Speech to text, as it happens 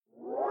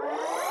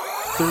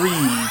Three,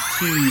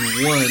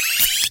 two, one.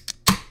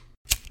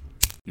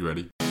 You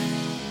ready?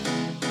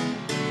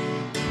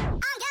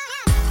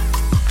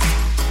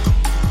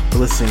 You're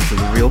listening to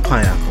the Real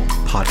Pineapple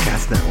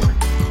Podcast Network.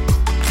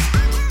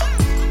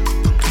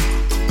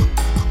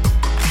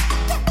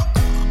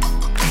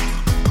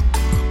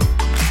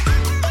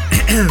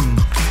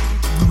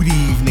 Good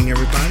evening,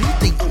 everybody.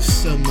 Thank you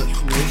so much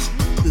for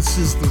listening. This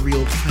is the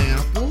Real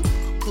Pineapple.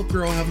 Hope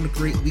you're all having a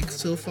great week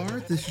so far.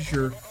 This is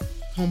your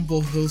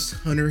humble host,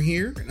 Hunter,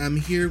 here. And I'm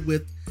here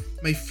with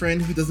my friend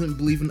who doesn't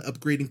believe in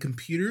upgrading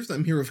computers.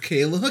 I'm here with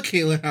Kayla.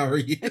 Kayla, how are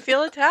you? I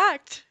feel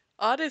attacked,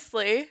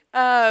 honestly.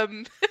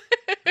 But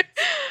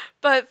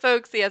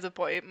folks, he has a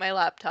point. My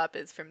laptop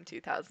is from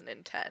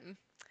 2010.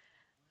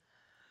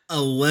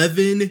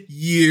 11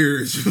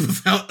 years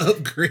without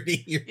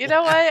upgrading your You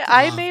know what? laptop.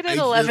 I made it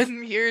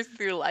 11 years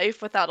through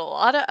life without a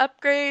lot of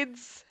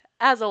upgrades,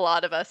 as a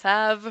lot of us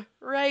have,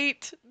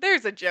 right?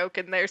 There's a joke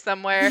in there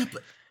somewhere. Yeah,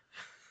 but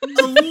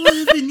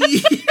 11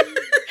 years.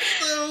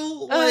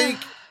 So,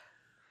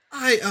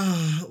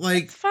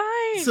 It's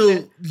fine.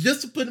 So,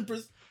 just to put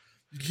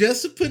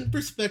in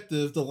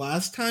perspective, the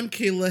last time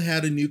Kayla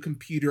had a new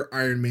computer,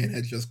 Iron Man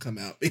had just come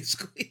out.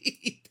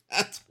 Basically,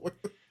 that's where.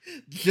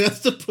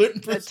 Just to put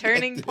in perspective. A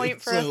turning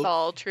point for us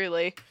all,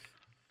 truly.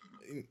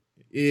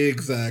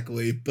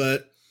 Exactly.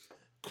 But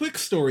quick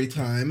story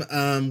time.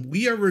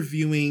 We are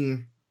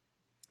reviewing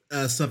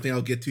something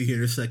I'll get to here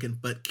in a second.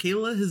 But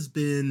Kayla has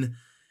been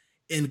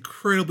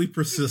incredibly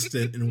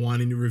persistent in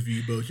wanting to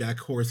review BoJack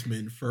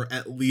Horseman for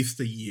at least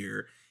a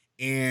year.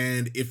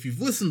 And if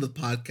you've listened to the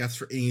podcast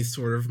for any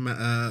sort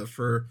of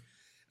for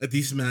a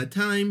decent amount of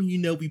time, you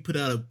know we put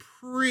out a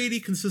pretty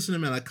consistent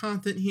amount of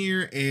content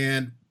here.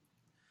 And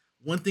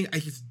one thing I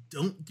just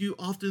don't do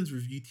often is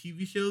review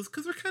TV shows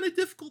because they're kind of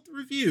difficult to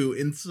review.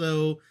 And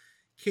so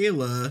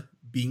Kayla,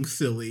 being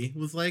silly,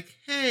 was like,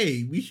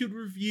 hey, we should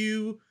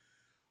review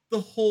the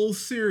whole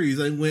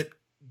series. I went,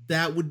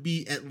 that would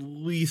be at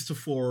least a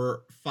 4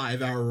 or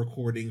 5 hour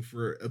recording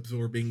for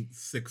absorbing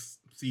 6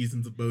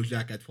 seasons of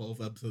BoJack at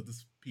 12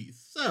 episodes a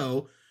piece.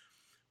 So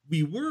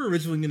we were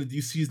originally going to do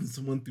seasons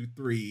 1 through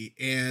 3.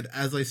 And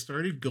as I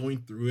started going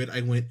through it,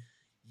 I went,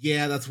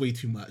 yeah, that's way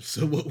too much.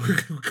 So what we're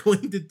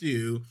going to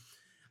do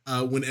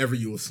whenever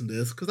you listen to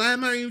this, because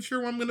I'm not even sure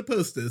when I'm going to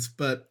post this,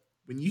 but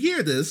when you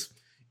hear this,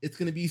 it's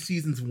going to be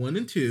seasons 1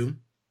 and 2,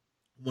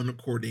 one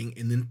recording,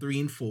 and then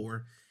 3 and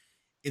 4,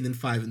 and then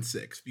 5 and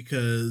 6,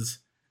 because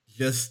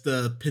just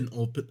the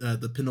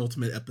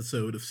penultimate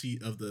episode of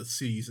the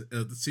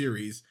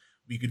series,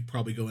 we could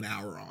probably go an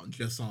hour on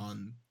just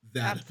on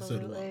that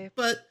episode alone.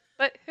 But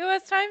who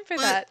has time for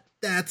that?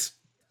 That's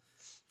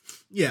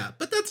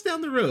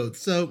down the road.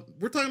 So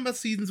we're talking about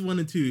seasons 1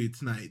 and 2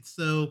 tonight.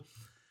 So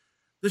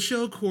the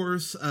show, of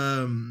course,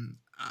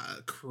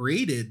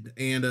 created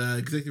and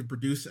executive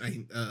produced,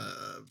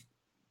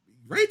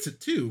 writes it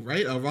too,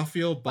 right?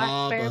 Raphael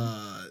Bob,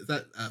 is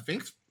that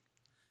thanks?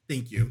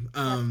 Thank you.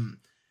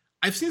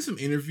 I've seen some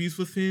interviews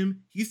with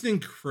him. He's an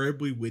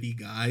incredibly witty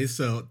guy,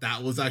 so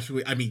that was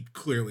actually, I mean,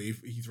 clearly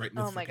he's writing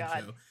this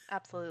show.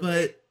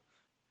 Absolutely.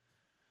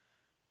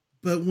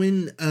 But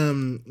when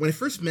I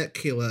first met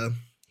Kayla a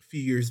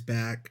few years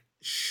back,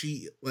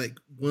 she, like,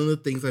 one of the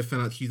things I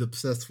found out she's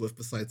obsessed with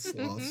besides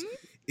sloths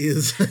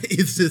is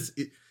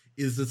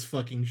this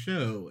fucking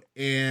show.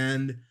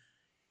 And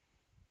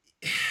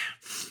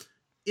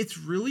it's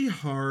really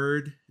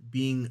hard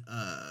being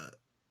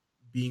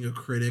a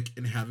critic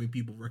and having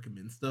people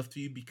recommend stuff to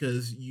you,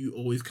 because you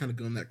always kind of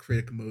go in that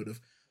critic mode of,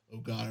 oh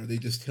god, are they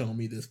just telling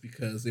me this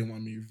because they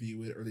want me to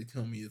review it, or they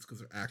tell me it's because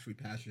they're actually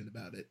passionate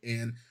about it?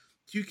 And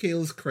to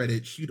Kayla's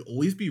credit, she'd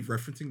always be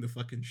referencing the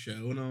fucking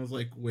show, and I was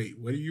like, wait,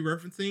 what are you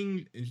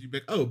referencing? And she'd be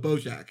like, oh,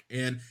 BoJack.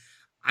 And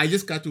I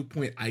just got to a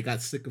point I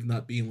got sick of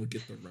not being able to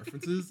get the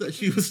references that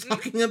she was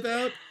talking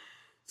about.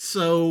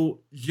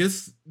 So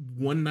just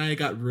one night I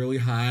got really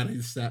high and I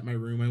just sat in my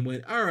room. I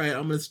went, all right,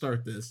 I'm going to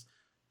start this.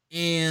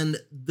 And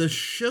the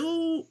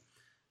show,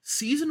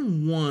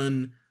 season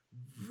 1,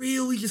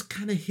 really just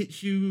kind of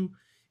hits you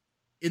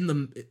in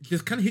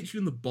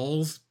the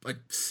balls, like,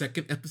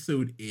 second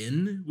episode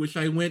in, which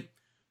I went,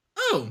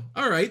 oh,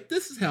 all right,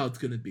 this is how it's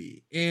going to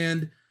be.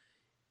 And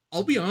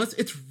I'll be honest,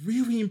 it's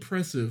really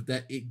impressive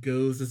that it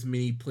goes as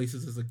many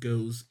places as it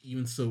goes,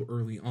 even so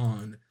early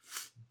on.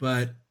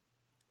 But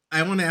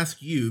I want to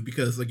ask you,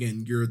 because,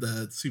 again, you're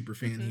the super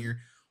fan here,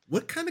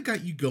 what kind of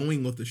got you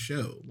going with the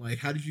show? Like,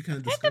 how did you kind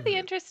of discover Kind of the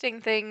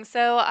interesting thing.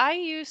 So I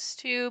used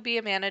to be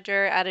a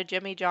manager at a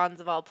Jimmy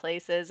John's of all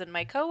places, and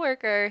my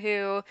coworker,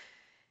 who,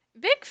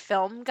 big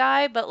film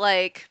guy, but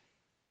like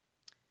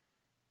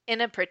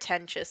in a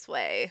pretentious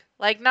way.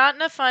 Like, not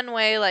in a fun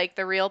way like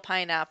the Real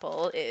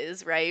Pineapple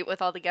is, right?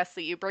 With all the guests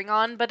that you bring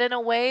on, but in a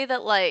way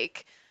that,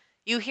 like,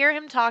 you hear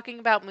him talking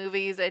about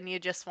movies and you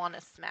just want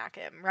to smack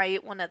him,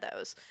 right? One of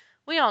those.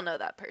 We all know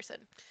that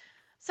person.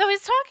 So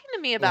he's talking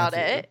to me about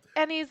it,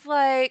 and he's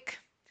like,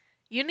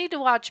 you need to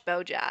watch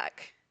BoJack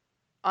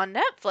on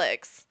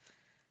Netflix.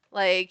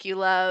 Like, you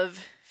love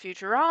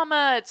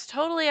Futurama. It's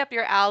totally up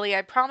your alley.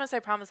 I promise.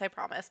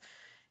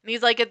 And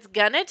he's like, it's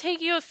gonna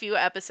take you a few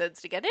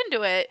episodes to get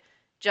into it.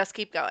 Just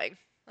keep going.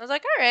 I was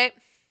like, all right,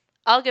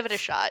 I'll give it a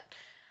shot.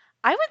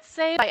 I would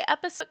say by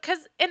episode,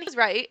 and he's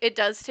right, it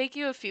does take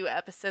you a few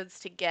episodes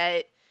to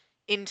get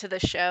into the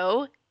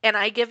show. And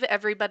I give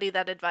everybody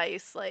that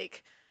advice,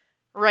 like,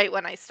 right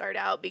when I start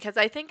out, because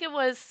I think it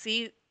was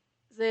season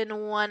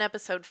 1,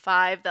 episode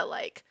 5 that,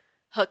 like,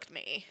 hooked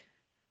me,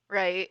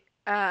 right?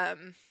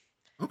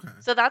 Okay.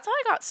 So that's how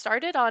I got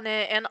started on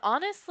it. And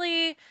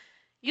honestly,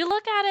 you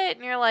look at it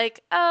and you're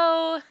like,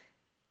 oh,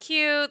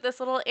 cute, this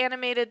little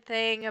animated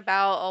thing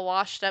about a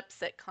washed up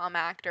sitcom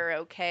actor,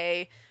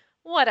 okay.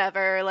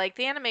 Whatever. Like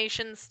the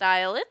animation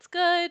style, it's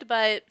good,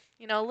 but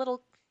a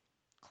little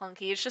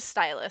clunky. It's just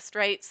stylist,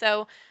 right?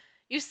 So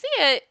you see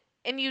it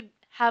and you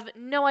have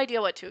no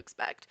idea what to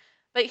expect.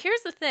 But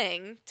here's the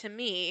thing to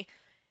me,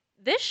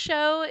 this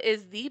show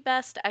is the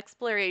best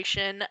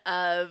exploration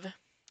of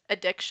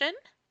addiction,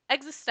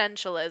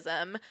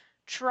 existentialism,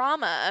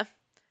 trauma,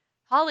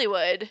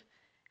 Hollywood,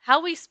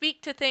 how we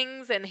speak to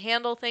things and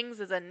handle things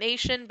as a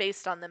nation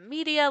based on the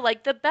media,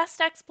 like the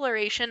best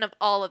exploration of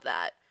all of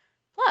that.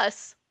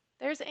 Plus,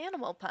 there's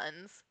animal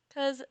puns,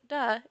 because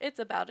duh, it's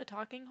about a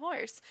talking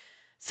horse.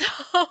 So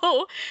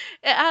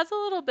it has a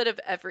little bit of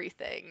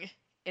everything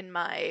in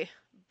my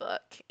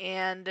book.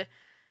 And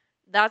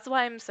that's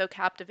why I'm so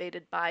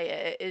captivated by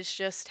it, is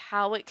just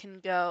how it can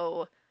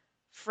go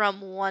from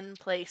one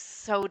place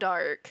so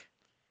dark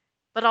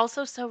but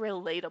also so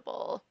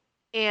relatable.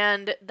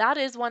 And that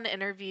is one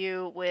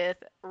interview with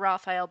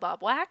Raphael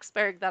Bob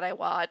Waxberg that I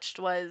watched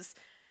was,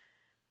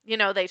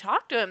 they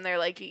talked to him. They're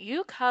like,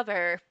 you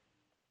cover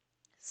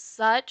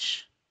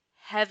such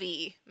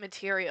heavy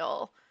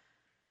material.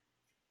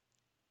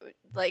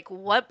 Like,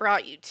 what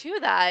brought you to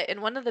that?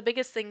 And one of the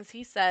biggest things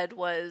he said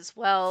was,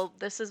 well,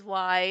 this is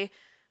why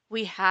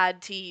we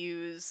had to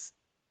use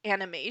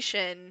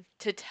animation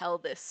to tell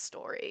this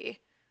story.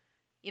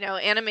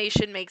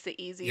 Animation makes it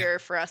Yeah. easier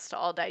for us to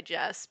all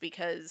digest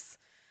because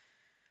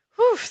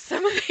whew,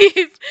 some of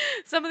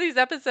these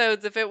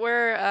episodes, if it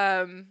were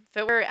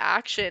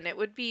action,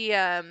 it'd be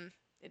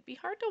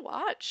hard to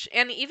watch.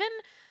 And even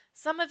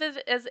some of it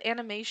as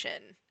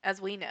animation,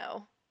 as we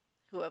know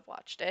who have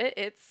watched it,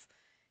 it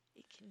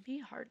can be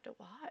hard to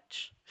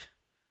watch.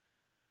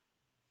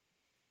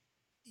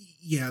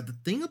 Yeah, the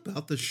thing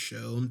about the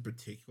show in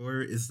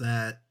particular is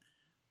that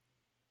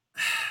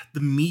the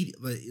media,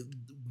 like,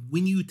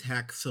 when you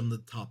attack some of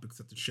the topics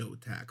that the show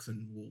attacks,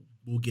 and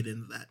we'll get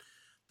into that.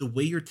 The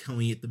way you're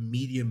telling it, the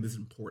medium is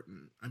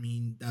important. I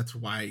mean, that's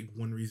why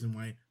one reason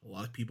why a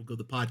lot of people go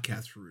the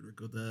podcast route or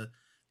go the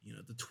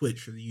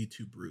Twitch or the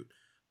YouTube route.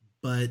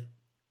 But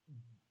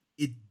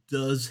it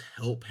does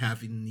help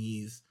having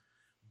these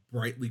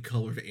brightly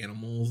colored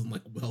animals and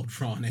like well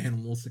drawn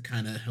animals to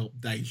kind of help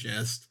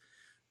digest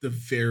the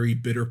very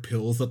bitter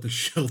pills that the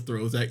show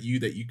throws at you,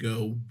 that you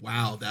go,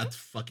 wow, that's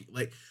fucking,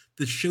 like,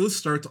 the show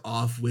starts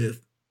off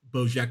with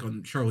BoJack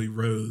on Charlie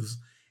Rose,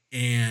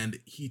 and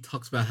he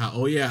talks about how,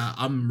 oh yeah,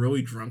 I'm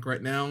really drunk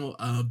right now,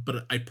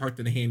 but I parked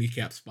in a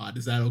handicap spot.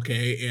 Is that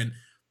okay? And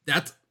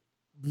that's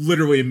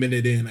literally a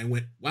minute in. I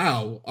went,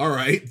 wow, all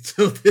right.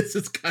 So this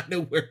is kind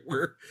of where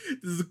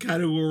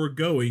we're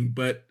going,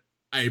 but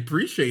I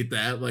appreciate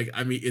that. Like,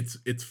 I mean,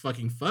 it's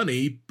fucking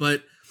funny,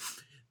 but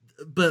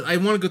I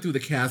want to go through the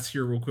cast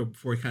here real quick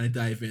before we kind of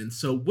dive in.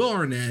 So Will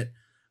Arnett,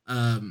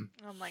 Oh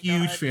my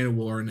huge god. fan of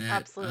Will Arnett.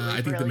 Absolutely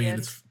I think the man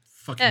is brilliant.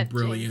 fucking Jinx.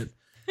 brilliant.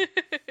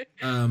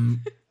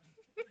 Um,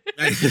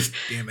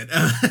 damn it.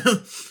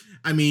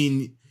 I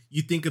mean,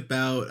 you think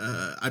about,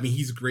 I mean,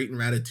 he's great in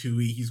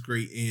Ratatouille. He's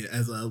great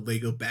as a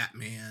Lego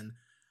Batman.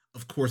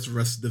 Of course,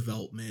 Arrested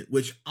Development,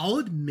 which I'll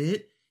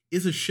admit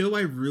is a show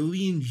I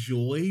really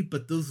enjoy,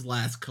 but those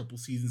last couple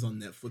seasons on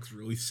Netflix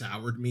really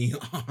soured me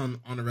on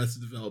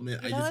Arrested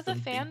Development. I just As a don't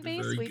think fan they're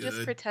base, very we just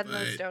good. pretend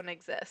those But don't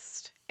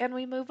exist and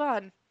we move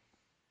on.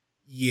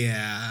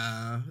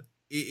 yeah,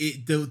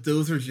 those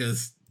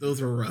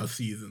are rough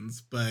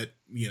seasons. But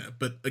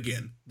but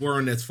again,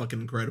 Warren, that's fucking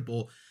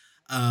incredible.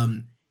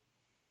 Um,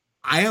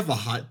 I have a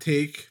hot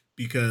take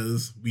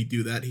because we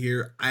do that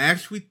here. I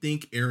actually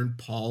think Aaron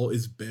Paul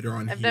is better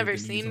on I've here never than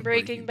he is seen on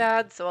Breaking Breaking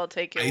Bad. Bad, so I'll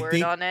take your I word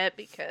think on it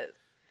because,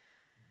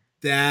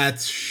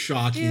 that's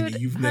shocking that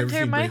dude, you've never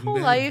Hunter, seen my Breaking whole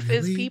Bad. life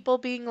is Really? people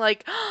being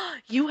like, oh,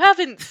 you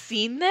haven't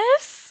seen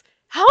this?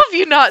 How have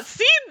you not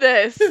seen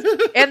this?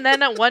 And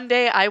then one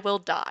day I will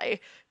die.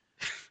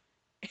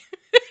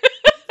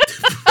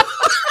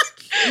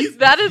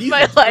 That is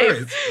my Jesus life.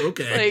 Christ. Like,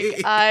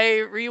 Okay.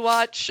 I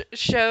rewatch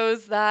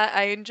shows that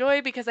I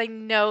enjoy because I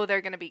know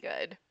they're going to be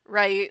good,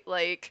 right?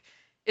 Like,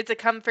 it's a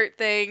comfort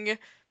thing.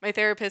 My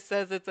therapist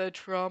says it's a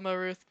trauma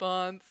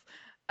response.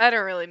 I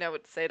don't really know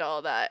what to say to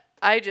all that.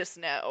 I just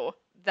know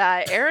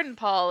that Aaron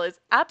Paul is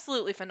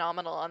absolutely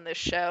phenomenal on this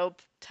show.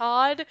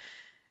 Todd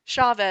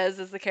Chavez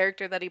is the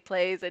character that he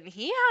plays, and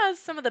he has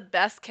some of the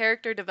best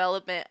character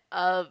development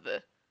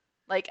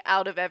like,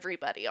 out of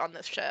everybody on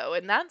this show.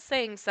 And that's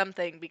saying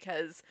something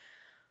because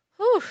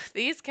whew,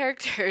 these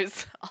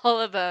characters, all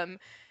of them,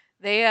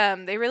 they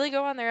really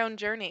go on their own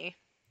journey.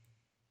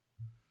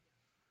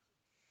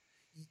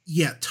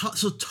 Yeah,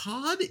 so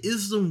Todd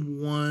is the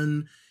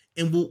one,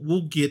 and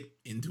we'll get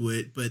into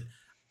it, but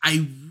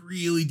I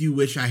really do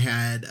wish I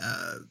had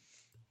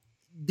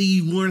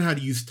they learn how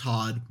to use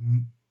Todd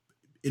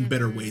in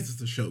better Mm-hmm. ways as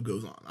the show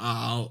goes on.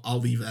 I'll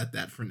leave it at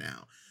that for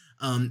now.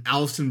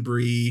 Alison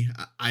Brie,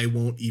 I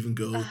won't even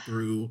go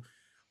through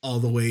all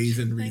the ways She's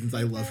and my reasons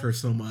I love favorite. her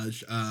so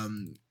much.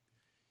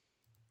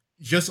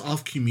 Just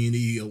off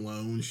Community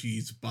alone,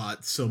 she's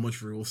bought so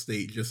much real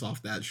estate just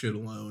off that shit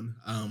alone.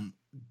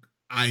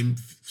 I'm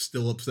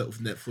still upset with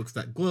Netflix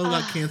that Glow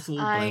got canceled,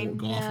 but I I won't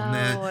go off on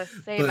that. know.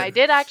 Same. But I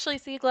did actually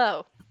see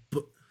Glow.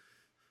 but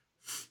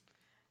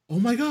oh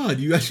my god,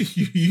 you actually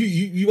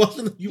you Yeah, watched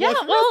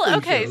a well, wrestling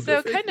okay, show? Go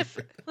so figure. kind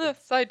of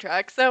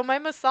sidetrack. So my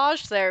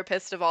massage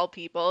therapist of all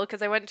people,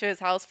 because I went to his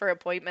house for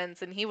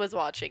appointments and he was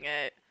watching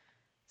it.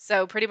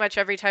 So pretty much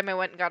every time I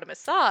went and got a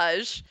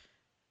massage,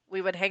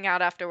 we would hang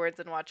out afterwards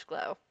and watch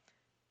Glow.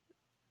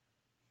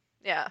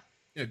 Yeah.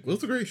 Yeah,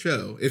 Glow's a great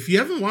show. If you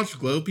haven't watched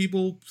Glow,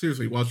 people,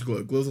 seriously, watch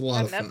Glow. Glow's a lot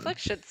Yeah, of fun. Netflix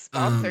should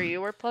sponsor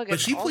you. We're But plugging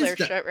she all plays their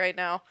that shit right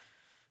now.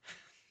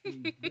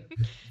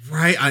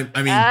 right. I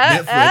mean,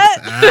 Uh,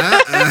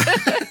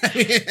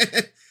 Netflix.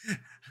 uh.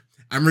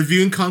 I'm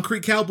reviewing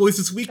Concrete Cowboys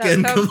this That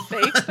weekend. sounds Come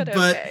fake, on.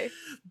 but okay.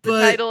 The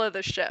But title of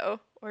the show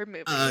or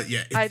movie.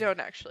 yeah, I don't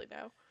actually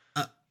know.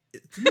 uh,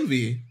 it's a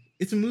movie.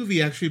 It's a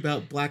movie actually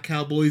about black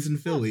cowboys in Oh,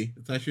 Philly.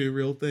 It's actually a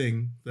real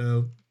thing.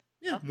 So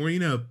yeah, well. more you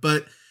know.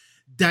 But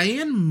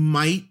Diane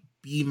might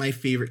be my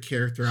favorite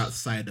character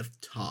outside of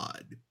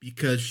Todd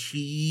because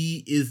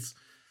she is.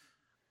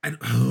 Do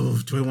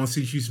I want to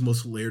say she's the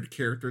most layered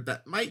character?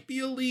 That might be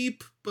a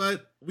leap,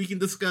 but we can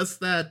discuss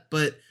that.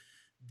 But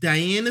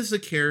Diane is a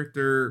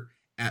character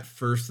at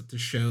first that the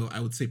show I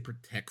would say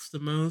protects the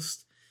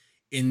most.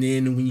 And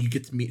then when you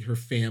get to meet her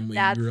family,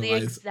 you That's the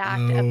realize,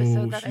 exact episode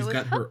oh, that I she's was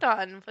got her. hooked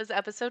on. Was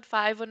episode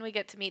 5 when we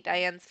get to meet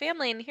Diane's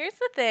family. And here's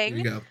the There you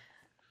thing. go.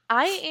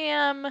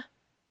 I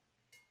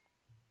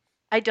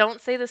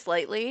don't say this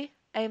lightly.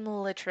 I'm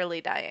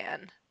literally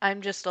Diane.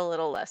 I'm just a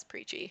little less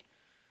preachy.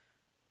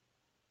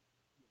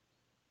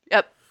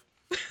 Yep.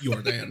 You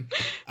are Diane.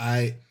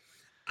 I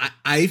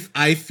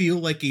feel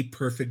like a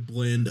perfect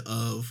blend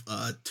of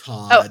Oh,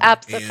 Todd and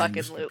Mr.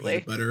 abso-fucking-lutely.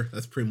 Peanut Butter.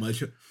 That's pretty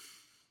much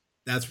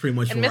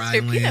And where I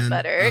Mr. Peanut land.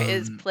 Butter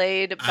is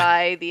played I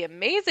by the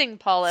amazing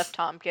Paul F.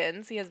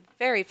 Tompkins. He has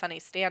very funny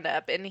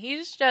stand-up, and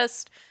he's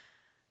just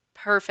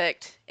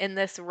perfect in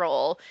this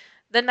role.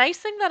 The nice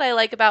thing that I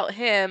like about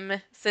him,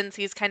 since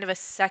he's kind of a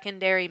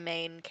secondary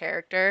main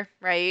character,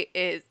 right,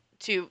 is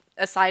to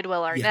aside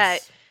Will Arnett,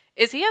 yes,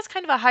 is he has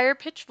kind of a higher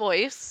pitch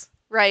voice,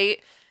 right?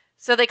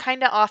 So they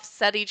kind of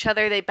offset each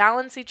other. They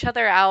balance each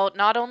other out,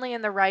 not only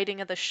in the writing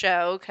of the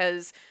show,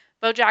 because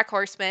BoJack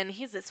Horseman,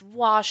 he's this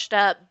washed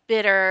up,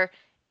 bitter,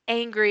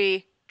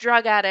 angry,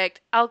 drug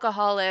addict,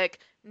 alcoholic,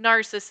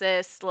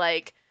 narcissist,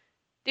 like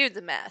dude's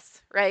a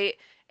mess, right?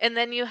 And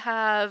then you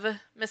have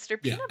Mr.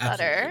 yeah, Peanut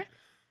Butter, absolutely.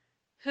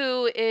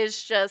 who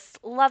is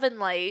just love and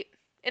light.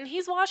 And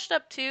he's washed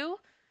up too,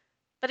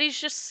 but he's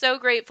just so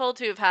grateful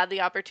to have had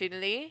the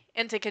opportunity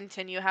and to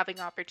continue having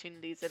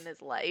opportunities in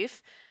his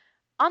life.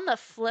 On the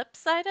flip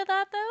side of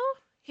that, though,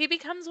 he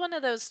becomes one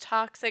of those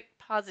toxic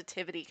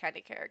positivity kind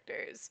of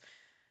characters.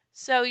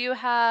 So you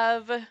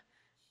have, the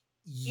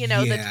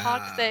Yeah,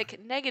 toxic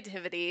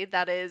negativity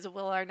that is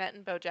Will Arnett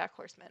and BoJack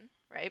Horseman,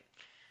 right?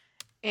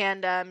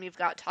 And you've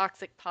got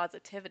toxic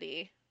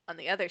positivity on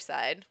the other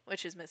side,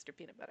 which is Mr.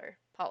 Peanut Butter,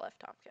 Paul F.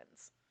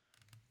 Tompkins.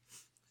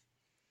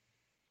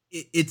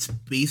 it's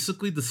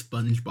basically the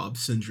SpongeBob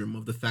syndrome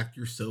of the fact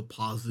you're so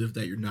positive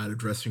that you're not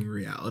addressing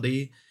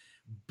reality,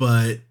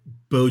 but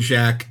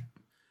BoJack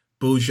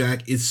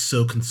BoJack is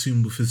so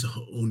consumed with his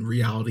own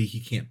reality he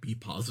can't be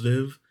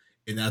positive,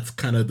 and that's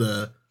kind of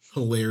the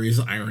hilarious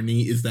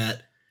irony is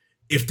that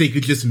if they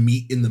could just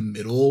meet in the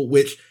middle,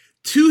 which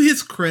to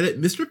his credit,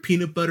 Mr.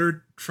 Peanut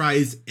Butter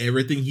tries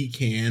everything he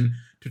can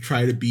to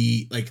try to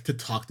be like to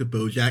talk to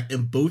BoJack,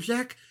 and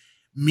BoJack,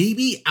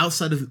 maybe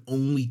outside of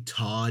only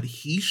Todd,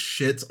 he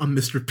shits on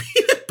Mr.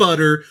 Peanut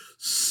Butter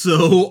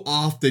so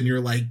often. You're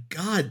like,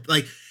 God,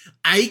 like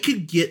I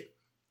could get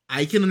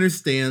I can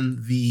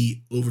understand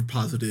the over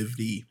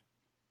positivity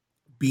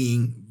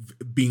being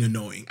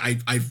annoying.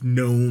 I've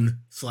known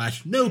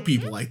slash know Mm-hmm.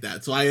 people like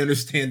that, so I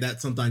understand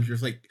that sometimes you're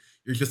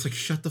just like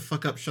shut the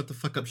fuck up, shut the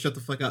fuck up, shut the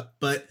fuck up.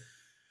 But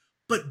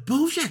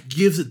BoJack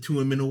gives it to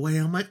him in a way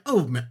I'm like,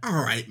 oh man,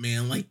 all right,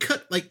 man,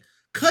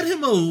 cut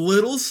him a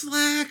little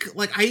slack.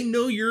 Like I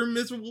know you're a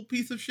miserable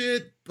piece of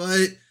shit,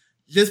 but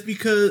just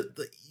because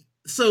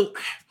so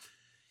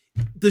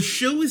the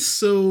show is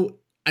so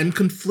I'm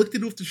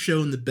conflicted with the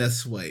show in the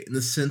best way, in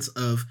the sense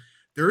of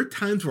there are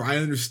times where I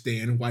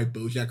understand why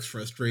BoJack's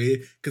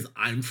frustrated because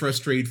I'm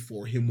frustrated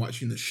for him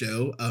watching the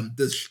show.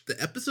 The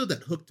episode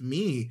that hooked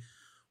me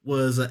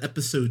was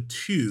episode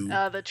 2,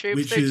 The troops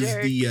which are is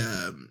the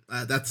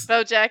jerks. that's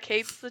BoJack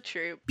hates the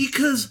troops.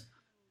 because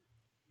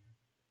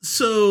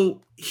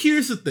so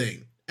here's the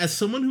thing. As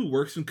someone who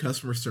works in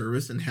customer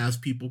service and has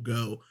people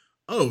go,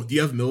 "Oh, do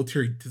you have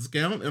military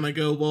discount?" And I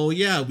go, "Well,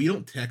 yeah, we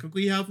don't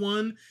technically have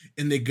one."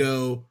 And they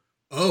go,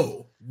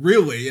 oh,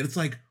 really? And it's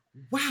like,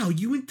 wow,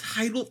 you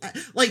entitled.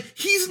 Like,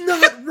 he's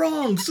not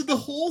wrong. So the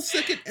whole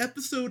second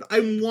episode,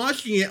 I'm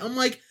watching it. I'm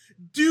like,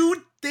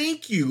 dude,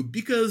 thank you.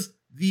 Because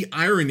the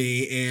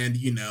irony, and,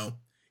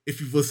 if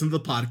you've listened to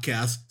the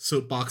podcast,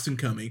 Soapboxing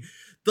Coming,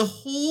 the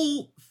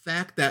whole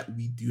fact that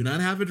we do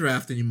not have a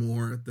draft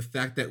anymore, the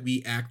fact that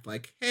we act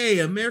like, hey,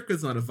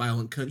 America's not a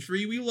violent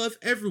country, we love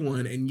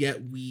everyone, and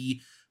yet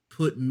we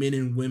put men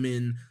and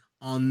women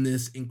on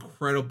this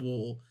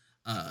incredible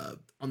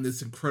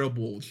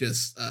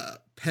just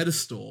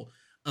pedestal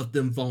of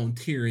them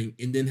volunteering,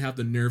 and then have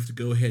the nerve to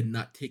go ahead and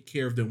not take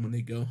care of them when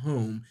they go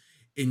home.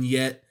 And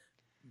yet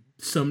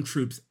some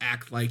troops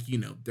act like,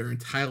 they're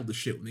entitled to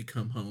shit when they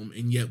come home,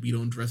 and yet we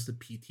don't address the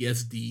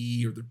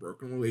PTSD or the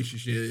broken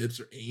relationships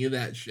or any of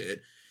that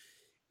shit.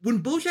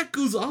 When BoJack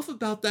goes off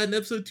about that in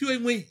episode 2, I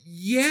went,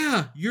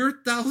 yeah, you're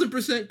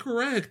 1,000%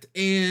 correct.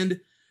 And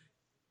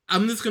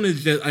I'm just gonna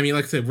like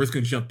I said, we're just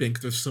gonna jump in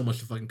because there's so much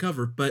to fucking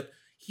cover. But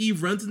he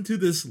runs into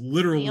this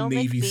literal Neil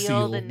Navy McBeal,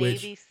 SEAL, the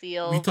which Navy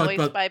SEAL, we talked voiced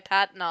about by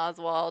Patton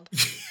Oswalt.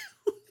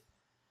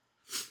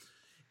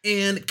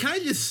 And can I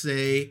just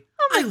say,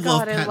 Oh my I god,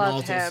 love I Patton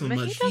love Oswalt so him.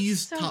 much. He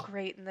does so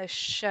great in this He's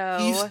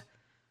show.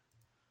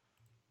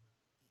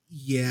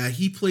 Yeah,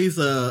 he plays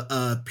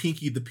a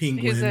Pinky the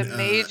Penguin. He's a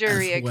major as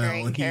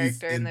reoccurring well.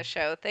 character in the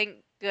show. Thank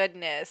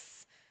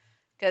goodness.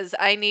 Because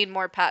I need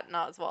more Patton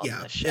Oswalt in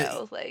the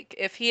show. Like,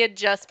 if he had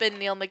just been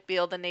Neil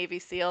McBeal, the Navy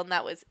SEAL, and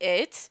that was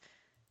it,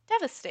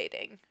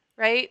 devastating,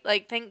 right?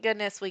 Like, thank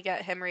goodness we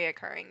get him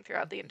reoccurring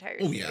throughout the entire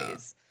series. Yeah.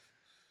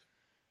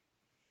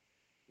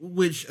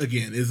 Which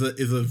again is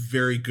a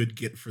very good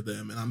get for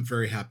them, and I'm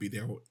very happy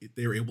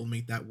they were able to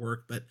make that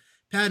work. But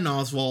Patton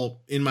Oswalt,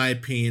 in my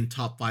opinion,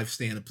 top 5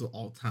 stand-ups of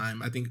all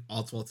time. I think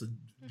Oswalt's a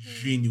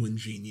genuine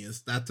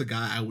genius. That's a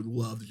guy I would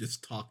love to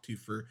just talk to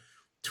for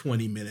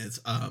 20 minutes.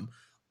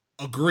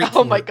 A great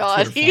oh my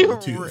god, he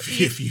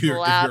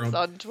slaps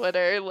on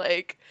Twitter,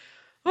 like,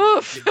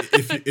 oof.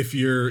 if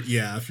you're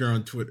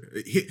on Twitter,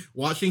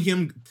 watching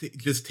him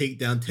just take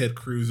down Ted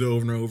Cruz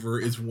over and over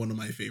is one of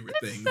my favorite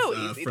things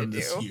from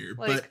this year.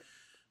 Like,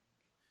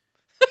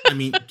 but I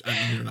mean,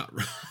 you're not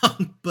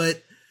wrong.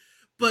 But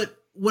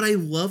what I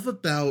love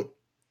about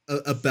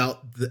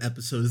the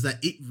episode is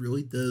that it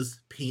really does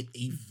paint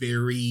a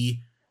very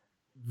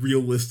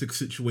realistic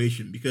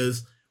situation.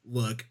 Because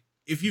look,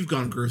 if you've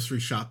gone grocery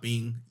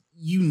shopping,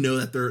 you know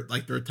that there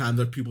are times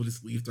that people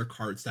just leave their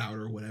carts out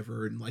or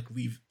whatever, and like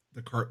leave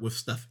the cart with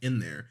stuff in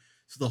there.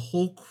 So the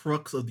whole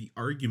crux of the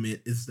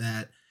argument is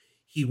that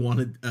he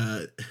wanted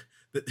the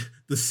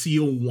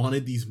SEAL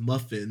wanted these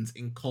muffins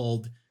and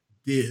called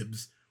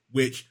dibs.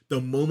 Which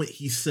the moment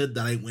he said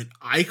that,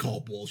 I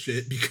call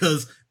bullshit,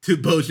 because to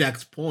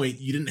BoJack's point,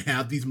 you didn't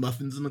have these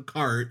muffins in the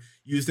cart.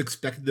 You just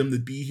expected them to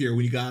be here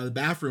when you got out of the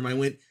bathroom. I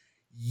went,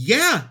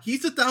 yeah,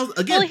 he's 1,000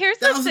 again. Well, here's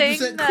the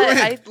thing that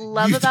I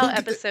love about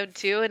episode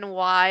 2 and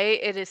why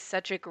it is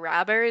such a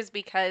grabber is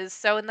because,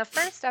 so in the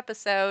first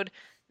episode,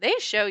 they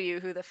show you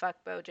who the fuck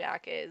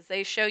BoJack is.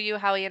 They show you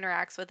how he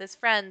interacts with his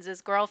friends,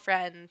 his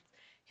girlfriend,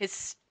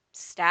 his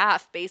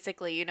staff,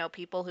 basically,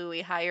 people who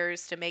he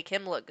hires to make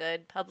him look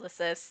good,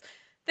 publicists,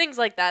 things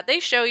like that. They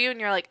show you and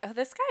you're like, oh,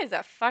 this guy is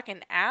a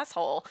fucking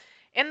asshole.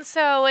 And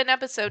so in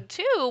episode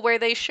 2, where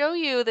they show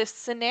you this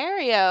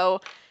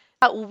scenario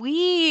that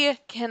we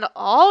can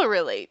all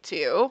relate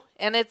to,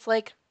 and it's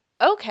like,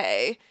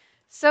 okay,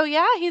 so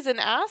yeah, he's an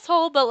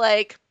asshole, but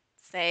like,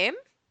 same,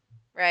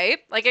 right?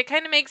 Like, it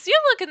kind of makes you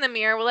look in the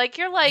mirror, like,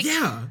 you're like,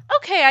 yeah,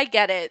 okay, I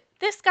get it.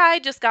 This guy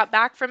just got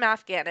back from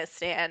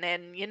Afghanistan,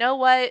 and you know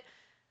what?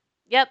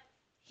 Yep,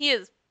 he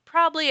is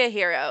probably a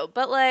hero,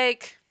 but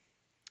like,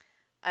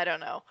 I don't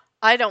know.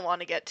 I don't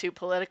want to get too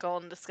political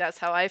and discuss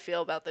how I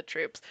feel about the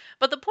troops.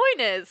 But the point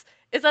is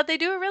that they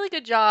do a really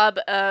good job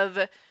of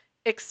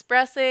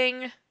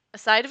expressing a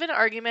side of an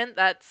argument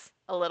that's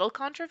a little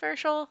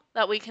controversial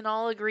that we can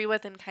all agree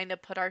with and kind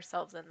of put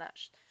ourselves in that.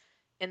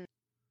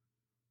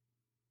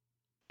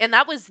 And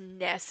that was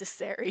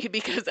necessary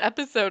because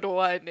episode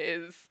 1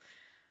 is,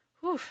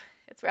 whew,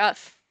 it's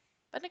rough,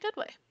 but in a good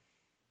way.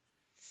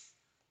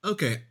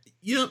 Okay,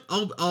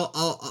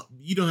 I'll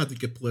you don't have to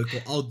get political.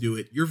 I'll do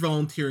it. You're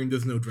volunteering.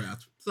 There's no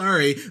draft.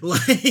 Sorry,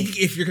 like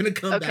if you're gonna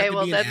come back. Okay,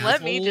 well then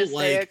let me just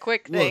say a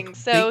quick thing.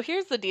 So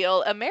here's the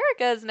deal: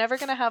 America is never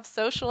gonna have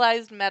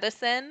socialized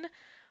medicine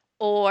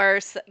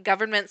or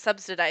government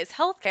subsidized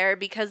healthcare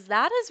because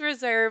that is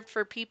reserved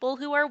for people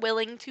who are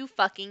willing to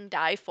fucking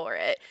die for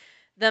it.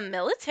 The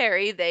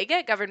military, they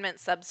get government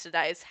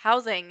subsidized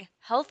housing,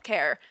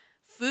 healthcare,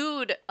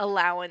 food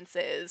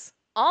allowances,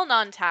 all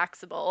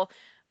non-taxable.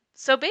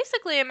 So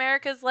basically,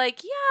 America's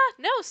like, yeah,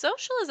 no,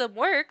 socialism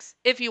works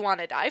if you want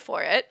to die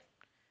for it.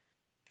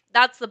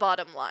 That's the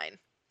bottom line.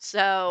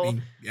 So,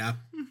 yeah.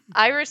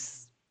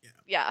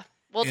 Yeah.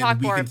 We'll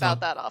talk more about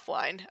that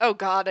offline. Oh,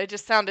 God, I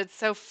just sounded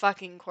so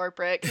fucking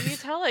corporate. Can you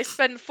tell I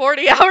spend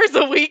 40 hours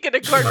a week in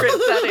a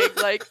corporate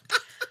setting? Like,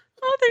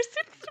 oh, there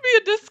seems to be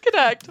a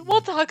disconnect.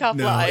 We'll talk offline.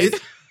 No,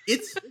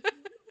 it's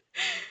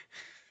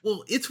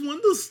Well, it's one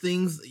of those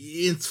things.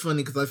 It's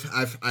funny because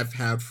I've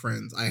had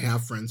friends. I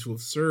have friends who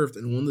have served,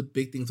 and one of the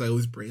big things I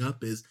always bring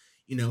up is,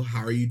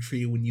 how are you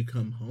treated when you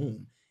come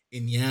home?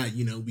 And yeah,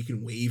 we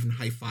can wave and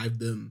high five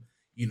them,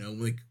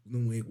 like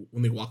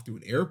when they walk through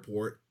an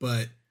airport.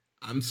 But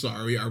I'm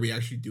sorry, are we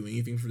actually doing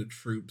anything for the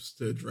troops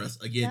to address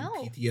again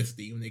No.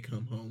 PTSD when they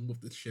come home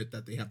with the shit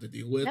that they have to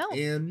deal with? No.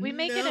 We And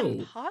make it no,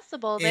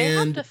 impossible. They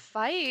have to and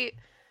fight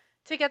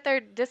to get their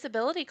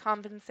disability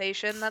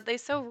compensation that they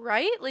so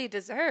rightly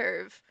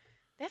deserve.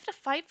 They have to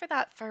fight for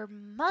that for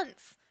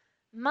months,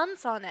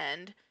 months on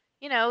end.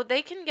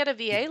 They can get a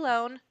VA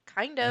loan,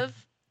 kind yeah,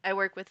 of. I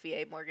work with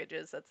VA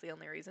mortgages. That's the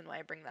only reason why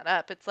I bring that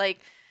up. It's like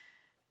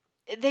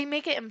they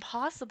make it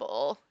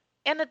impossible.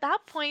 And at that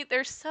point,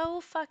 they're so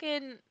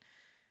fucking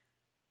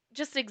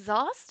just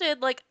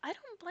exhausted. Like, I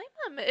don't blame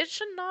them. It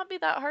should not be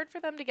that hard for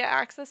them to get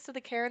access to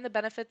the care and the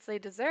benefits they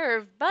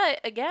deserve. But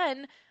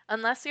again,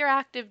 unless you're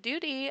active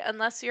duty,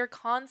 unless you're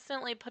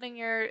constantly putting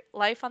your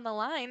life on the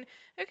line,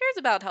 who cares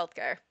about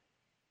healthcare?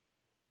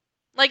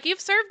 Like,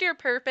 you've served your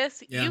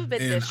purpose, yeah. you've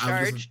been And I was,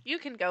 discharged, you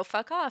can go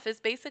fuck off,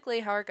 is basically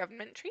how our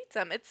government treats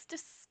them. It's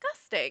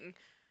disgusting.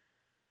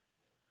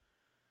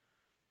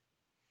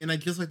 and I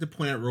just like to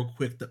point out real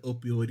quick, the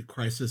opioid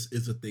crisis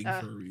is a thing for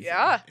a reason,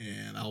 Yeah.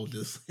 and I'll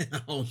just,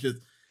 Have you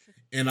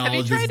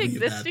tried leave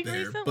that existing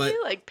there. recently? But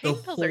Like, the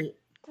pain pills are whole,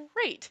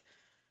 great.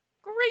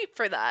 Great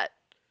for that.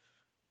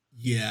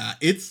 yeah,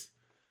 it's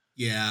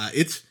yeah,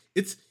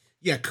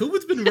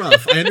 COVID's been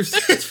rough. I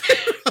understand it's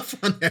been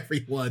rough on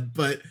everyone,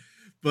 but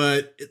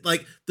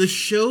like the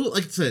show,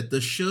 like I said,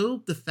 the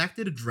fact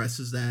that it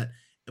addresses that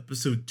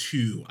episode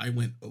 2, I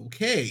went,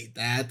 okay,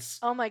 that's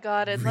Oh my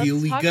God, and let's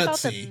really talk about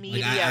the gutsy. Like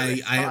media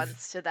I have,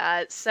 response to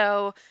that.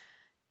 So,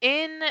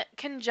 in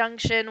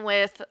conjunction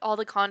with all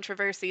the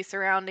controversy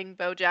surrounding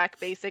BoJack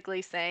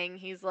basically saying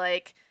he's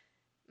like,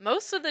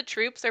 most of the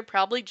troops are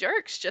probably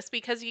jerks. Just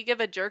because you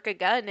give a jerk a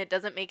gun, it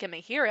doesn't make him a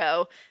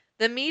hero.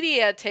 The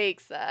media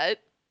takes that,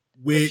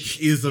 which which,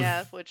 is a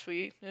yeah, which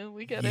we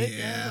get it.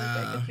 Yeah,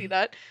 like I can yeah, see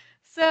that.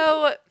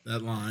 So,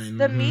 that line.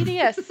 the Mhm.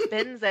 media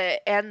spins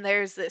it, and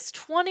there's this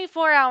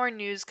 24-hour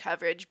news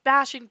coverage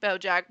bashing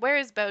BoJack. Where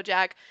is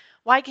BoJack?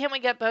 Why can't we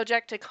get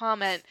BoJack to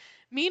comment?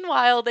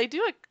 Meanwhile, they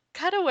do a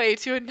cutaway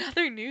to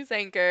another news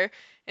anchor,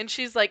 and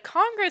she's like,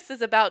 Congress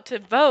is about to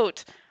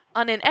vote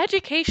on an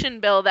education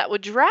bill that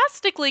would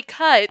drastically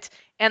cut.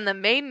 And the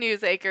main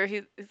news anchor,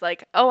 he's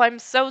like, oh, I'm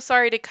so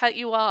sorry to cut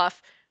you off,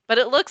 but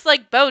it looks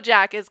like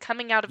BoJack is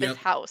coming out of his Yep.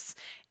 house.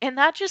 And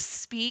that just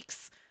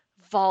speaks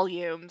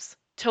volumes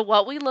to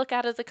what we look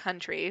at as a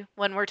country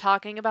when we're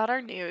talking about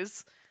our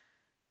news,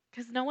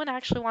 because no one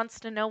actually wants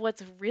to know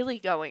what's really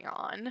going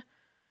on.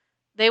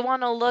 They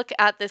want to look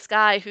at this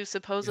guy who Yeah.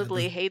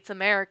 supposedly hates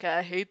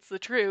America, hates the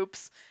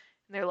troops,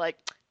 and they're like,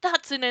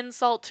 that's an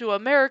insult to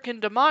American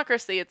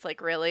democracy. It's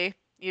like, really?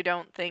 You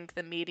don't think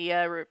the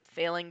media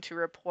failing to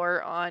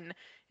report on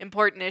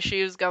important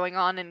issues going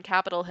on in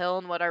Capitol Hill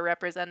and what our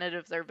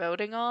representatives are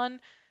voting on?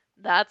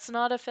 That's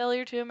not a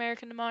failure to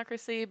American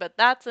democracy, but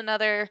that's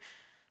another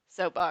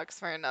soapbox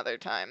for another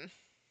time.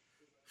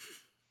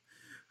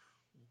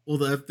 Well,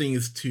 the other thing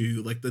is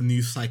too, like the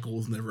news cycle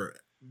was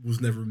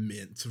never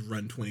meant to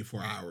run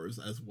 24 hours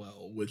as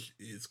well, which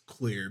is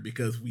clear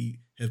because we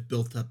have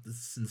built up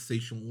this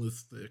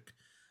sensationalistic,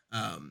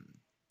 um,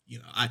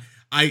 I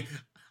I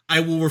I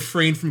will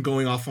refrain from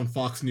going off on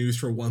Fox News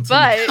for once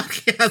on the But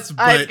podcast,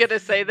 I'm gonna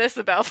say this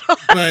about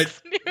Fox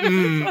but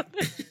News on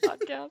this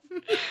podcast.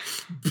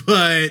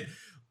 but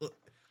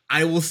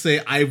I will say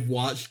I've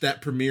watched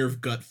that premiere of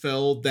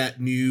Gutfeld, that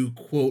new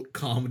quote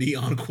comedy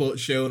unquote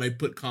show, and I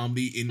put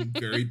comedy in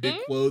very big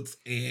quotes.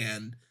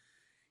 And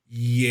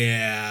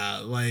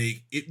yeah,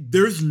 like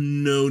there's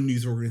no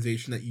news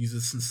organization that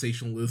uses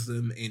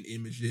sensationalism and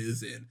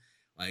images and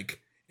like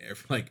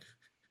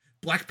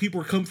black people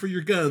are come for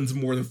your guns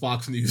more than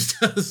Fox News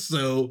does.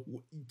 So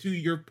to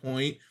your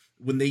point,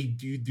 when they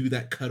do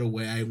that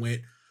cutaway, I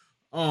went,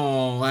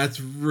 oh, that's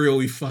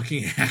really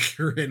fucking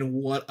accurate, and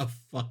what a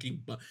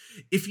fucking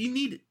if you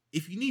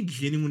need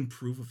genuine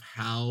proof of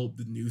how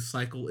the news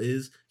cycle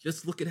is,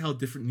 just look at how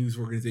different news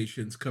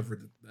organizations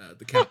covered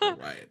the Capitol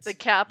riots. The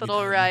Capitol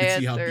You can see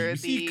riots how are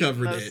BBC the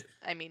covered most, it.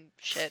 I mean,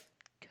 shit,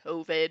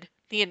 COVID,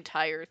 the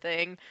entire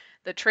thing.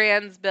 The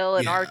trans bill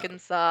in Yeah,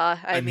 Arkansas.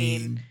 I I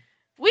mean, mean,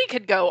 we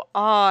could go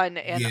on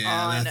and yeah,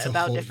 on that's a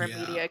about whole different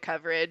media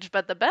coverage,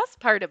 but the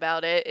best part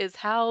about it is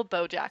how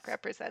BoJack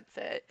represents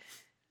it.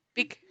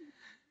 Bec-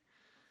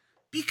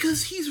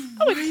 because he's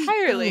oh, right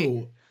entirely.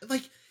 though.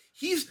 Like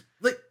he's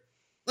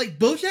like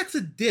BoJack's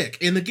a dick,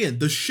 and again,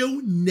 the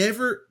show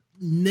never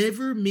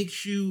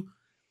makes you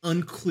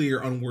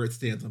unclear on where it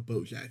stands on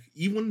BoJack.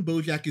 Even when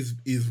BoJack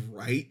is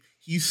right,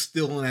 he's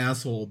still an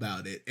asshole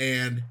about it.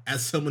 And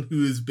as someone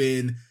who has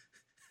been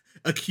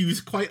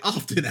accused quite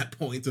often at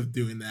points of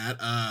doing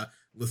that,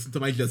 listen to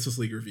my Justice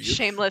League review.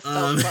 Shameless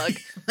self-plug.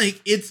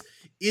 Like it's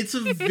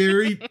a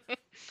very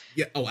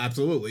yeah, oh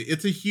absolutely.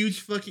 It's a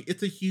huge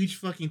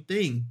fucking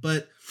thing.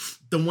 But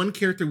the one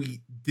character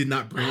we did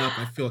not bring up.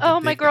 I feel like a Oh,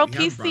 my dick that girl we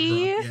haven't brought her up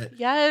PC. yet. Is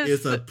Yes,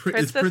 is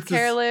Princess Princess?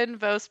 Carolyn,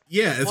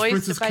 Yeah, it's voiced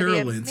Princess by the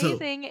Carolyn. So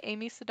amazing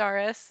Amy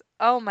Sedaris.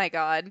 Oh my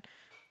god.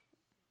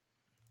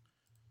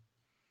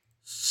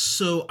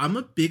 I'm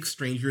a big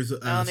I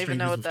don't even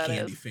know Strangers what with that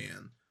Candy is.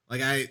 fan.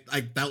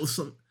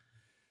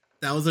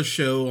 That was a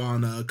show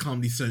on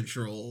Comedy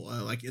Central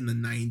like in the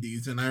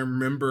 90s, and I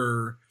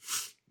remember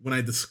when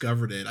I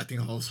discovered it, I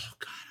think I was, oh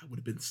god, I would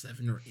have been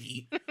 7 or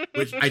 8,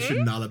 which I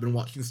should not have been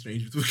watching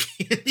Strangers with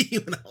Candy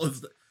when I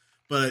was,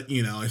 but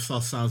I saw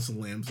Silence of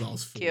the Lambs. I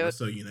was 4, Cute.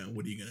 so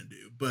what are you gonna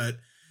do? But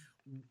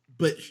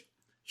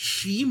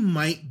she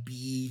might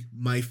be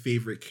my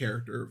favorite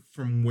character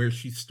from where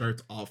she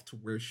starts off to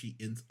where she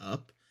ends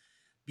up,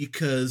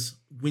 because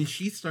when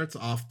she starts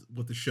off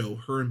with the show,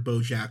 her and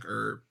BoJack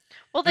are,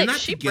 Well, they're they not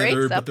she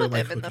together, breaks but up they're with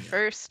like him in the hooking up.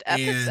 first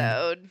And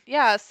episode.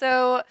 Yeah,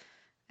 so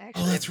I oh,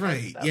 actually have that's notes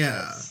right, about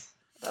yeah.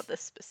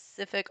 this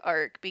specific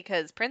arc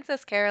because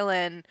Princess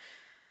Carolyn,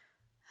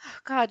 oh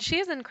God,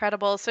 she's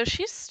incredible. So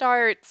she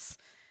starts,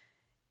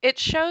 it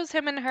shows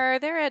him and her,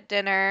 they're at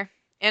dinner,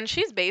 and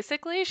she's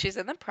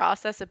in the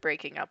process of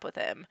breaking up with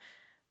him.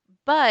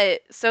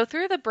 But so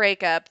through the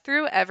breakup,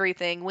 through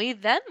everything, we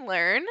then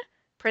learn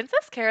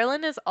Princess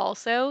Carolyn is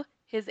also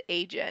his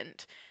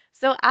agent.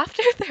 So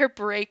after their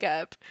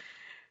breakup,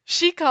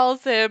 she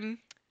calls him,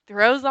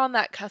 throws on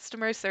that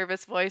customer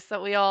service voice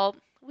that we all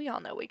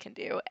know we can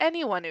do.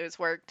 Anyone who's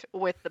worked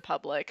with the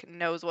public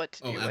knows what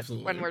to Oh, do with when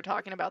absolutely. we're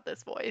talking about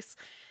this voice.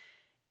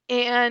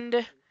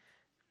 And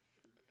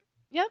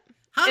yep.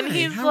 And Hi,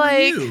 he's how are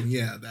like, you?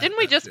 Yeah, "Didn't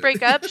we that just shit.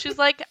 break up?" She's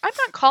like, "I'm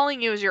not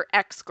calling you as your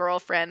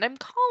ex-girlfriend. I'm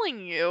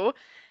calling you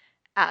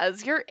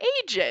as your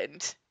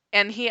agent."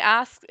 And he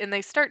asks, and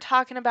they start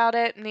talking about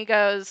it, and he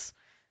goes,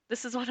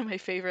 this is one of my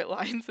favorite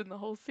lines in the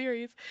whole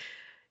series.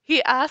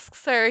 He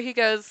asks her, he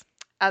goes,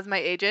 "As my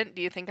agent,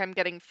 do you think I'm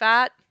getting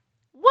fat?"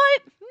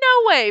 "What?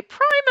 No way.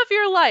 Prime of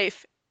your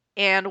life."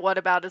 "And what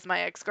about as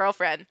my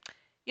ex-girlfriend?"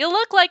 "You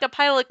look like a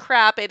pile of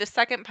crap ate a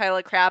second pile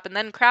of crap and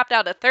then crapped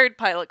out a third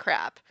pile of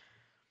crap."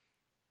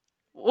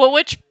 "Well,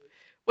 which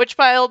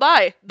pile am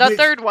I?" "The Which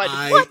third one."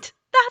 I "What?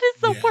 That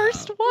is the yeah.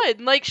 worst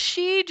one." Like,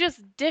 she just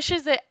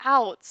dishes it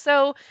out.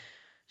 So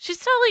she's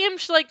telling him,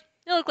 she's like,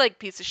 "You look like a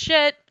piece of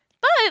shit,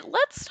 but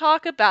let's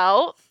talk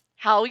about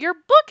how your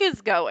book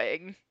is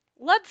going.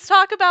 Let's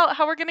talk about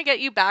how we're going to get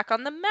you back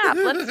on the map.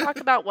 Let's talk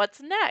about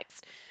what's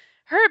next."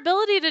 Her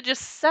ability to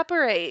just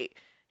separate,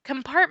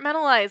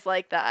 compartmentalize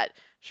like that.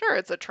 Sure,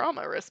 it's a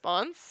trauma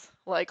response,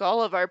 like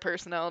all of our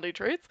personality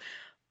traits,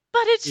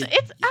 but it's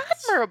Yes,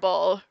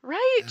 admirable,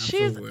 right?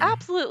 She's absolutely.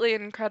 absolutely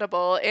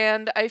incredible.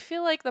 And I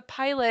feel like the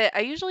pilot, I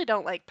usually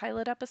don't like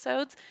pilot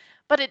episodes,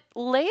 but it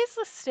lays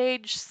the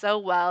stage so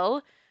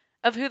well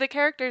of who the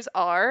characters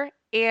are,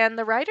 and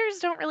the writers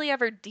don't really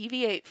ever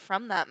deviate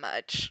from that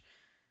much.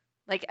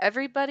 Like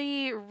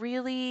everybody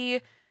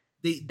really,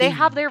 they They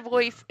have their yeah.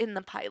 voice in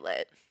the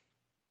pilot.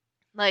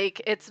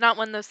 Like it's not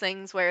one of those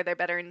things where they're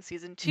better in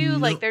season 2,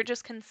 like No, they're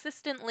just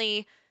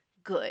consistently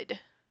good.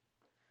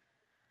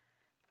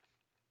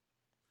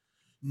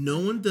 no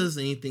one Mhm. does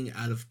anything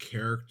out of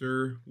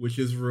character, which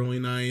is really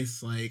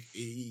nice. Like,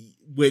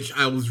 which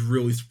I was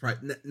really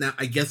surprised. Now,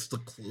 I guess the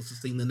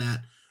closest thing to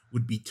that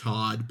would be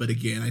Todd, but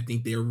again, I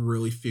think they're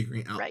really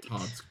figuring out Right.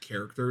 Todd's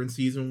character in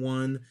season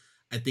 1.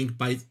 I think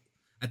by,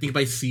 I think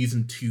by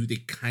season 2 they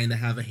kind of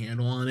have a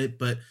handle on it.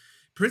 But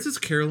Princess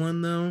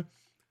Carolyn, though,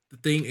 the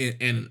thing,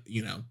 and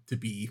to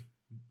be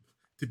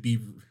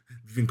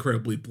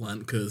incredibly blunt,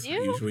 because I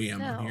You? usually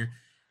am on No. here,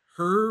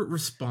 her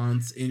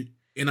response in,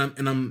 and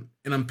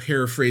I'm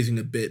paraphrasing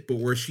a bit, but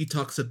where she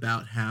talks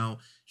about how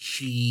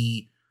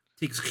she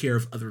takes care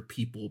of other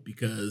people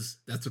because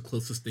that's the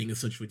closest thing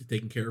essentially to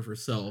taking care of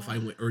herself. I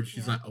went, or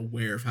she's Yeah. not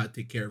aware of how to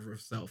take care of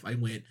herself. I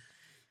went,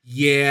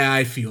 yeah,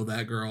 I feel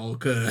that, girl,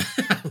 because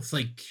I was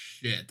like,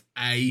 shit,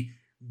 I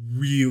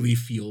really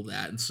feel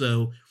that. And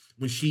so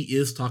when she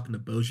is talking to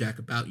BoJack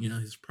about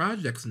his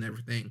projects and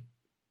everything,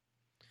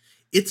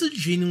 it's a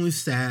genuinely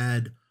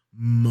sad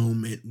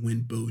moment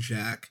when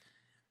BoJack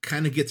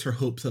kind of gets her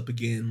hopes up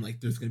again, like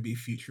there's going to be a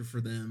future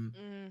for them.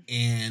 Mm,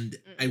 And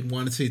I mm-mm.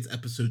 want to say it's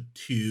episode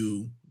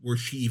 2 where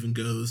she even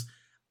goes,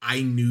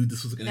 "I knew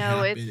this was going to No,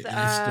 happen, it's and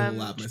I still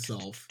allowed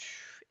myself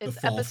to it's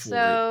fall for it."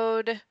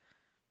 episode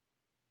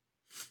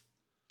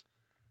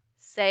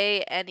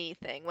Say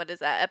Anything. What is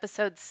that?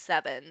 Episode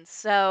 7.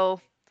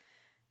 So,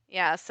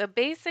 yeah, so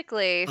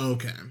basically,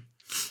 Okay.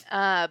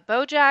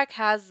 BoJack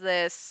has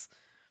this,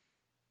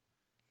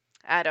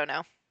 I don't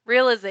know,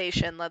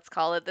 realization, let's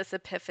call it, this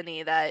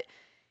epiphany that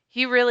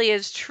he really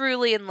is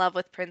truly in love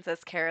with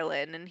Princess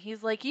Carolyn. And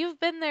he's like, "You've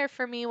been there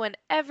for me when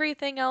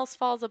everything else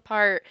falls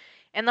apart."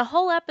 And the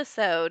whole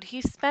episode,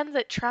 he spends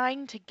it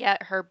trying to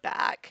get her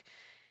back.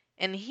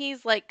 And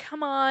he's like,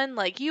 "Come on,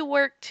 like, you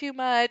work too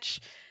much."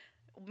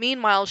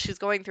 Meanwhile, she's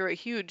going through a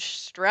huge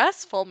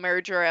stressful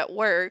merger at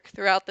work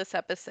throughout this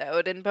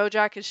episode. And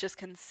BoJack is just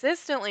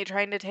consistently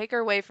trying to take her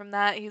away from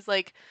that. He's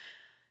like,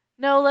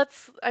 "No,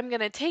 I'm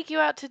going to take you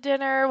out to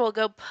dinner. We'll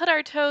go put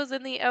our toes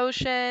in the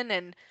ocean."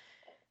 And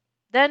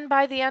then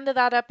by the end of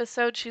that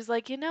episode, she's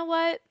like, "You know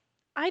what?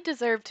 I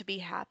deserve to be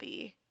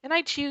happy, and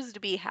I choose to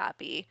be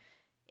happy.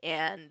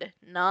 And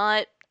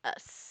not a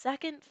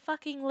second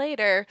fucking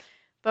later,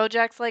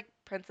 BoJack's like,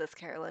 Princess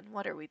Carolyn,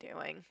 what are we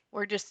doing?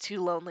 We're just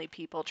two lonely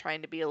people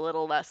trying to be a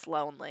little less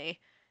lonely.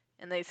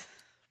 And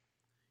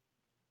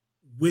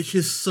Which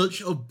is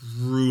such a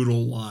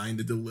brutal line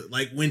to deliver.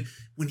 Like when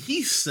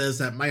he says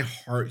that, my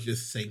heart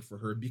just sank for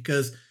her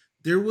because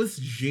there was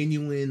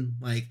genuine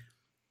like,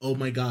 oh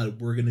my god,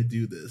 we're gonna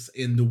do this,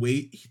 and the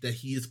way that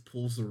he just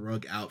pulls the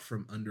rug out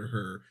from under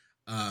her,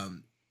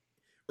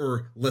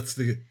 or lets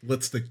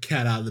the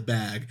cat out of the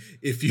bag,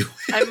 if you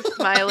I'm will.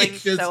 smiling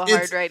so hard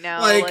It's right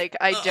now. like Like,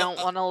 I don't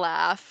want to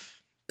laugh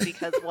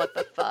because what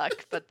the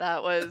fuck? But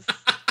that was.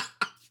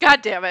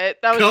 God damn it.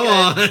 That was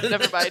come good. on.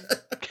 Never mind.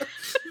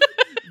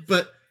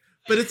 but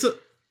but it's a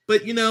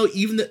but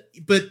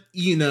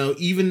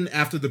even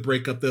after the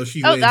breakup though,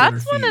 she Oh, lands on her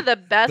that's one of feet. the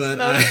best But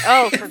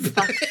Oh, for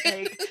fuck's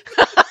sake.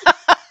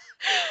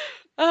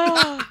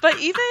 Oh, but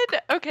even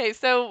okay,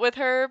 so with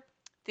her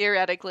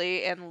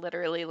theoretically and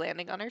literally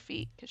landing on her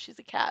feet because she's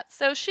a cat.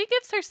 So she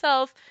gives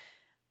herself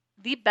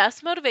the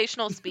best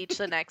motivational speech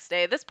the next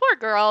day. This poor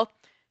girl,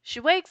 she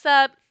wakes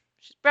up,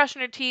 she's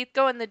brushing her teeth,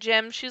 going to the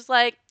gym. She's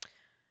like,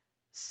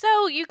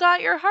 "So you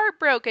got your heart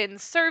broken.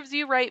 Serves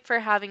you right for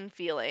having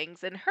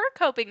feelings." And her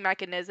coping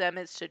mechanism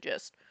is to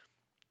just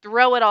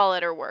throw it all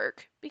at her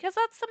work because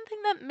that's something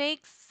that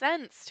makes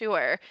sense to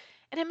her.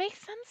 And it makes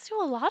sense to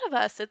a lot of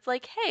us. It's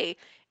like, hey,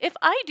 if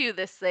I do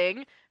this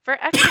thing for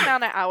X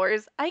amount of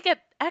hours, I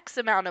get X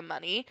amount of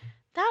money.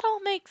 That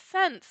all makes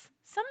sense.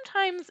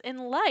 Sometimes in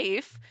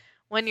life,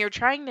 when you're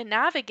trying to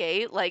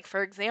navigate, like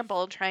for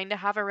example, trying to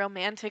have a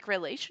romantic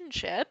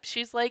relationship,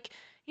 she's like,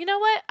 you know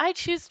what? I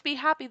choose to be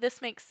happy.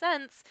 This makes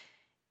sense.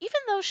 Even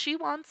though she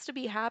wants to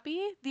be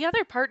happy, the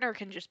other partner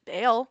can just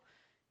bail.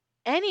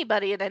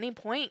 Anybody at any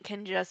point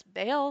can just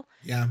bail,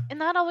 yeah. and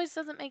that always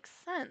doesn't make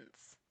sense.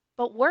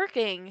 But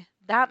working,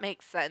 that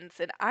makes sense,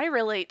 and I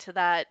relate to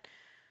that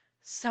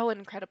so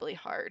incredibly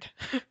hard,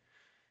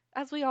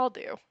 as we all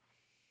do.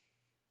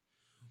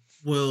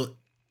 Well,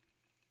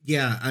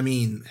 yeah, I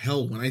mean,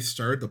 hell, when I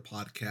started the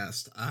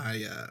podcast,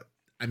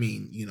 I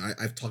mean,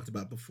 I've talked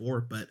about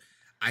before, but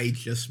I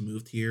just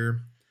moved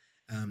here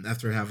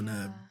after having a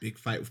Yeah, big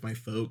fight with my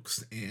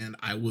folks, and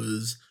I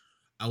was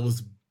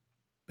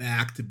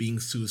back to being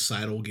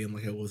suicidal again,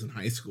 like I was in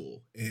high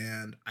school,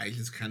 and I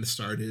just kind of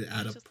started I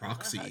out of just want to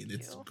proxy, hug and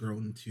it's you.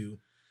 grown into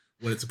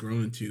what it's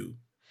grown into.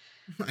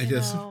 I I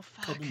just a know,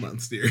 couple fuck.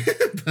 months there,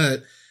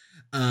 but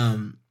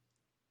um,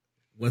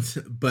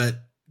 but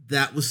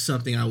that was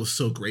something I was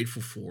so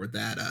grateful for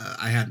that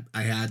I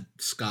had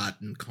Scott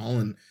and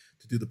Colin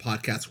to do the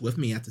podcast with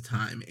me at the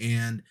time,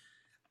 and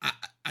I,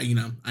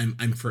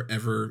 I'm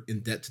forever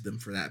in debt to them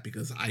for that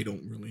because I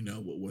don't really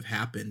know what would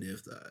happen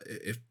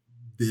if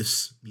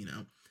this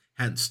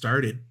hadn't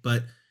started.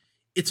 But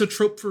it's a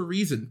trope for a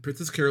reason.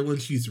 Princess Carolyn,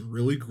 she's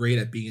really great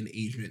at being an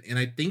agent, and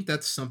I think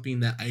that's something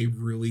that I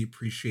really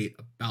appreciate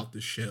about the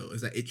show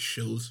is that it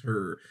shows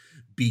her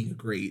being a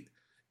great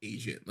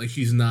agent. Like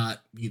she's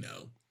not,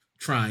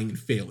 trying and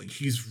failing.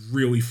 She's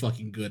really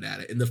fucking good at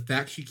it. And the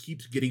fact she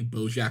keeps getting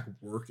BoJack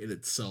work in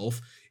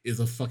itself is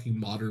a fucking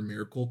modern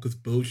miracle because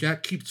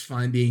BoJack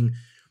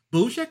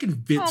Oh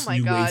invents my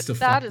new ways god, to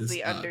that fuck is this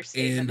the up.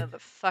 understatement And of the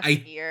fucking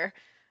I year.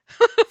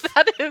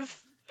 That is.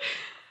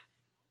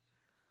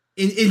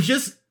 and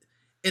just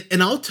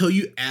and I'll tell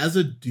you, as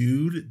a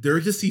dude, there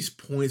are just these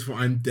points where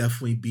I'm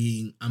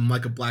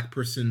like a black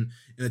person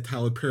in a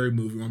Tyler Perry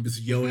movie where I'm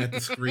just yelling at the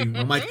screen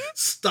where I'm like,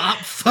 stop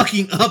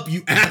fucking up,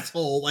 you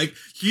asshole. Like,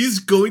 he's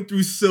going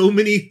through so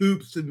many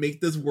hoops to make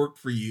this work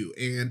for you.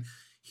 And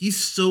he's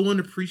so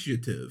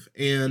unappreciative.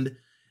 And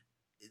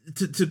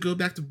to go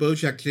back to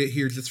BoJack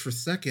here just for a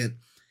second,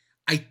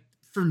 I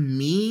for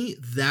me,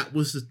 that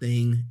was the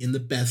thing in the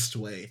best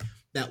way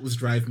that was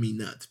driving me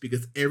nuts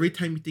because every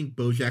time you think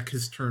BoJack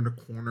has turned a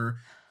corner,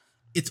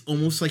 it's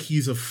almost like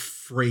he's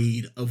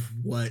afraid of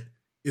what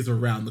is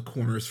around the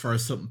corner as far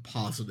as something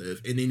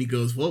positive. And then he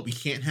goes, well, we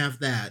can't have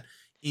that.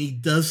 And he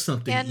does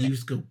something. And And you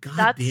just go, God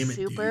that's damn it,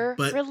 dude. super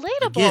But again,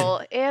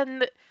 relatable.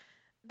 And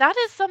that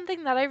is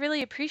something that I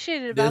really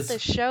appreciated it about is.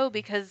 this show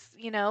because,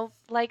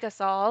 like us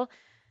all,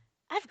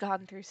 I've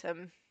gone through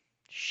some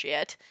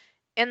shit.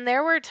 And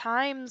there were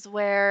times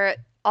where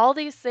all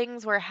these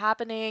things were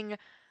happening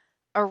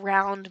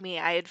around me.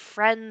 I had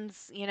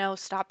friends,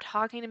 stop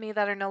talking to me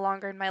that are no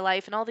longer in my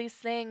life and all these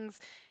things.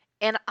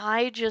 And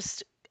I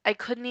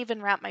couldn't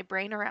even wrap my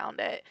brain around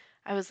it.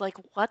 I was like,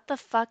 what the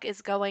fuck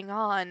is going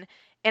on?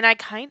 And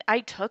I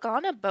took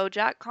on a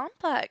BoJack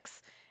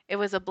complex. It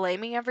was a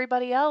blaming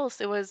everybody else.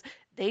 It was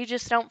they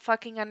just don't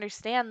fucking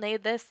understand. They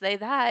this, they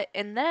that.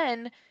 And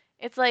then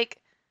it's like,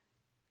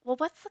 well,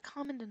 what's the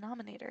common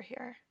denominator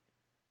here?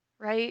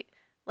 Right?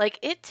 Like,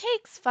 it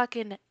takes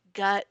fucking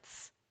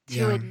guts to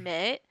Yeah.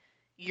 admit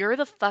you're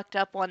the fucked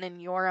up one in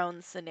your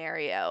own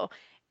scenario.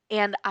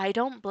 And I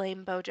don't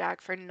blame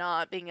Bojack for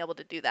not being able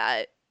to do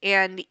that.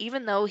 And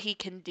even though he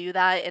can do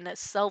that in a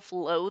self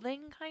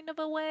loathing kind of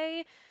a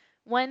way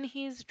when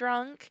he's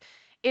drunk,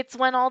 It's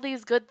when all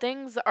these good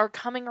things are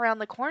coming around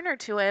the corner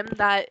to him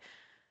that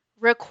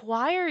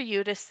require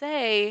you to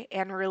say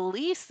and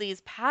release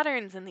these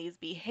patterns and these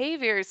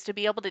behaviors to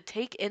be able to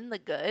take in the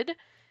good.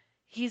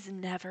 He's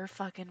never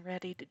fucking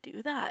ready to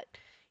do that.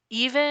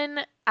 Even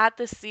at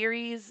the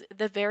series,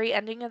 the very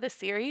ending of the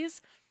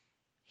series,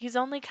 he's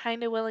only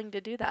kind of willing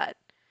to do that.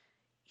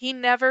 He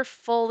never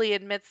fully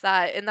admits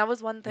that. And that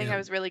was one thing Yeah. I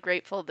was really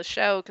grateful of the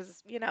show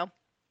because,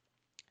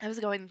 I was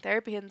going to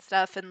therapy and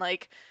stuff and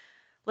like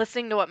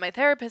listening to what my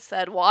therapist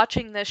said,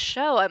 watching this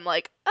show, I'm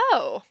like,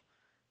 oh,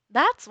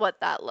 that's what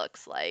that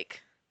looks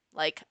like.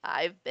 Like,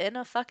 I've been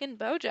a fucking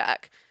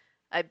BoJack.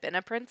 I've been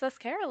a Princess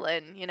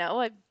Carolyn,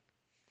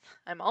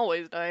 I'm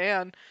always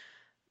Diane.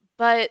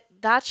 But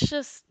that's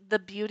just the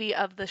beauty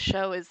of the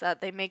show is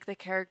that they make the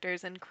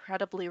characters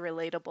incredibly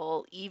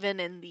relatable, even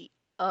in the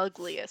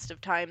ugliest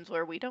of times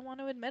where we don't want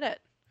to admit it.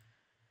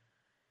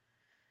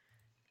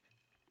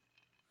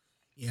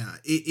 Yeah,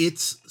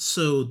 it's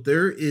so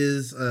there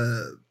is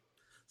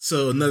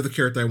so another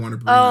character I want to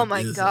bring Oh up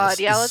my god.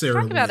 Yeah, is let's Sarah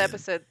talk about Lynn.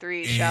 episode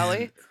 3, shall we?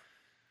 And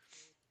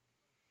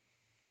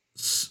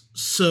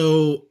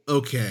so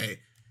okay.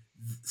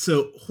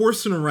 So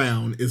Horsing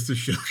Around is the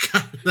show.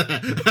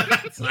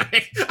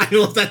 Sorry, I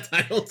love that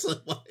title so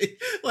much.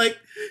 Like,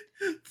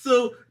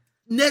 so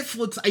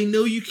Netflix, I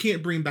know you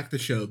can't bring back the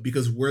show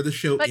because where the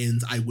show But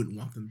ends, I wouldn't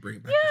want them to bring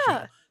back the yeah,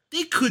 show.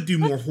 They could do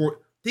more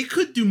they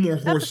could do more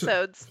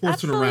episodes.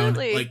 horsing around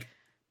Absolutely. like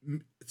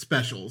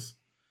specials.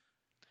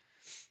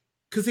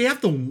 Because they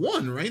have the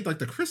one, right? Like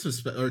the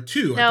Christmas or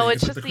two, I No, think.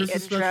 it's It's like just the the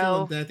Christmas special,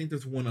 and intro. then I think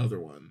there's one other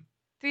one.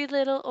 3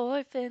 little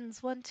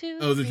orphans, 1, 2,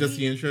 Oh, is it just the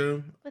 3,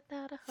 intro?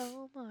 without a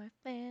home or a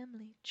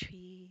family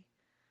tree.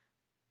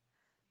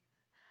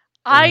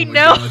 Oh I my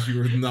know. gosh, you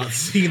were not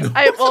seeing the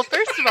Well,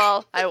 first of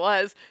all, I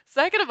was.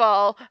 Second of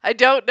all, I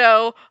don't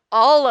know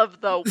all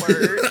of the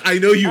words. I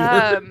know you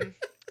were.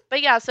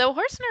 But yeah, so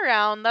Horsing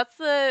Around, that's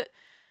the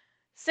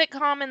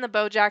sitcom in the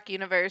BoJack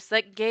universe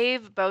that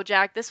gave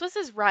BoJack, this was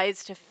his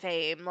rise to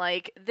fame.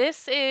 Like,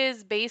 this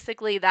is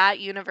basically that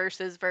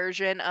universe's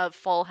version of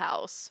Full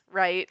House,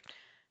 right?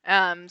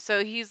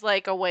 So he's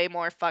like a way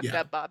more fucked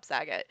Yeah. up Bob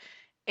Saget.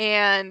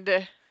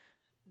 And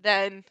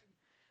then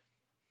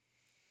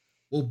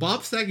Well,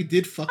 Bob Saget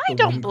did fuck I the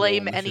don't one girl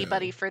blame on the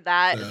anybody show. for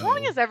that. As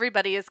long So as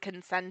everybody is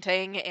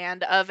consenting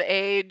and of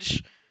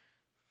age,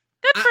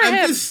 good for I'm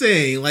him. just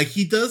saying, like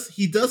he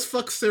does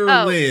fuck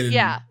Sarah Oh, Lynn,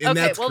 yeah. and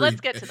Okay, that's well,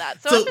 let's creepy. get to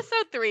that. So, So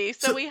episode 3.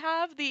 So, so we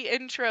have the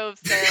intro of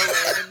Sarah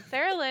Lynn. And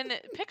Sarah Lynn,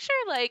 picture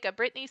like a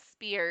Britney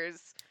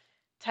Spears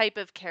type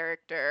of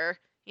character.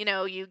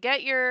 You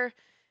get your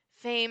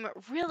fame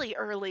really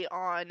early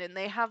on, and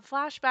they have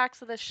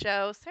flashbacks of the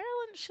show. Sarah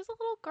Lynn, she's a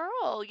little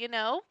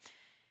girl.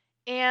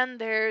 And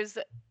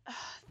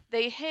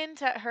they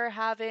hint at her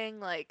having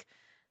like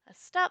a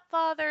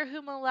stepfather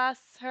who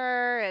molests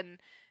her, and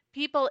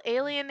people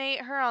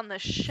alienate her on the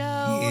show.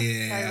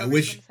 Sorry, yeah, I what were you going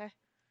wish to say?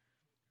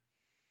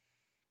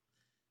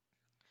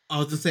 I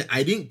was just say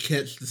I didn't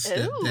catch the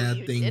Oh, stepdad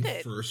you thing did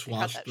it. first I caught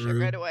watch that shit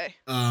right through. away.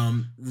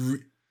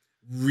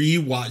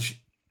 Rewatch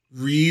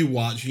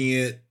rewatching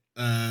it.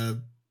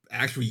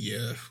 Actually,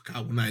 yeah.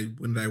 God,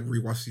 when did I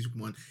rewatch season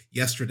 1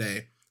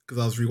 yesterday?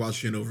 Because I was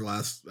rewatching it over the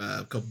last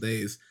couple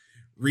days.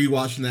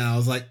 Rewatching now, I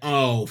was like,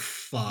 oh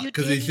fuck, You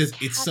because didn't it's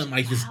catch something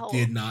I just wow.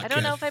 did not I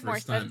don't know catch if the I'm more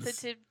first time.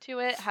 sensitive to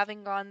it,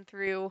 having gone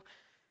through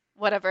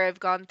whatever I've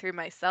gone through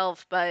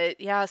myself. But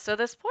yeah, so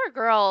this poor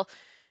girl,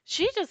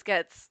 she just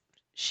gets,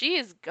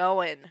 she's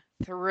going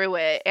through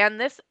it.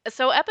 And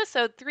so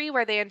episode 3,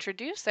 where they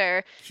introduce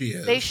her, She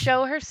they is.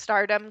 show her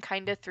stardom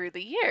kind of through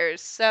the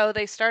years. So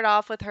they start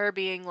off with her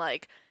being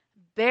like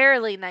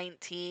barely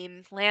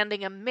 19,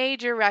 landing a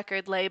major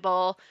record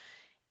label.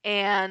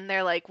 And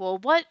they're like, well,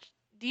 what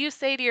do you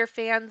say to your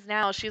fans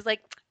now? She's like,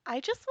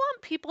 I just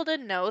want people to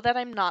know that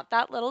I'm not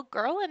that little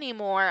girl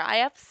anymore. I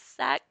have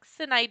sex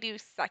and I do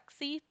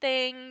sexy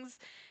things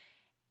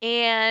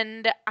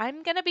and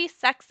I'm going to be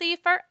sexy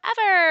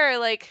forever.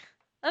 Like,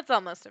 that's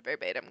almost a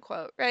verbatim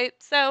quote, right?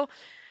 So,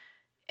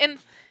 and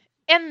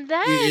and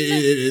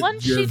then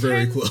once You're she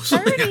very turns close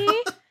right 30, now.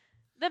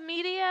 the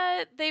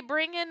media, they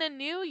bring in a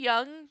new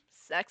young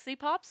sexy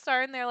pop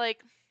star and they're like,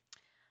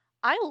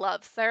 I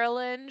love Sarah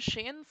Lynn.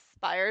 She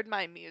inspired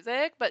my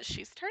music, but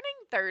she's turning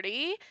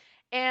 30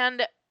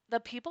 and the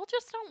people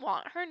just don't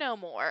want her no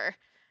more.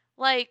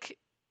 Like,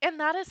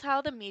 and that is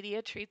how the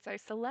media treats our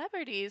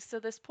celebrities. So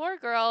this poor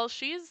girl,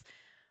 she's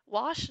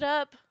washed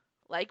up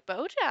like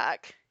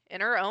BoJack in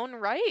her own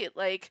right.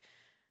 Like,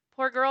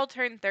 poor girl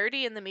turned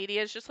 30 and the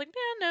media is just like,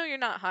 yeah, no, you're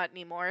not hot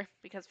anymore.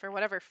 Because for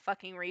whatever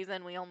fucking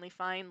reason, we only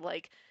find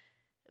like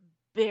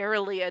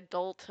barely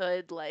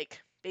adulthood,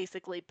 like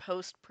basically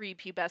post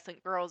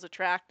prepubescent girls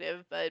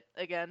attractive, but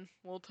again,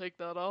 we'll take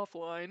that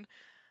offline.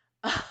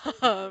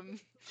 um,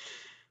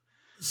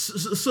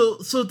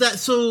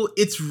 So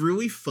it's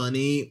really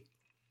funny.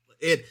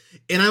 It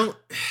and I don't.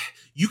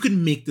 You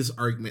can make this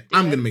argument. do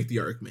I'm it. gonna make the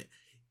argument.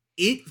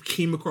 It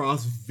came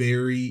across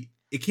very.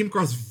 It came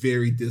across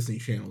very Disney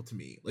Channel to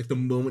me. Like the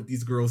moment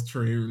these girls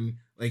turn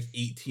like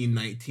 18,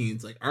 19.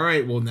 It's like, all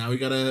right, well now we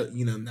gotta,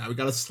 now we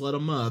gotta slut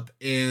them up.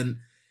 And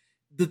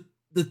the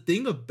the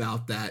thing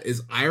about that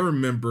is I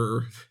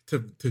remember to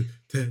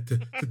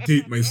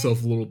date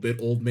myself a little bit,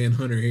 old man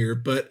Hunter here,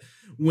 but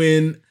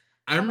when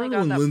I Oh my remember god,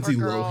 when that poor Lindsay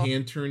girl.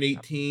 Lohan turned Yep.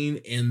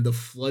 18 and the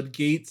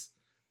floodgates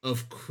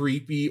of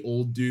creepy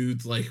old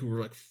dudes like who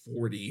were like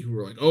 40 who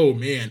were like, oh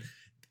man.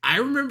 I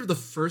remember the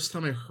first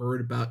time I heard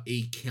about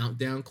a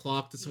countdown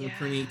clock to someone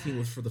turning 18 Yeah.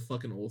 was for the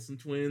fucking Olsen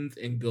twins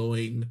and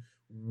going,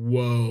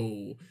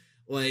 whoa.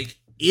 Like,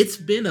 Mhm.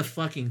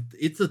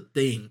 it's a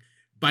thing.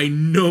 By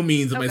no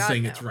means am Oh I god,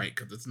 saying it's no. right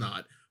because it's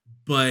not.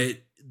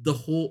 But the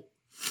whole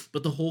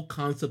but the whole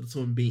concept of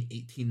someone being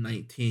 18,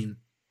 19,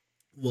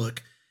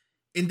 look,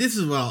 and this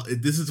is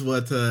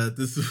what,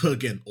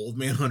 again, old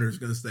man Hunter is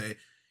gonna say.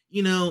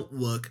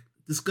 Look,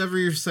 discover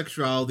your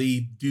sexuality,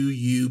 do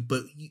you,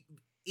 but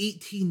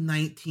 18,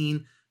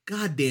 19,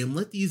 goddamn,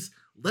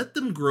 let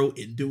them grow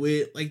into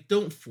it. Like,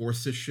 don't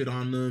force this shit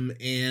on them.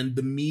 And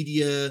the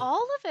media,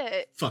 All of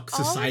it. fuck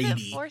All of it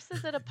society,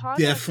 forces it upon us. And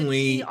to be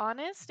definitely.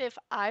 honest, if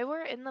I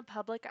were in the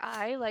public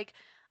eye, like,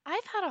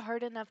 I've had a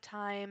hard enough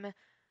time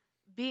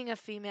being a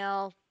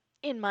female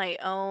in my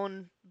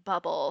own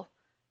bubble.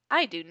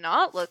 I do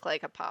not look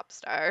like a pop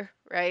star,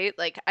 right?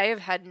 Like, I have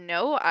had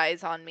no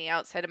eyes on me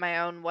outside of my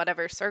own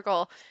whatever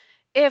circle.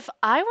 If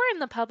I were in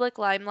the public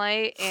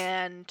limelight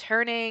and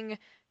turning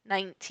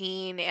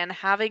 19 and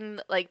having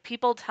like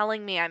people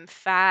telling me I'm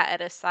fat at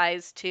a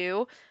size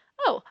 2,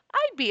 oh,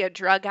 I'd be a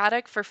drug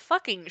addict for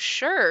fucking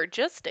sure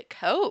just to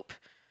cope.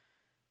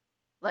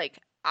 Like,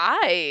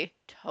 I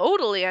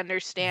totally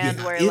understand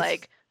Yeah, where it's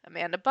like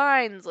Amanda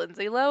Bynes,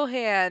 Lindsay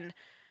Lohan,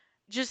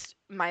 just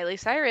Miley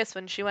Cyrus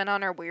when she went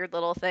on her weird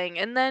little thing.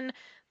 And then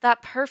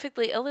that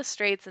perfectly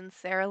illustrates in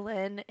Sarah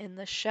Lynn in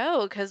the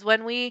show because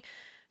we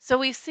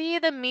see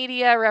the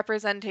media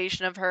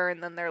representation of her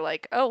and then they're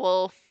like, "Oh,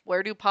 well,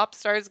 where do pop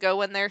stars go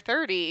when they're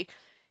 30?"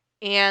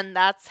 And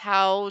that's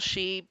how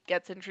she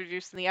gets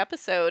introduced in the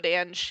episode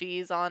and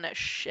she's on a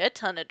shit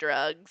ton of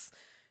drugs.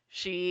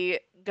 She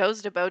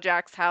goes to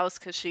BoJack's house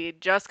cuz she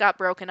just got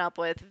broken up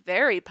with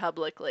very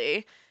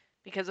publicly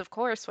because of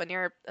course when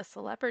you're a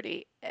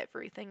celebrity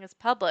everything is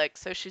public.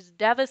 So she's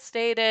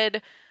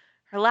devastated.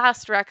 Her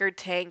last record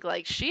tanked,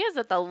 like she is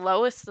at the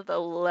lowest of the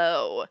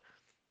low.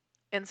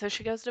 And so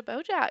she goes to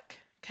BoJack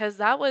cuz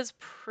that was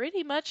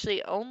pretty much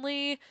the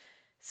only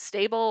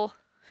stable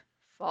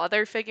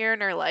father figure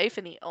in her life,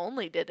 and he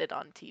only did it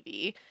on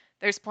TV.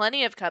 There's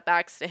plenty of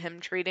cutbacks to him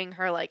treating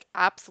her like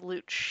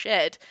absolute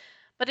shit,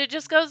 but it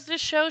just goes to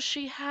show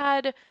she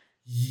had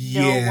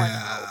no one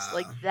else. yeah.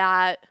 Like,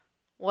 that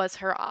was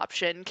her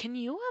option. Can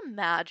you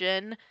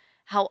imagine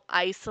how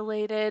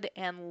isolated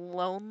and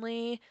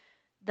lonely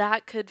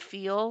that could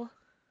feel?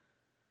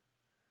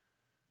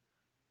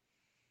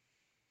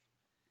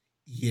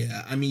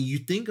 Yeah, I mean, you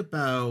think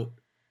about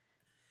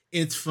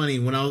it's funny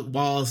while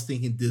I was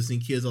thinking Disney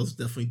kids, I was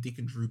definitely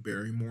thinking Drew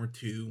Barrymore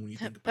too. When you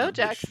think about what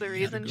BoJack's the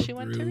she had to reason go she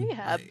went to through,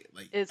 rehab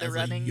like is a as a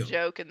running young,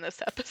 joke in this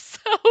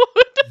episode.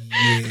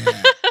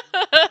 yeah,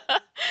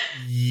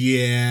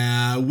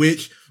 yeah,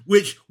 which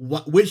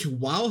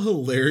while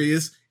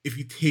hilarious, if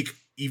you take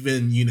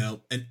even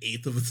an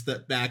eighth of a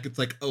step back, it's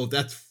like, oh,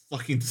 that's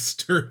fucking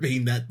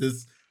disturbing that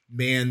this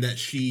man that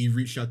she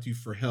reached out to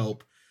for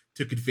help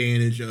took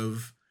advantage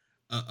of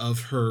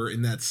her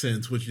in that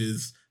sense, which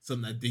is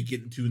something that they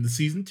get into in the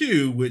season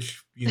 2,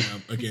 which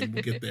again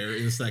we'll get there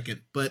in a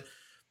second. But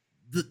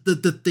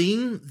the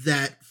thing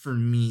that for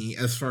me,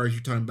 as far as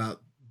you're talking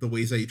about the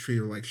ways that you treat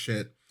her like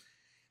shit,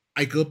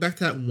 I go back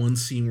to that one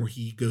scene where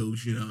he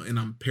goes, and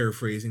I'm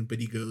paraphrasing, but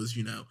he goes,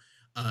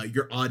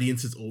 your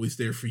audience is always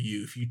there for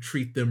you. If you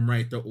treat them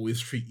right, they'll always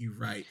treat you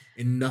right,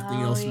 and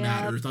nothing Oh, else yeah.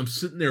 matters. I'm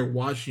sitting there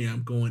watching,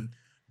 I'm going,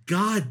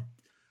 God,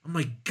 I'm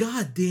like,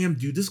 God damn,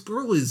 dude, this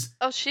girl is,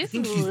 Oh, I she's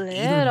think she's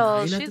eight or little.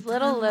 nine at the She's time.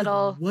 little, I'm like,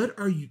 little. what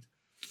are you?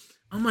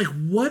 I'm like,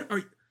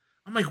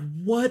 I'm like,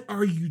 what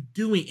are you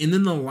doing? And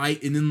then the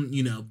light, and then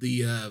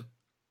the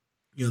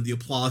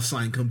applause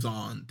sign comes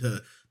on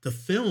to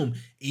film, and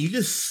you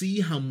just see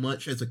how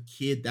much as a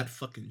kid that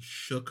fucking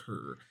shook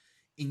her,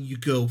 and you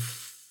go,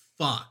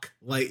 fuck,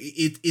 like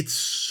it's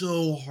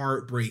so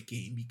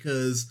heartbreaking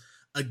because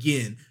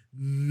again,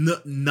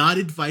 not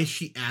advice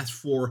she asked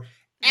for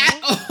No.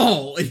 at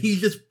all, and he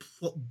just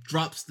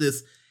drops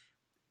this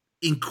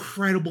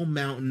incredible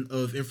mountain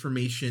of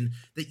information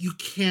that you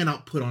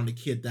cannot put on a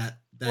kid Well,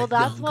 that that's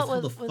young, what because how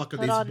was the was fuck are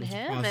put they on supposed to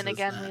him, and process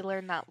again, we that?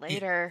 learn that And,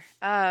 later.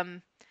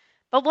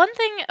 But one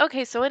thing,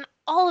 okay, so in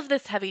all of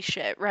this heavy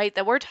shit, right,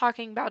 that we're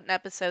talking about in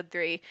episode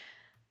 3,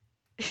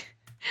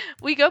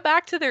 we go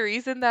back to the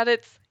reason that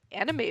it's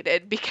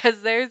animated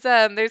because there's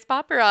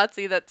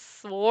paparazzi that's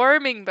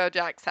swarming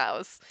BoJack's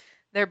house.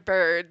 They're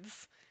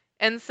birds.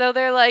 And so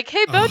they're like,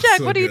 "Hey oh, BoJack,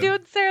 so what are you good. doing,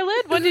 Sarah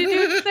Lynn? What are you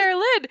doing, Sarah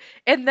Lynn?"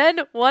 And then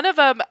one of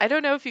them, I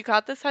don't know if you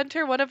caught this,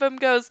 Hunter, one of them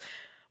goes,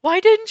 "Why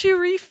didn't you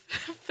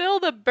refill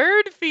the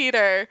bird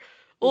feeder?"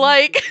 Well, he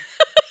Like,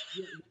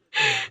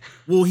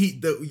 well he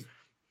the,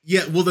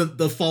 Yeah, well,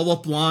 the follow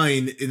up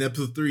line in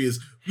episode 3 is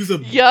who's a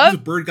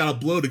Yup. bird got a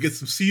blow to get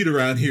some seed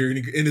around here,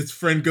 and his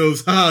friend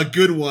goes, "Ah,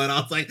 good one." I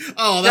was like,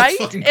 "Oh, that's Right?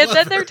 fucking And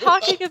then clever, they're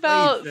talking well played,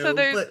 about, so show."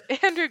 there's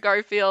But Andrew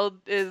Garfield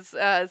is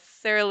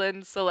Sarah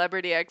Lynn's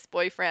celebrity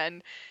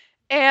ex-boyfriend,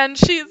 and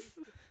she's,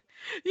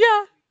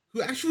 yeah.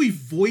 who actually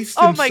voiced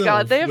Oh my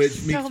God, himself, they have which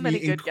so makes many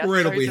me good guest stars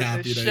incredibly in this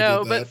happy that I did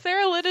show. But that.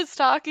 Sarah Lynn is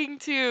talking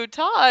to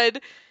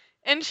Todd,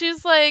 and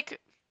she's like,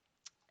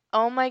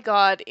 "Oh my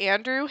God,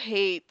 Andrew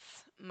hates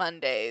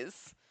Mondays.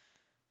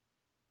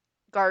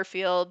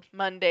 Garfield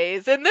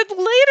Mondays." And then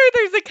later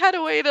there's a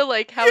cutaway to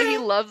like how he Yeah,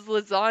 loves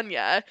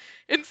lasagna.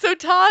 And so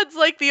Todd's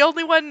like the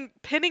only one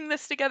pinning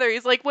this together.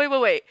 He's like,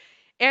 wait.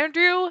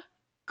 Andrew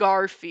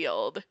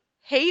Garfield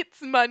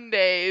hates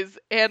Mondays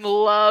and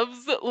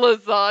loves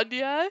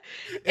lasagna.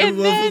 and And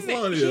loves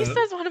then he lasagna.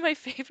 says one of my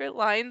favorite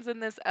lines in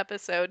this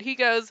episode. He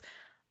goes,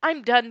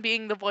 "I'm done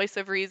being the voice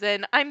of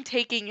reason. I'm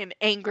taking an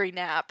angry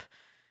nap."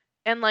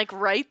 And like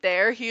right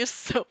there, he is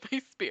so my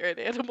spirit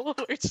animal.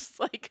 We're just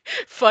like,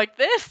 fuck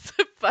this,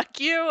 fuck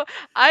you.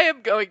 I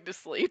am going to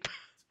sleep.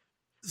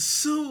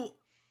 So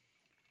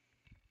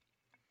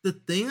the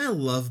thing I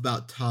love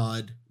about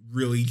Todd,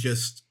 really,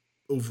 just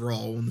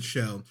overall on the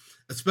show,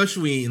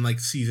 especially in like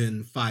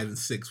season 5 and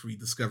 6, where you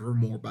discover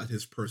more about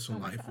his Oh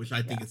personal my life, god, which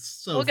I think yeah. is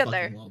so We'll get fucking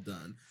there. well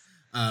done.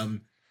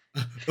 Um,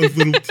 a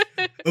little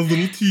a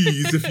little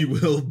tease, if you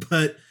will.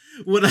 But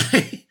what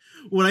I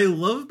what I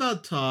love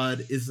about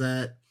Todd is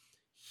that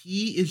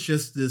he is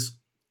just this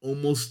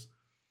almost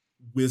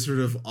Wizard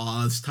of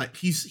Oz type.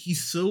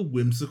 He's so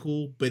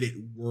whimsical, but it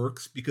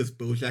works because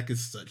BoJack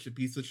is such a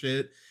piece of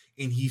shit,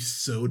 and he's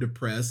so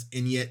depressed,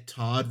 and yet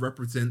Todd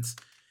represents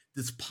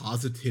this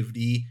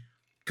positivity.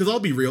 Because I'll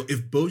be real,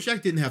 if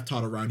BoJack didn't have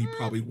Todd around, he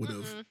probably would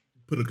have Mm-mm.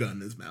 put a gun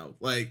in his mouth.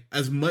 Like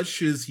as much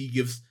shit as he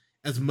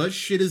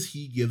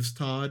gives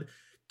Todd,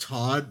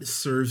 Todd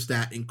serves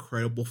that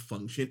incredible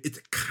function. It's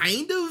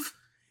kind of,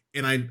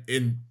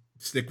 and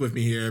stick with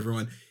me here,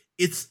 everyone.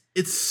 It's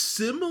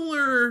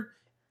similar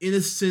in a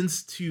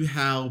sense to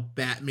how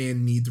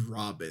Batman needs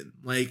Robin.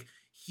 Like,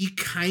 he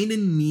kind of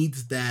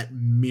needs that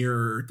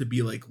mirror to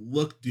be like,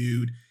 look,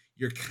 dude,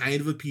 you're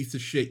kind of a piece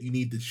of shit. You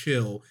need to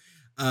chill.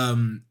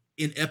 In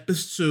Which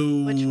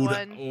episode,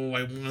 one? oh,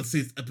 I want to say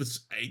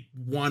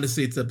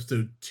it's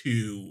episode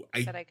 2,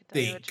 I Bet I could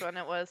tell you which think. one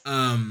it was.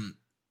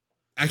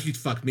 Actually,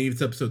 fuck, maybe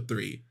it's episode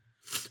 3.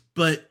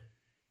 But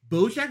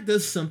BoJack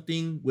does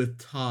something with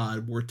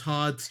Todd where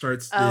Todd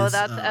starts Oh, this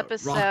that's rock opera,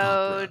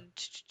 episode.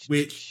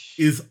 which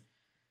is,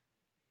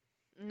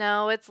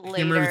 No, it's I can't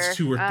remember if it's later.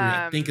 2 or 3.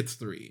 I think it's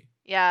 3.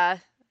 Yeah.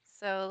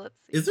 So let's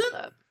see. Is Hold it?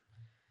 up.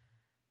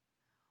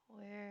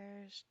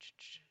 Where's.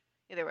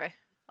 Either way,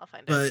 I'll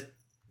find it.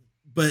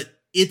 But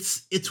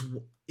it's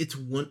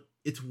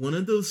one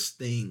of those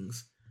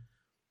things.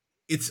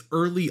 It's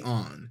early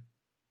on,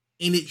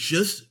 and it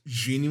just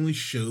genuinely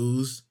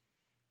shows.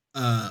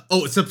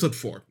 It's episode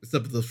 4. It's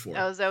episode 4.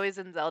 Oh, Zoe's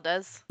and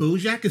Zelda's.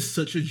 BoJack is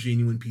such a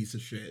genuine piece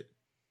of shit.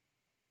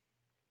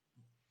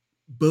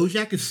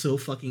 BoJack is so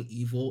fucking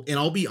evil, and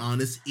I'll be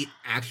honest, it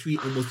actually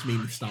almost made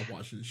me stop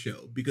watching the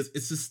show because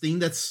it's this thing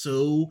that's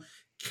so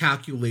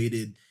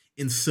calculated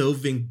and so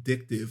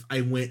vindictive.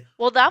 I went,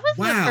 Well, that was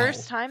the wow,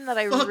 first time that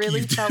I fuck really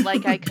you, felt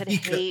like I dude. could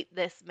Because, hate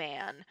this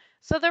man.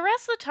 So the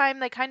rest of the time,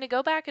 they kind of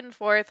go back and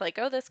forth, like,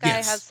 oh, this guy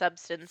has yes,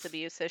 substance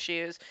abuse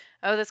issues.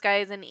 Oh, this guy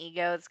is an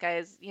ego. This guy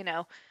is,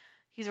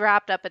 he's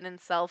wrapped up in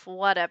himself,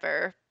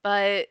 whatever.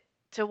 But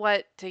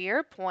to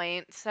your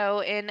point,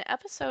 so in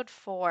episode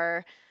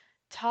 4,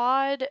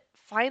 Todd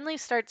finally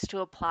starts to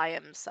apply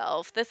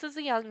himself. This is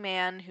a young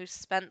man who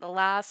spent the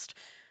last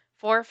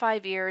 4 or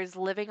 5 years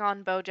living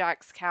on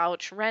BoJack's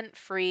couch, rent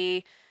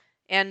free,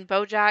 and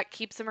BoJack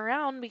keeps him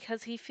around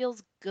because he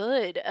feels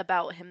good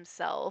about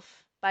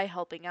himself by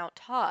helping out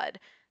Todd.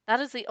 That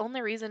is the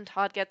only reason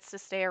Todd gets to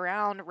stay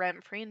around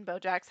rent free in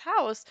BoJack's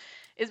house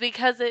is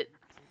because it.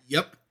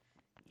 yep.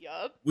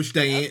 Yup. Which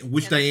Yup.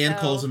 And Diane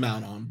calls so him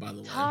out on, by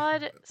the way.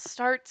 Todd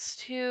starts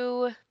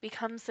to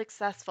become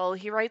successful.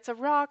 He writes a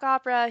rock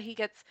opera. He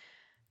gets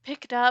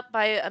picked up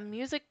by a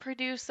music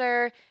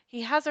producer.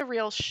 He has a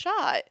real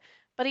shot,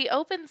 but he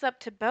opens up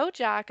to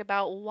BoJack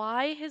about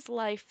why his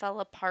life fell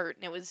apart,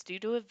 and it was due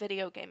to a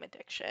video game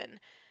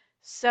addiction.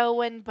 So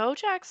when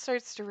BoJack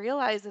starts to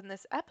realize in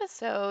this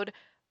episode,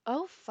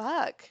 oh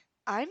fuck,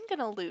 I'm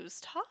gonna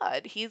lose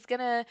Todd. He's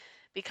gonna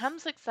become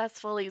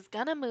successful. He's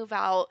gonna move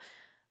out.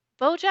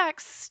 BoJack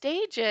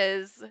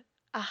stages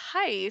a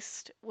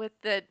heist with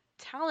the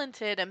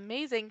talented,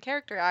 amazing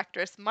character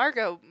actress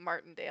Margot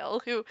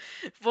Martindale, who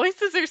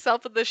voices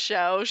herself in the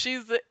show.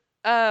 She's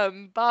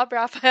Bob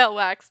Raphael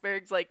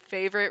Waxberg's like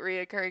favorite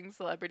reoccurring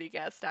celebrity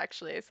guest.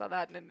 Actually, I saw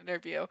that in an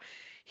interview.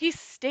 He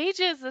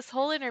stages this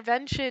whole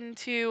intervention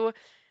to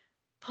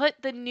put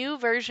the new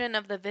version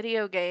of the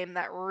video game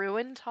that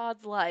ruined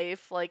Todd's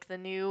life, like the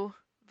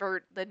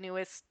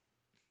newest,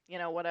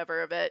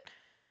 whatever of it,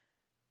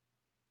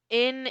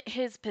 in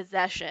his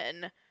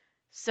possession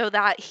so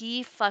that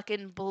he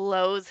fucking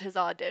blows his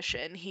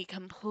audition. He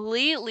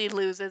completely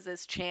loses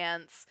his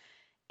chance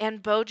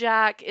and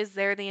BoJack is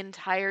there the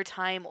entire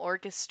time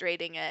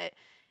orchestrating it,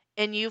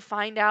 and you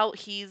find out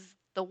he's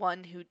the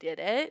one who did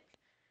it.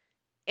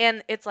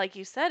 And it's like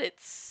you said,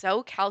 it's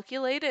so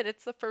calculated.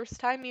 It's the first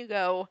time you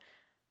go,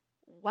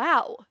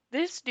 wow,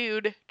 this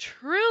dude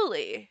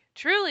truly,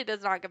 truly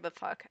does not give a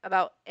fuck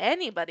about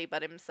anybody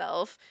but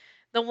himself.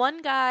 The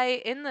one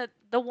guy in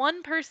the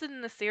one person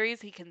in the series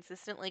he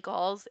consistently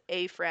calls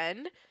a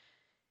friend,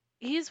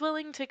 he's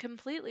willing to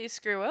completely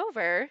screw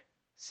over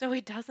so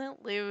he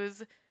doesn't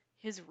lose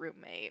his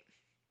roommate.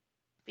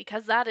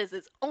 Because that is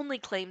his only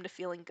claim to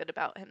feeling good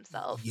about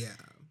himself. Yeah.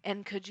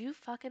 And could you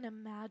fucking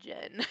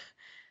imagine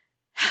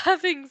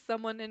having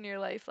someone in your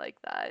life like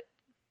that?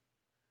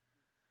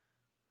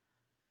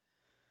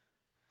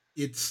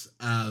 It's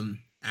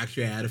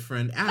actually I had a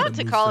friend Not Adam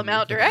to who's call him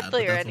similar out to that,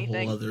 directly but or that's a whole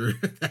anything. other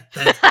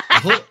that's a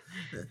whole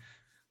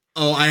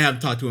Oh, I have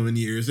talked to him in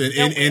years, and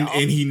Don't we all?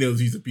 and he knows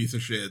he's a piece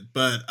of shit.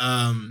 But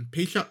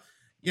pay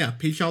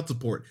child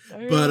support.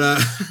 But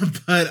Damn.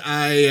 but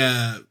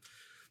I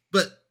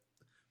but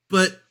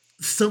but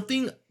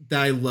something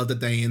that I love that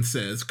Diane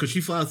says, because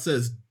she flat out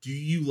says, "Do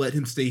you let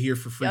him stay here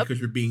for free Yep. because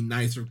you're being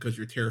nice or because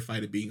you're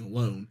terrified of being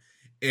alone?"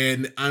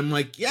 And I'm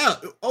like, yeah,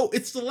 oh,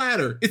 it's the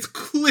latter. It's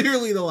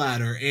clearly the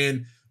latter.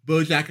 And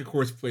BoJack, of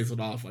course, plays it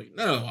off like,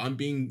 no, I'm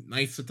being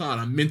nice to Todd.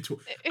 Who I'm the fuck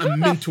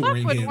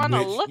mentoring would him, want to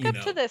which look up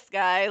to this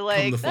guy? come the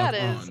Like, that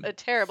fuck is on. a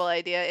terrible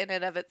idea in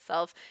and of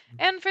itself.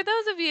 And for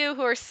those of you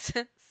who are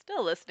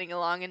still listening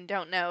along and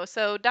don't know,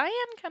 so Diane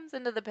comes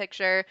into the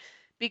picture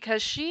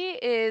because she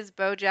is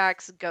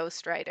BoJack's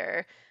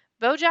ghostwriter.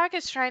 BoJack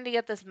is trying to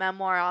get this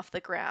memoir off the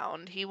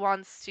ground. He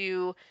wants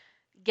to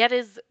get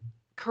his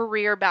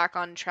career back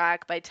on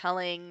track by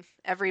telling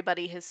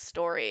everybody his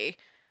story.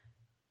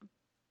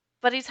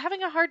 But he's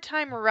having a hard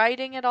time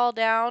writing it all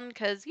down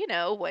because, you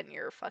know, when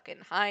you're fucking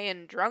high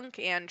and drunk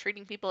and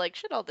treating people like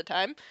shit all the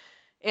time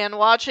and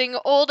watching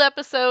old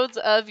episodes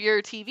of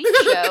your TV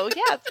show,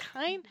 yeah, it's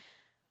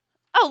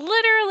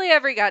literally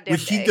every goddamn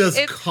Which he day. does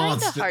It's kind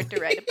of hard to constantly.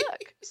 write a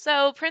book.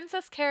 So,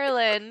 Princess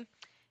Carolyn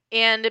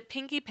and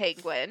Pinky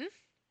Penguin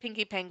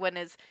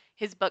is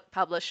his book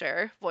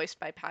publisher, voiced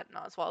by Patton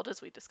Oswalt,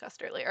 as we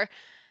discussed earlier.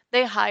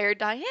 They hired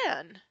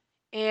Diane.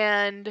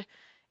 And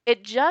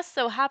it just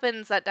so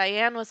happens that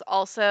Diane was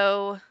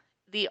also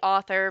the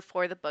author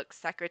for the book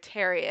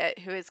Secretariat,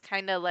 who is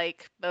kind of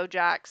like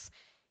BoJack's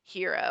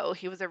hero.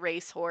 He was a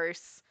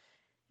racehorse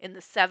in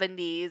the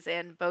 70s,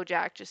 and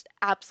BoJack just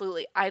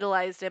absolutely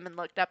idolized him and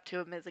looked up to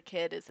him as a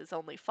kid as his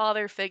only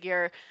father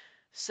figure.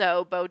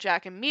 So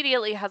BoJack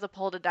immediately has a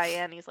pull to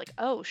Diane. He's like,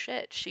 "Oh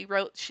shit, she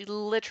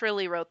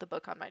literally wrote the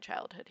book on my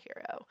childhood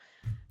hero."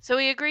 So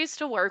he agrees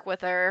to work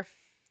with her,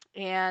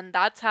 and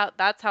that's how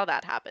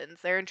that happens.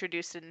 They're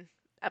introduced in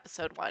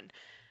episode 1.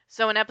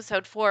 So in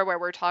episode 4, where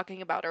we're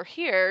talking about her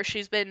here,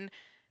 she's been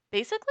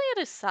basically at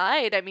his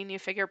side. I mean, you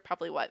figure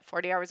probably what,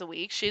 40 hours a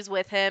week. She's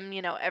with him,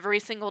 every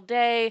single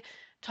day,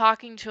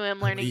 talking to him,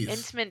 At learning least.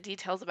 intimate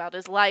details about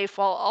his life,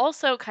 while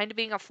also kind of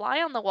being a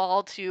fly on the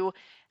wall to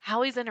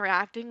how he's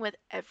interacting with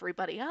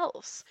everybody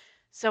else.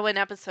 So in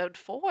episode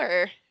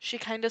 4, she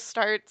kind of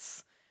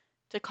starts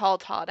to call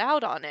Todd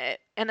out on it.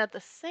 And at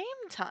the same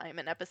time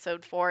in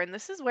episode 4, and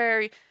this is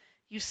where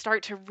you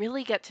start to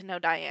really get to know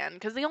Diane,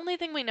 because the only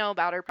thing we know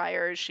about her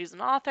prior is she's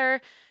an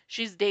author,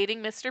 she's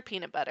dating Mr.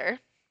 Peanut Butter.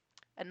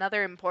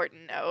 Another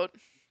important note.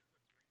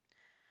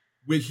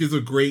 Which is a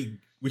great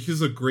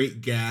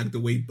gag, the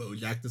way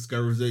BoJack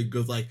discovers it. It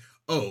goes like,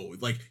 oh,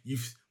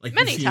 you've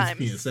Many seen his times.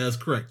 penis. That's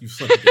correct. You've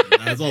slept with him.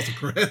 That is also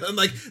correct. And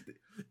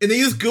they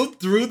just go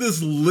through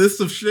this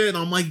list of shit, and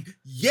I'm like,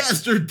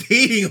 yes, they're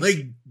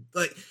dating.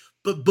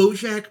 But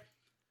BoJack,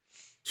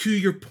 to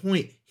your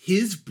point,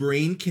 his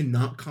brain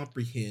cannot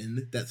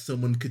comprehend that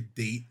someone could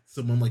date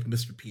someone like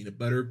Mr. Peanut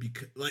Butter,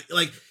 because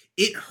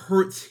it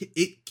hurts.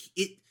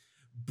 It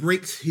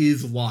breaks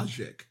his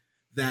logic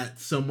that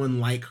someone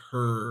like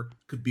her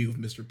could be with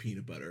Mr.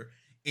 Peanut Butter.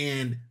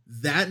 And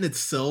that in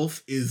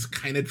itself is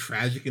kind of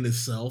tragic in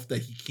itself,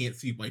 that he can't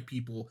see why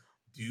people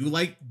do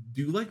like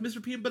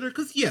Mr. Peanut Butter.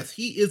 Because yes,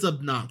 he is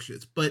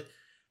obnoxious, but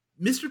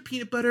Mr.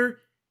 Peanut Butter,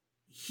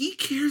 he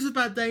cares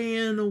about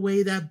Diane in a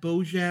way that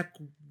BoJack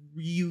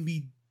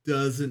really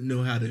doesn't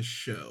know how to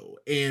show.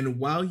 And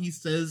while he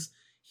says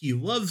he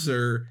loves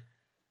her,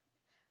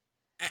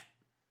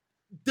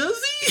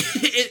 does he?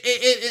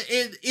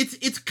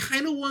 It's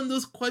kind of one of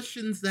those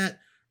questions that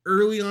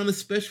early on,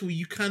 especially,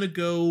 you kind of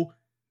go,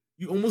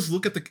 you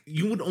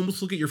would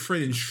almost look at your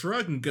friend and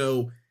shrug and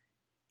go,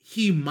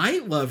 he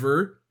might love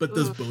her, but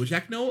does Oof.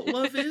 BoJack know what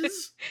love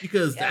is?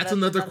 Because Yeah, that's that's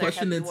another another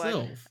question heavy in one.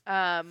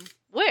 itself.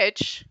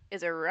 Which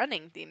is a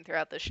running theme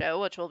throughout the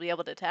show, which we'll be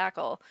able to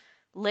tackle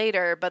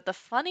later. But the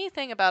funny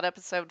thing about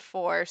episode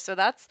 4, so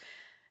that's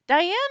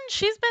Diane,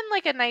 she's been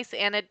like a nice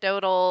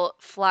anecdotal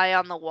fly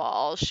on the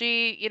wall.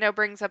 She,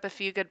 brings up a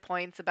few good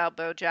points about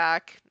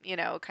BoJack,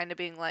 kind of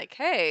being like,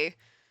 hey,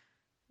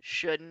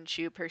 shouldn't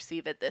you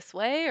perceive it this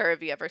way? Or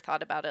have you ever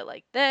thought about it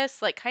like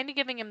this? Like, kind of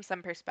giving him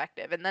some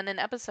perspective. And then in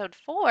episode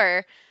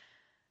 4,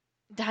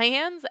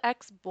 Diane's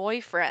ex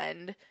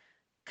boyfriend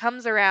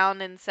comes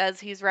around and says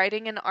he's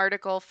writing an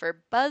article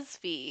for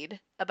BuzzFeed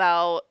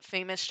about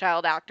famous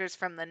child actors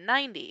from the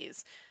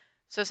 90s.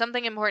 So,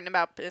 something important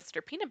about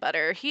Mr. Peanut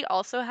Butter, he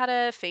also had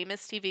a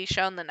famous TV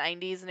show in the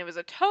 90s, and it was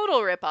a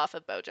total ripoff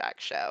of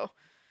BoJack's show.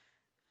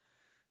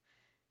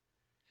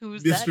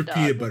 Who's that Mr. dog?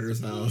 Peanut Mr. Butter's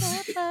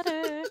house. Peanut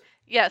Butter.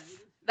 Yes,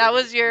 that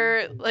was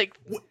your, like,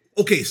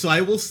 Okay, so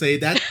I will say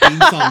that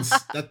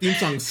theme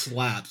song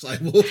slaps. I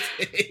will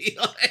say,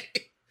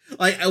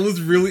 like I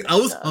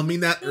was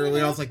humming that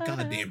earlier. I was like,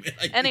 God damn it!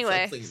 I can't stop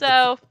Anyway, singing that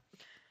so song.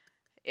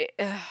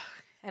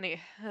 it,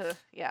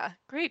 yeah,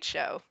 great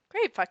show,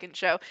 great fucking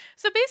show.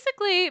 So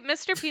basically,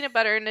 Mr. Peanut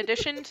Butter, in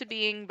addition to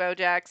being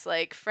BoJack's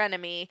like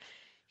frenemy,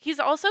 he's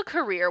also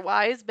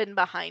career-wise been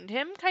behind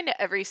him kind of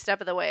every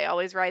step of the way,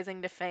 always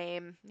rising to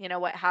fame,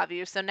 what have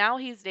you. So now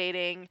he's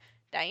dating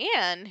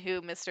Diane,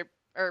 who Mr.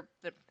 or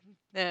the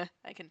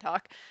I can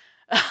talk.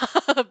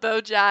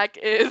 BoJack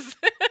is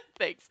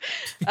thanks.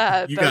 You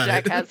got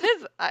BoJack it. has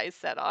his eyes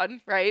set on,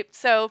 right?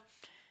 So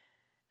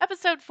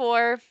episode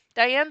 4,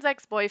 Diane's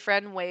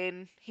ex-boyfriend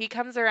Wayne, he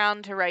comes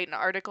around to write an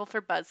article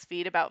for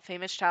BuzzFeed about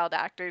famous child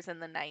actors in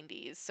the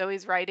 90s. So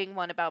he's writing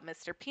one about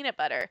Mr. Peanut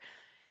Butter.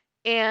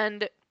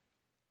 And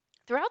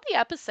throughout the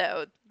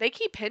episode, they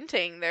keep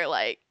hinting, they're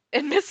like,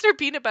 and Mr.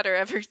 Peanut Butter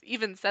ever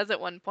even says at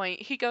one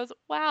point, he goes,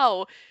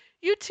 "Wow,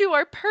 you two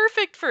are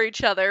perfect for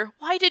each other.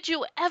 Why did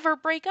you ever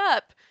break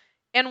up?"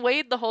 And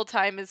Wade the whole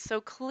time is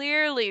so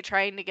clearly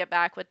trying to get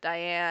back with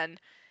Diane.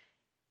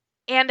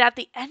 And at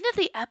the end of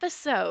the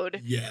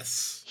episode,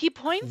 Yes. he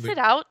points it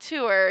out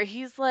to her.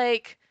 He's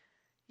like,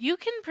 "You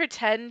can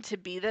pretend to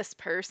be this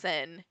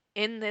person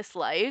in this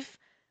life,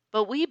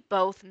 but we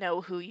both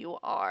know who you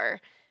are."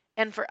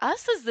 And for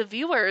us as the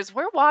viewers,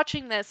 we're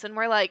watching this and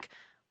we're like,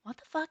 what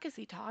the fuck is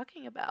he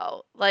talking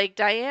about? Like,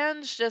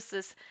 Diane's just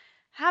this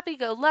happy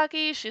go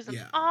lucky. She's an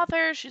Yeah.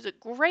 author. She's a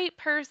great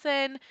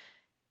person.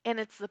 And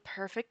it's the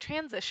perfect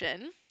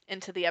transition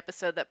into the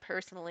episode that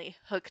personally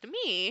hooked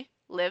me,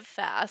 Live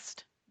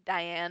Fast,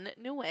 Diane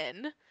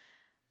Nguyen,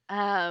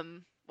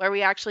 where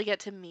we actually get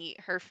to meet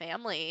her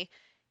family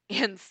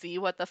and see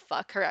what the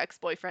fuck her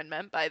ex-boyfriend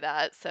meant by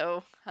that.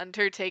 So,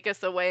 Hunter, take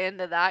us away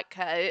into that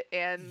cut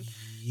and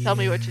tell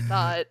me what you Yeah.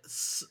 thought.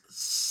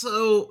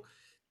 So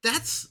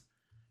that's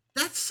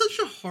such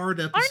a hard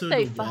Aren't episode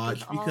they to fucking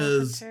watch all,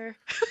 because Hunter?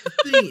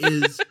 the thing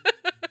is,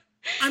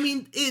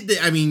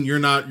 you're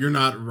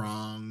not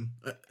wrong.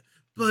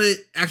 But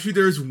actually,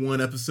 there's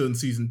one episode in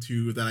season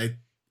 2 that I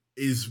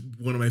is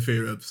one of my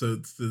favorite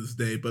episodes to this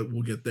day. But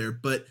we'll get there.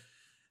 But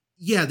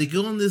yeah, they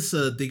go on this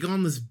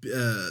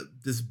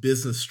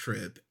business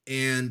trip,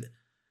 and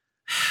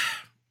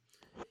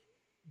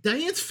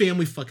Diane's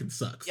family fucking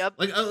sucks. Yep.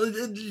 Like,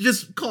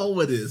 just call it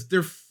what it is.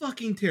 They're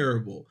fucking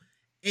terrible.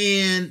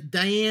 And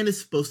Diane is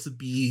supposed to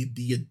be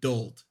the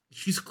adult.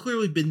 She's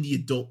clearly been the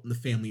adult in the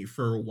family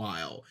for a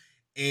while.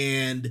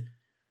 And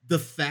the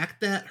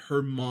fact that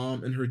her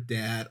mom and her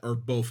dad are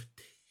both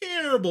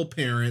terrible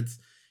parents,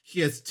 she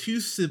has 2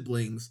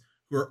 siblings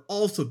who are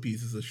also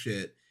pieces of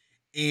shit.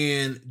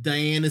 And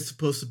Diane is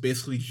supposed to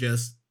basically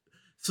just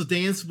so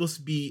Dan's supposed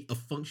to be a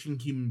functioning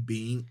human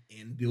being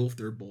and deal with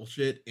their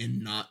bullshit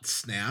and not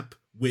snap,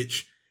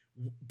 which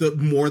the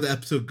more the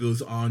episode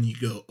goes on, you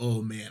go,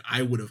 oh man,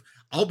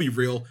 I'll be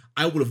real,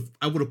 I would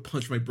have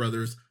punched my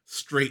brothers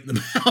straight in the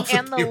mouth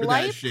And if the they were that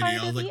light shitty. part I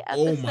was of like, the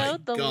oh my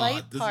episode, the god,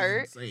 light this is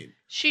part, insane.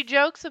 she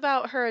jokes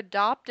about her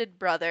adopted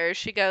brother.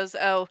 She goes,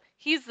 "Oh,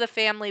 he's the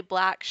family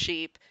black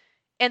sheep."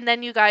 And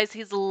then you guys,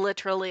 he's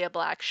literally a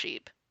black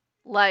sheep.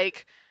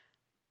 Like,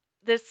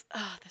 this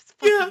Yeah.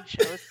 fucking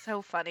show is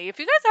so funny. If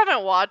you guys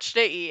haven't watched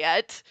it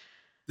yet,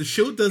 The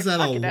show does you're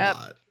that a fucking up.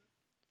 lot.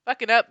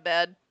 Fucking up,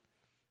 bed.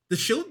 The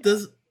show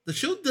does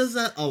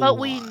that a But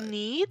we lot.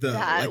 need Though.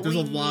 that. Like there's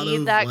We a lot need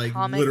of that like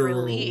comic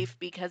literal relief,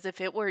 because if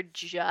it were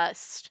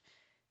just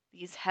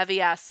these heavy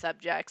ass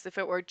subjects, if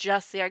it were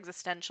just the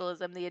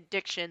existentialism, the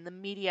addiction, the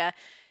media,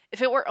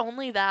 if it were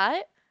only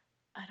that,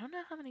 I don't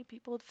know how many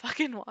people would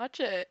fucking watch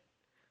it.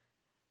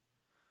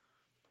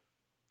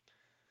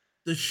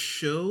 the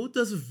show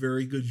does a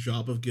very good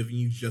job of giving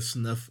you just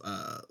enough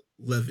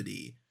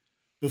levity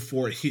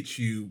before it hits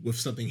you with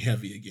something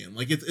heavy again.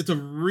 Like it's a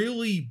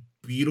really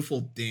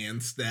beautiful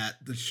dance that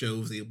the show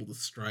is able to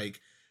strike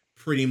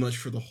pretty much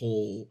for the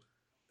whole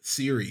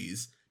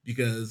series,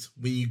 because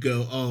when you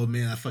go, oh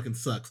man, that fucking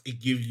sucks,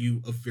 it gives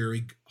you a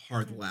very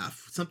hard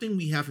laugh. Something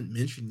we haven't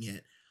mentioned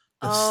yet.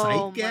 The Oh sight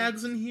my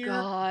gags in here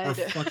are god.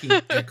 fucking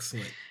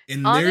excellent.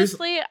 And there's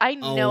Honestly, I a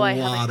know I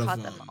haven't lot of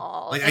caught them them.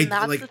 all. Like And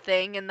I that's the like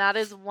thing. And that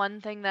is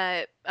one thing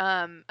that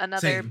another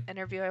same.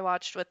 interview I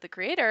watched with the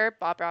creator,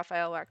 Bob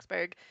Raphael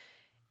Waxberg,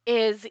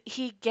 is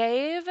he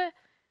gave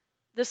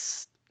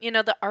this,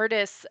 the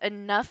artists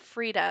enough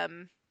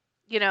freedom,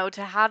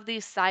 to have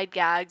these side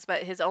gags,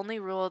 but his only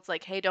rule is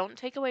like, hey, don't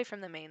take away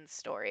from the main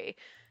story.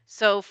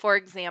 So, for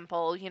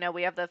example,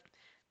 we have the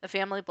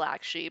family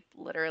black sheep,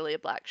 literally a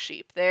black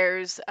sheep.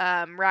 There's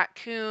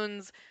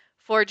raccoons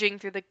foraging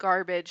through the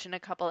garbage in a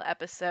couple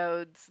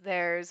episodes.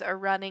 There's a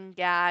running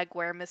gag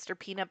where Mr.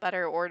 Peanut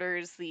Butter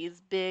orders these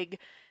big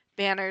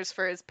banners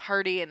for his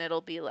party, and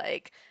it'll be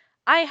like,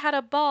 I had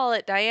a ball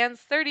at Diane's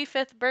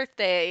 35th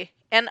birthday,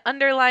 and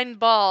underline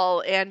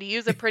ball, and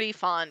use a pretty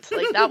font.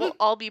 Like, that will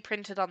all be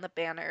printed on the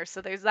banner.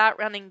 So there's that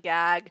running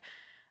gag.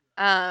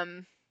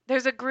 Um,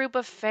 there's a group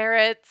of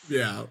ferrets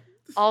Yeah.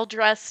 all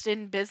dressed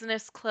in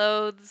business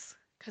clothes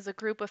because a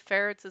group of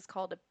ferrets is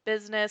called a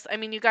business. I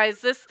mean, you guys,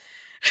 this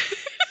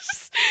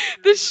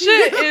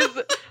shit Yeah.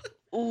 is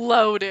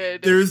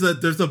loaded. There's a Oh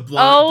there's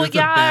a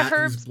yeah, bat who's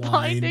Herb's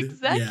blind blind.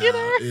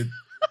 executor.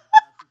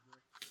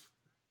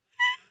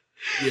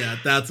 Yeah,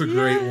 that's a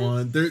great Yes,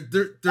 one.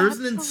 There's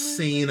an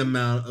insane absolutely.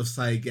 amount of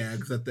side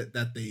gags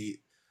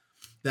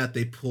that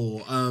they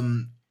pull.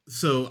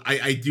 So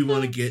I do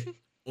want to get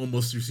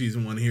almost through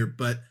season 1 here,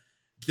 but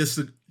just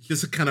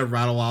to kind of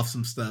rattle off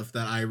some stuff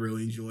that I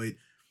really enjoyed.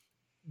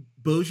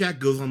 BoJack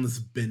goes on this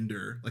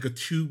bender, like a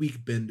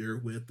 2-week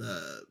bender with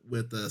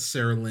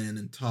Sarah Lynn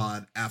and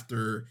Todd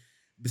after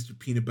Mr.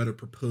 Peanut Butter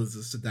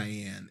proposes to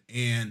Diane,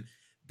 and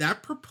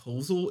that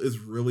proposal is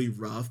really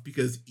rough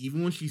because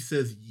even when she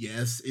says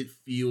yes, it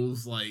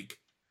feels like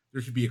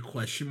there should be a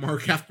question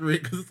mark after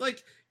it because it's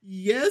like,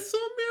 yes,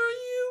 I'll marry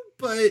you,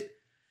 but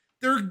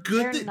they're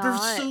good. They're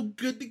Not. so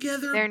good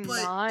together, They're but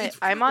not. it's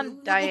I'm probably a on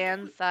little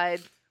Diane's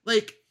side.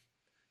 like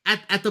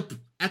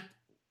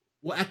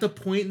at the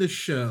point in the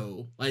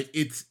show, like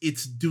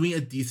it's doing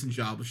a decent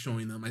job of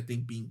showing them, I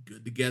think, being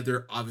good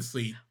together.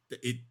 Obviously,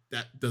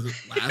 that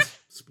doesn't last,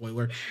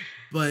 spoiler,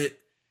 but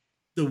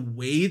the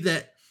way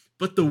that,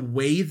 but the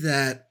way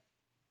that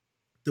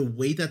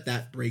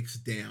that breaks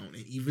down,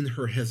 and even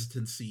her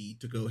hesitancy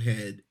to go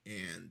ahead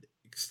and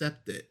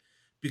accept it,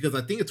 because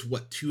I think it's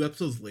what 2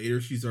 episodes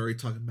later she's already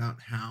talking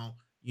about how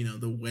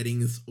the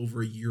wedding is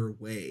over a year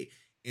away.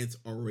 And it's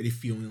already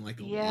feeling like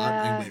a lot.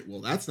 And I Yeah. went,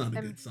 well, that's not a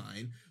And good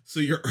sign. So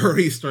you're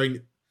already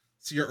starting.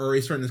 So you're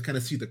already starting to kind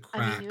of see the I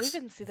mean, you cracks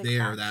even see the there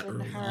cracks that in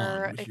early on,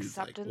 her which is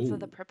like, acceptance of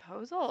the oh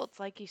proposal. It's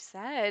like you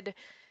said.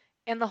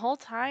 And the whole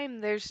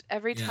time,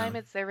 every yeah, time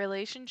it's their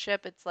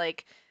relationship, it's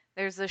like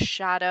there's a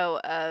shadow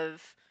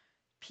of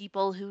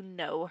people who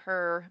know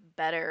her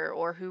better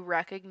or who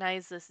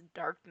recognize this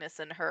darkness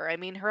in her. I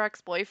mean, her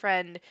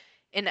ex-boyfriend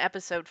in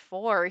episode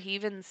 4, he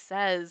even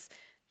says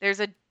there's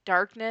a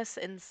darkness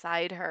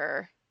inside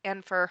her,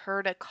 and for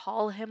her to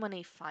call him when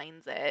he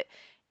finds it.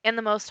 And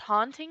the most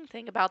haunting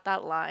thing about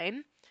that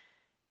line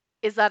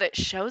is that it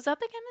shows up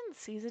again in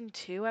season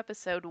 2,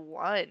 episode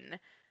 1.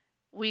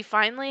 We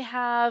finally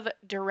have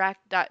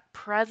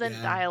present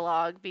yeah,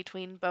 dialogue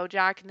between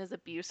BoJack and his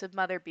abusive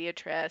mother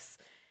Beatrice,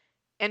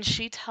 and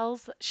she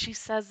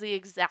says the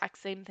exact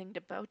same thing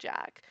to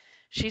BoJack.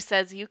 She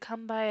says, "You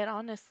come by it she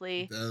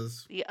honestly,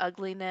 does. the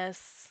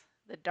ugliness,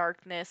 the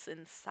darkness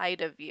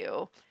inside of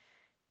you."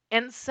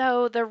 And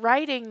so the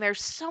writing,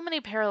 there's so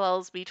many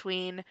parallels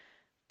between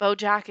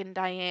BoJack and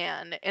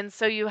Diane. And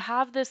so you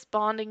have this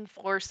bonding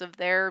force of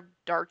their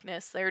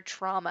darkness, their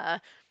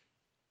trauma,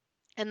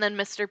 and then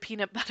Mr.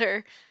 Peanut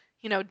Butter,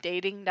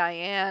 dating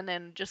Diane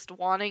and just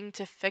wanting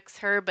to fix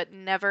her, but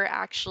never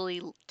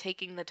actually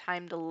taking the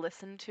time to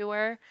listen to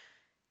her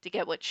to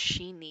get what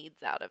she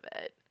needs out of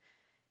it.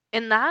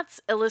 And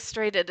that's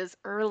illustrated as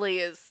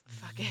early as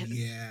fucking,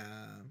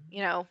 Yeah.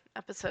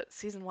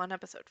 season 1,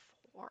 episode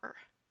 4.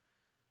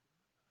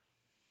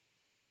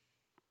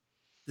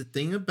 The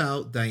thing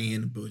about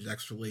Diane and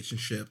BoJack's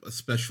relationship,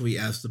 especially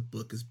as the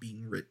book is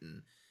being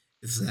written,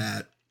 is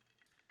that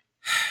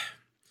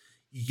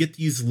you get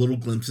these little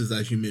glimpses,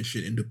 as you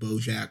mentioned, into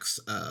BoJack's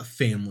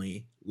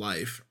family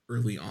life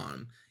early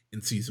on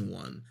in season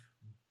 1,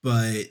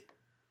 but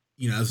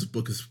as the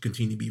book is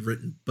continuing to be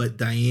written. But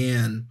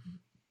Diane,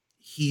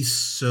 he's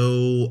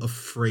so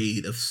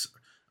afraid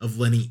of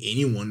letting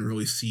anyone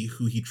really see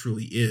who he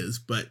truly is.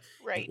 But in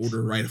Right. order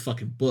to write a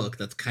fucking book,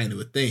 that's kind of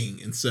a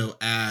thing. And so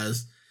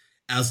as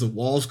the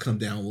walls come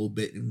down a little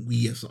bit, and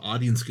we as the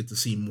audience get to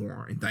see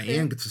more, and Fair.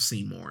 Diane gets to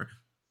see more,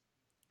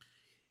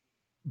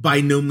 by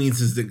no means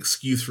is an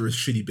excuse for his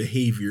shitty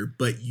behavior,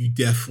 but you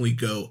definitely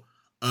go,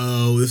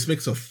 oh, this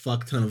makes a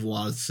fuck ton of a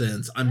lot of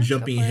sense. I'm Yeah, go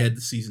jumping for it. ahead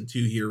to season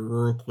 2 here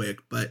real quick,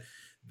 but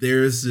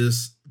there's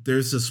this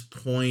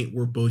point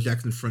where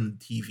BoJack's in front of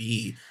the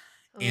TV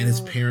and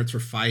his Ooh. parents are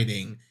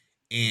fighting,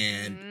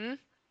 and Hmm.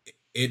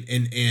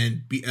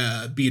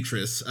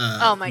 Beatrice,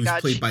 Oh my who's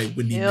god, played she by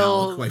Wendy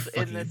Malick, who I kills in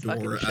fucking this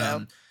fucking adore.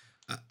 show.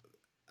 Uh,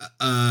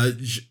 uh,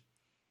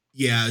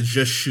 yeah,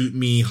 Just Shoot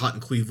Me, Hot in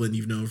Cleveland,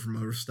 you've known from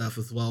other stuff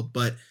as well,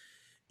 but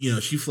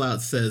she flat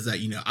out says that,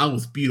 I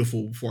was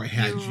beautiful before I You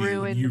had you,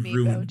 and ruined you me,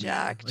 ruined me.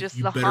 BoJack. Like, Just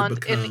you the better haunt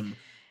become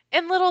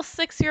and little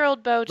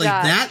 6-year-old like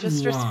BoJack that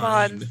just line.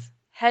 responds,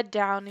 head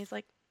down. He's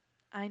like,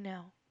 I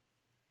know.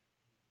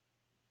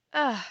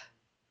 Ugh.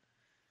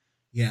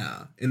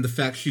 Yeah, and the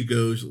fact she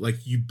goes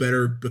like, you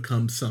better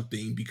become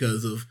something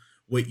because of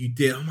what you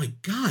did. I'm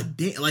like, god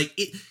damn, like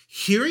it.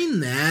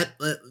 Hearing that,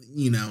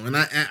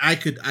 and I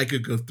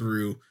could go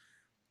through,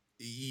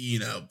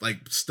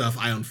 like stuff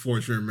I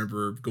unfortunately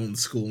remember going to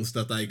school and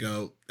stuff that I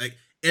go like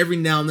every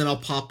now and then I'll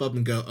pop up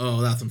and go,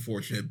 oh, that's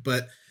unfortunate,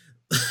 but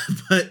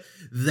but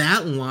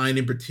that line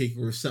in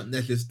particular was something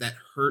that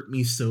hurt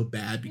me so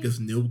bad Yeah. because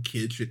no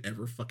kid should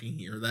ever fucking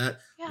hear that,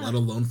 Yeah. let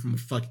alone from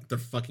their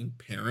fucking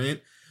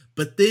parent.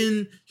 But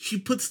then she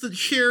puts the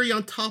cherry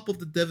on top of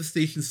the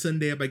devastation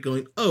Sunday by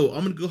going, "Oh,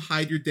 I'm gonna go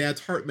hide your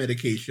dad's heart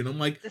medication." I'm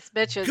like, This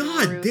bitch is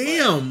God ruthless,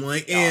 damn!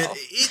 Like, and y'all.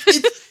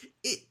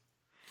 it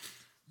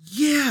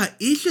yeah,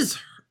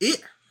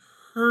 it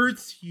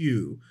hurts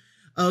you.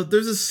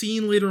 There's a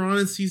scene later on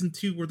in season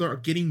 2 where they're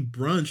getting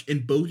brunch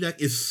and BoJack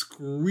is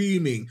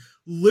screaming,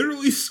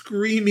 literally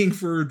screaming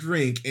for a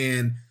drink,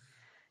 and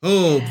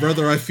oh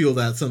brother, Yeah. I feel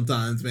that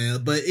sometimes,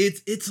 man. But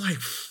it's like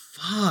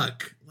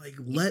fuck, like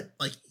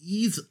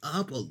ease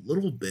up a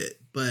little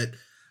bit, but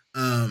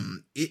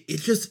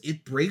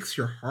it breaks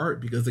your heart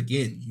because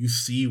again, you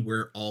see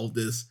where all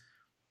this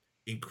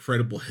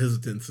incredible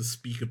hesitance to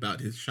speak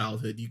about his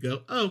childhood, you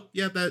go, oh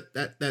yeah,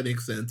 that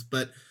makes sense.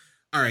 But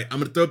all right, I'm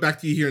gonna throw it back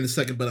to you here in a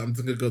second, but I'm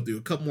just gonna go through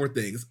a couple more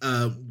things.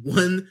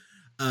 One,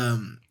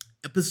 um,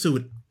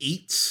 episode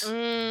 8,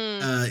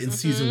 in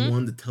season Mm-hmm.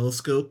 1, the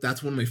telescope.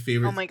 That's one of my Oh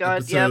favorite my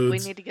god, yep, we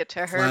episodes, need to get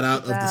to flat Herb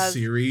out of the Pizzazz.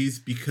 series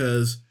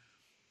because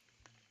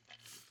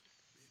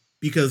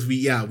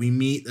we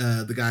meet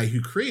the guy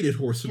who created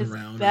Horseman His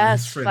Around, his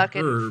best friend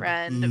fucking Herb,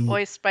 friend, who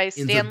voiced by ends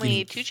up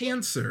Stanley getting Tucci. Is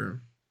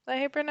cancer. that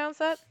how you pronounce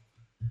that?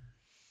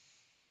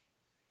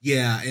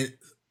 Yeah, and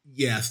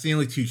yeah,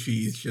 Stanley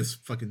Tucci is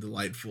just fucking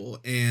delightful,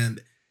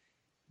 and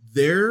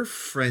their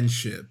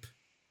friendship.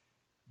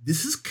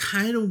 This is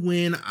kind of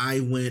when I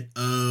went,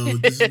 oh,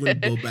 this is when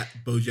Go back,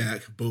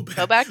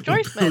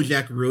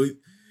 Joyceman.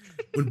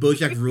 When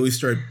BoJack really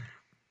started,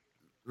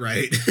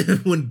 right,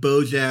 when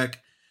BoJack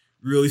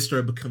really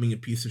started becoming a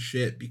piece of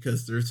shit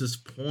because there's this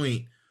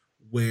point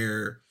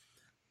where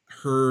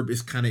Herb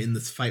is kind of in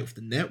this fight with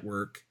the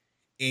network,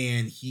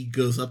 and he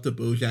goes up to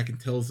BoJack and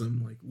tells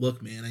him like,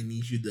 "Look, man, I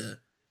need you to,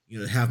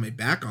 have my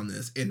back on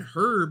this." And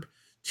Herb,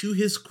 to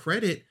his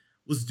credit,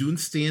 was doing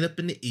stand up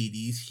in the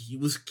 '80s. He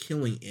was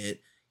killing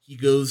it. He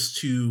goes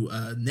to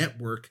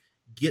network,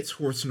 gets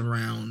Horsing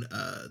Around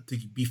to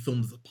be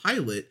filmed as a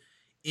pilot,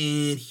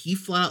 and he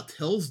flat out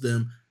tells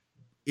them,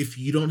 "If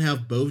you don't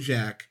have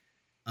BoJack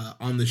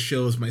on the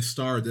show as my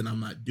star, then I'm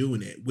not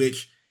doing it."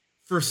 Which,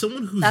 for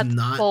someone That's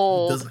who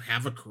bold. doesn't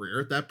have a career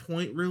at that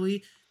point,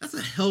 really, that's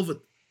a hell of a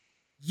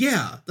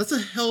yeah, that's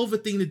a hell of a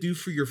thing to do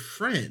for your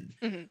friend.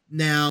 Mhm.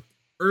 Now,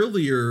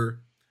 earlier,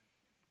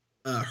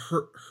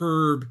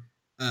 Herb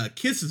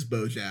kisses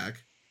BoJack,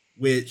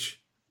 which,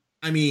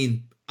 I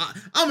mean,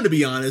 I'm gonna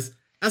be honest.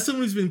 As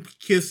someone who's been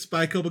kissed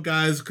by a couple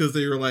guys because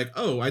they were like,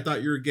 "Oh, I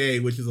thought you were gay,"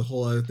 which is a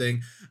whole other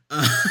thing.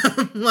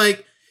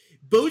 Like,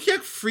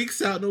 BoJack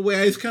freaks out in a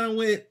way. I just kind of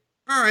went,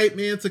 "All right,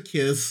 man, it's a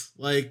kiss."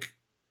 Like,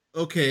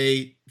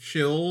 okay,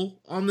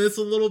 chill on this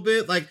a little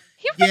bit. Like,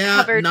 He yeah,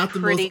 recovered not the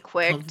most pretty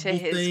quick to comfortable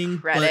his thing,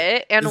 but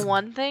credit. And it's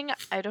one thing,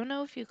 I don't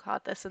know if you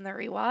caught this in the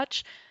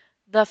rewatch,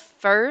 the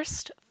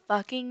first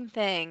fucking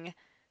thing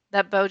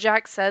that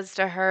BoJack says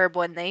to Herb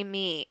when they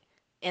meet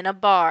in a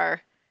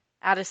bar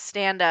at a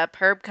stand up,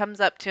 Herb comes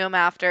up to him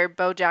after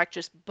BoJack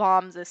just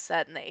bombs his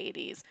set in the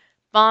 80s,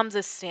 bombs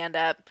his stand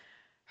up.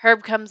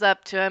 Herb comes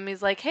up to him.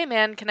 He's like, "Hey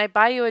man, can I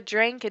buy you a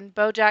drink?" And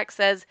BoJack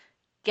says,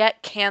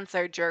 "Get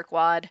cancer,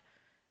 jerkwad."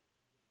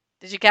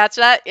 Did you catch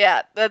that?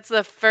 Yeah, that's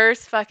the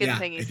first fucking yeah,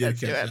 thing he I did says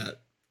to catch him.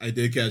 that. I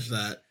did catch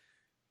that.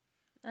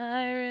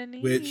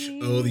 Which,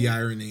 oh, the Irony.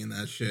 irony in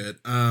that shit.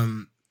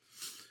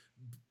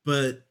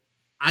 But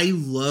I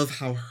love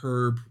how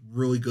Herb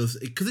really goes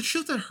because it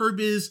shows that Herb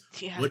is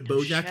Yeah, what no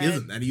BoJack shit.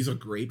 isn't. That he's a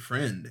great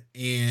friend,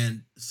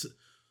 and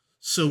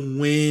so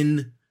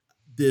when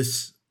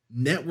this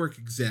network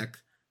exec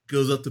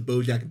goes up to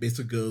BoJack and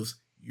basically goes,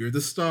 "You're the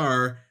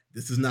star.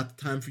 This is not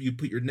the time for you to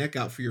put your neck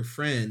out for your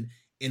friend."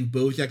 And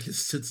BoJack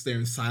just sits there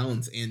in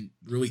silence and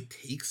really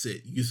takes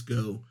it. You just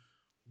go,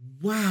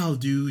 "Wow,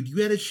 dude, you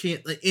had a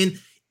chance."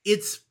 And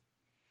it's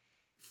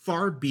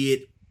far be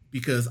it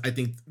because I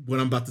think what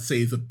I'm about to say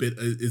is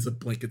a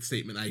blanket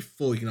statement. I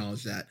fully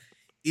acknowledge that.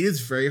 It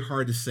is very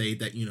hard to say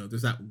that,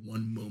 there's that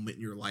one moment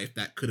in your life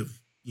that could have,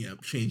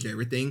 changed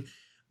everything.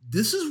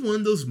 This is one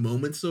of those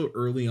moments so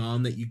early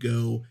on that you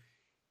go,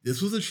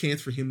 this was a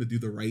chance for him to do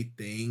the right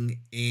thing,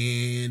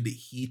 and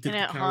he And took the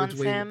it coward's haunts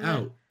way him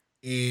out.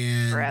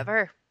 And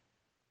forever.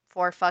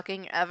 For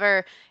fucking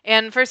ever.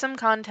 And for some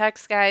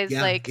context, guys,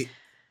 yeah, like,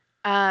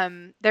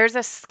 there's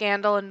a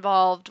scandal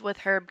involved with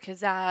Herb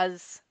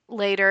Kazaz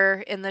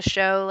later in the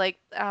show. Like,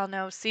 I don't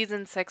know,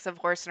 season 6 of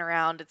Horsing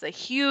Around. It's a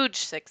huge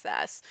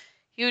success.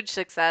 Huge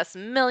success.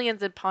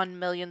 Millions upon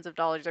millions of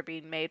dollars are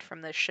being made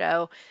from this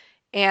show.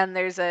 And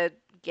there's a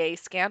gay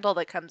scandal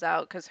that comes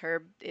out because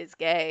Herb is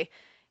gay.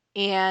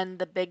 And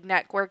the big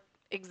network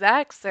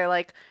execs, they're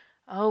like,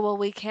 "Oh, well,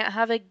 we can't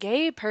have a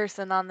gay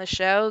person on the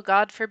show.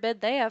 God forbid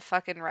they have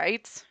fucking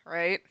rights,"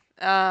 right?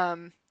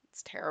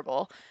 It's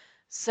terrible.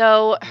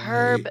 So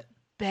Herb right.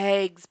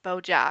 begs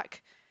BoJack.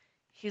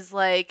 He's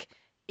like,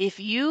 "If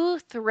you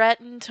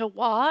threaten to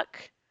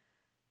walk,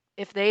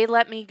 if they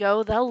let me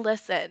go, they'll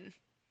listen."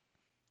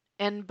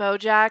 And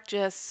BoJack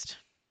just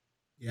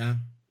Yeah.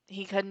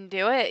 He couldn't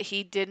do it.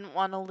 He didn't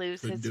want to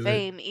lose Couldn't his do it.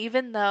 fame,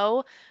 even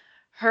though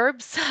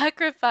Herb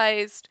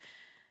sacrificed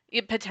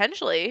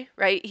potentially,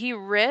 right? He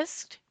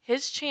risked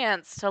his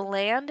chance to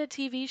land a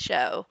TV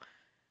show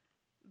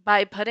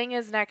by putting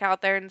his neck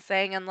out there and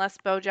saying, unless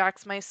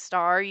BoJack's my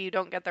star, you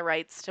don't get the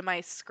rights to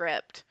my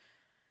script.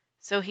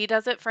 So he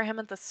does it for him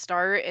at the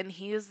start, and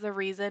he is the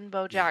reason Yeah.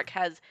 BoJack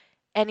has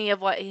any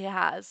of what he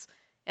has.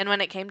 And when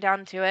it came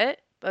down to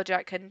it,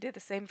 BoJack couldn't do the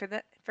same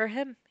for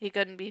him. He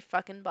couldn't be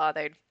fucking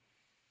bothered.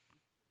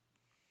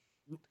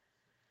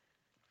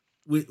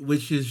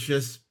 Which is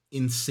just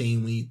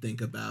insane when you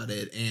think about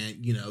it.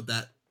 And,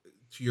 that,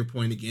 to your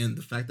point again,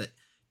 the fact that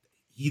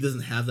he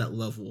doesn't have that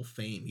level of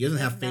fame. He doesn't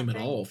have fame at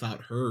Nothing. all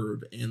without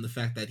Herb, and the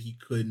fact that he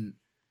couldn't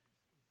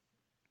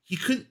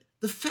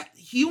the fact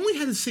he only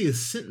had to say a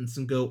sentence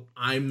and go,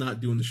 "I'm not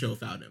doing the show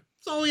without him."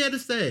 That's all he had to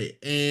say.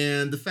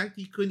 And the fact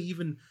that he couldn't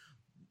even,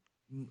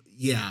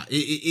 yeah,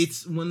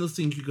 it's one of those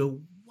things you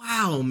go,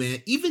 "Wow,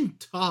 man." Even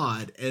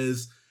Todd,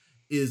 as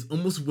is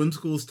almost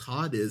whimsical as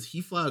Todd is,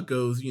 he flat out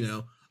goes,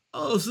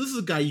 "Oh, so this is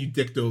a guy you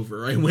dicked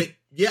over." I went,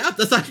 "Yeah,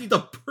 that's actually the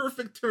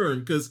perfect term,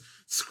 because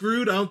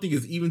screwed I don't think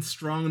is even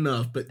strong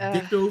enough, but Ugh,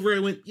 dicked over." I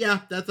went,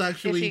 "Yeah, that's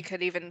if you actually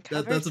could even that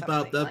cover that's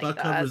about something that like about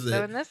that. covers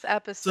So it." in this So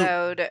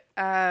episode,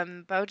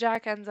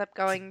 BoJack ends up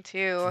going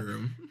to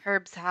true.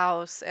 Herb's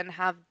house and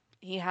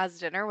he has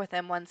dinner with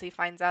him once he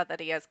finds out that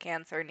he has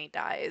cancer and he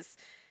dies.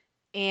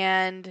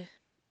 And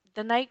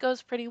the night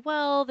goes pretty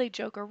well. They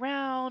joke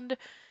around.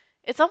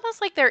 It's almost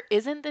like there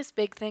isn't this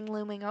big thing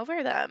looming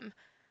over them.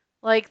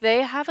 Like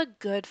they have a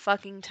good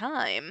fucking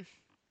time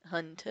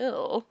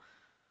until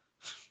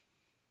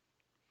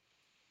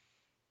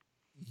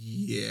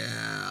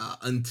Yeah,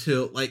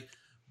 until like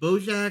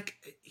BoJack.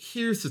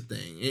 Here's the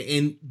thing,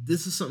 and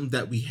this is something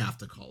that we have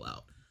to call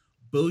out.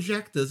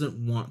 BoJack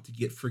doesn't want to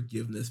get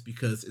forgiveness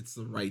because it's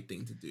the right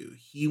thing to do.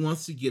 He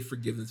wants to get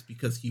forgiveness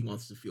because he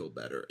wants to feel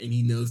better, and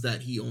he knows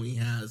that he only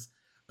has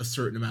a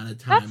certain amount of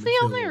that's time the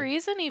only until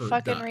reason he Herb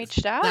fucking dies.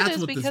 reached out That's is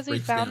what this because he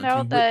breaks found down to.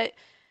 out that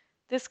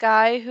this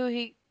guy who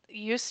he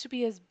used to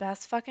be his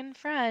best fucking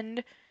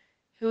friend,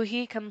 who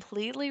he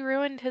completely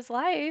ruined his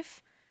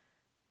life,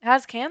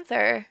 has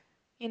cancer.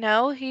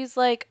 He's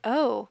like,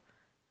 oh,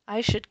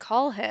 I should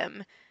call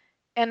him.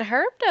 And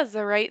Herb does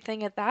the right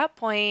thing at that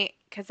point,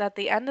 because at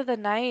the end of the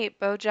night,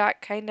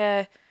 BoJack kind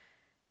of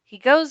he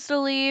goes to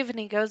leave and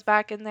he goes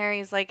back in there.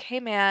 He's like,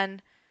 hey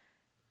man,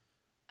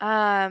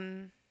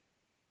 um,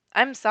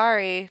 I'm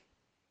sorry.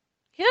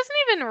 He doesn't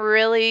even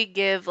really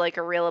give like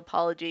a real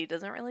apology. He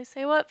doesn't really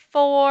say what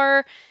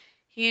for.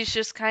 He's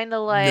just kind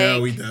of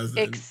No, he like doesn't.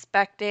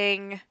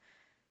 expecting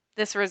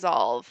this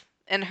resolve.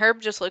 And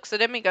Herb just looks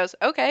at him. He goes,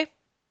 okay,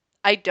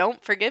 I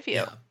don't forgive you.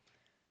 Yeah,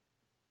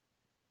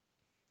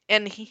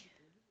 And he,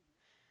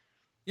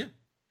 yeah,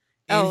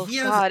 and oh he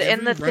has God.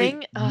 And every the right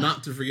thing,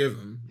 not to forgive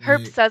him.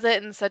 Herb Like, says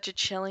it in such a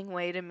chilling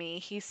way to me.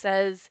 He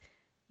says,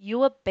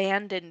 you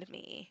abandoned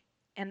me,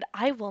 and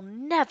I will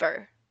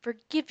never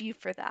forgive you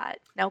for that.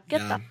 Now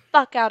get yeah, the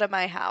fuck out of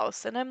my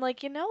house. And I'm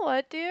like, you know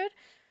what, dude?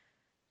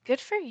 Good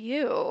for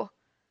you.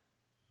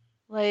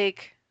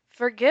 Like,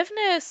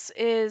 forgiveness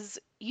is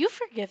you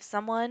forgive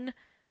someone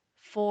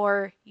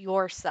for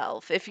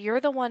yourself. If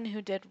you're the one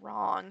who did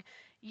wrong,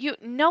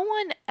 no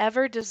one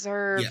ever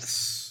deserves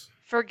yes.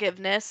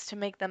 forgiveness to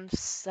make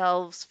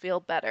themselves feel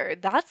better.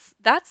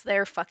 That's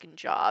their fucking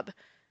job.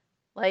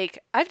 Like,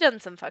 I've done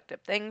some fucked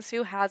up things.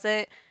 Who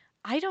hasn't?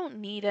 I don't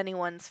need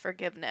anyone's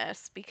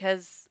forgiveness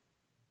because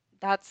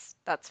that's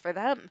for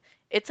them.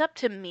 It's up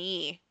to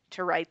me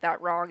to right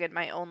that wrong in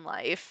my own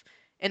life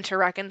and to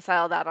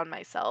reconcile that on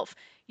myself.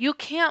 You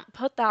can't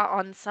put that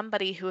on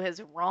somebody who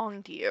has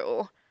wronged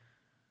you.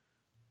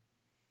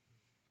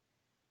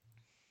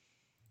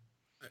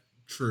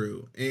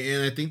 True.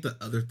 And I think the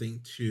other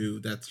thing too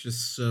that's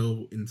just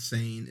so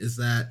insane is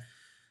that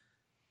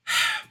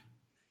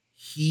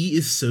he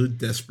is so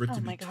desperate Oh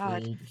to be my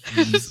god. told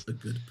he's a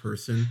good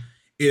person.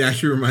 It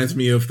actually reminds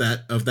me of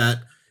that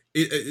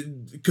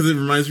because it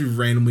reminds me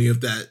randomly of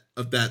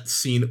that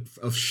scene of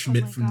Oh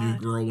Schmidt my from New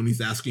god. Girl when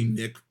he's asking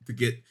Nick to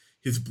get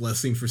his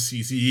blessing for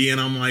CCE,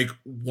 and I'm like,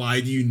 why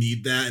do you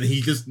need that? And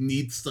he just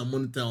needs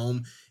someone to tell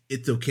him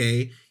it's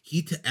okay.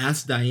 He to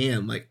ask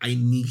Diane, like, I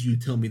need you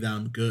to tell me that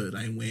I'm good.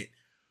 I went,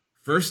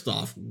 first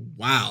off,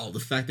 wow, the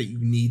fact that you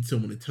need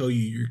someone to tell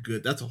you you're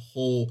good, that's a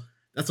whole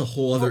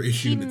other Well,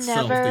 issue in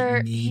itself,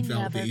 that you he need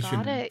never got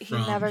validation it. He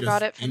from never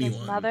got just it from his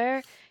anyone.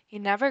 mother. He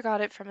never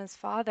got it from his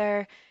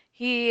father.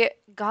 He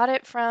got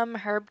it from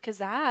Herb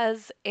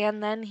Kazaz,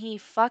 and then he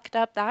fucked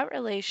up that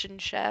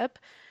relationship.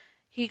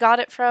 He got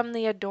it from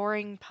the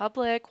adoring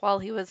public while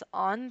he was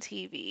on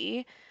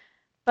TV.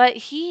 But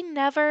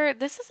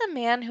this is a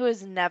man who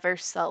has never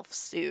self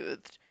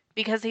soothed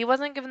because he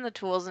wasn't given the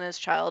tools in his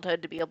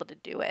childhood to be able to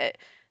do it.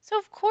 So,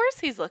 of course,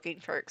 he's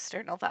looking for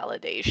external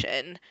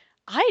validation.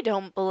 I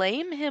don't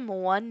blame him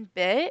one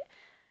bit,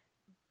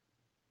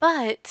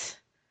 but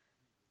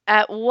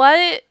at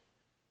what?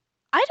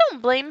 I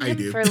don't blame I him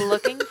do. for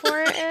looking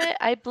for it.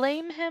 I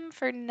blame him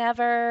for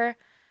never.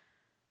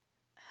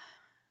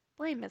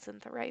 Blame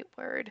isn't the right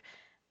word.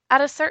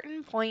 at a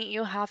certain point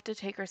you have to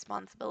take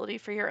responsibility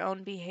for your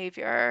own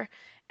behavior,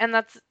 and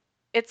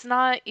it's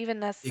not even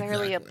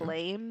necessarily a Exactly.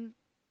 blame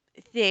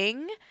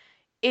thing.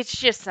 It's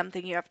just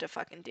something you have to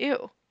fucking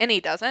do. And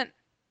he doesn't.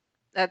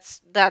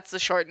 That's the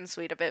short and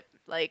sweet of it.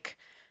 Like,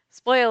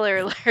 spoiler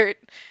Yeah. alert,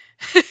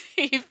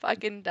 he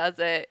fucking does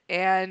it.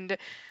 And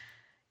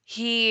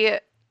he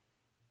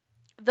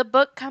the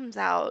book comes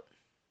out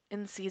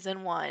in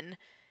season 1,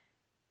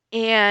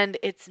 and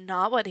it's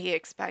not what he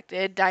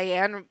expected.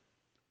 Diane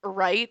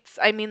writes,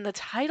 I mean, the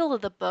title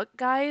of the book,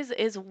 guys,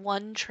 is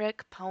One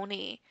Trick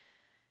Pony.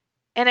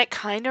 And it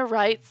kind of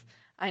writes,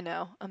 I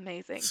know,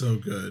 amazing. So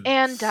good.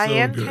 And So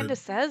Diane kind of good.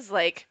 says,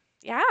 like,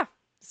 yeah,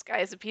 this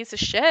guy's a piece of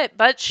shit.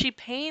 But she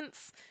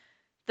paints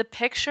the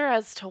picture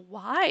as to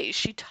why.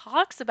 She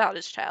talks about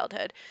his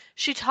childhood,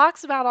 she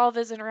talks about all of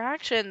his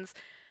interactions.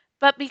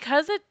 But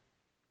because it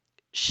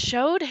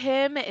showed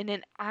him in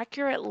an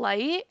accurate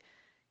light,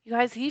 you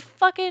guys, he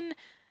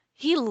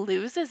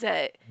loses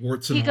it.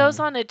 Warts and He goes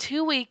all. on a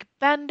 2-week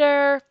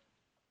bender.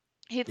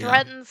 He Yeah.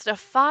 threatens to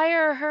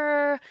fire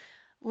her.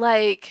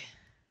 Like,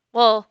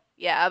 well,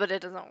 yeah, but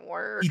it doesn't He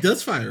work.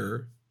 does fire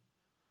her.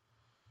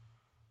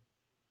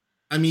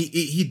 I mean,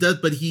 he does,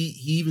 but he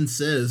even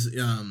says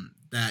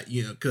that,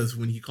 because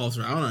when he calls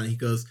her out on it, he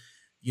goes,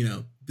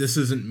 this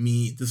isn't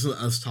me. This is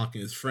us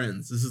talking as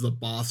friends. This is a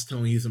boss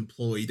telling his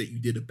employee that you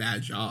did a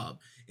bad job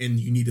and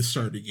you need to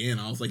start again.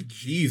 I was like,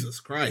 Jesus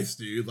Christ,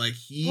 dude! Like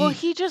Well,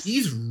 he's the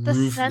sense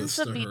ruthless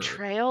of to her.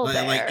 betrayal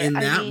Like there. in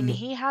I that, mean,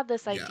 he had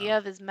this yeah, idea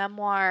of his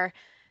memoir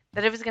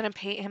that it was going to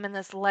paint him in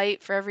this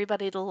light for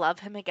everybody to love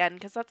him again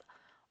because that's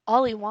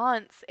all he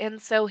wants.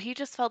 And so he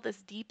just felt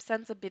this deep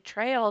sense of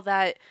betrayal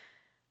that,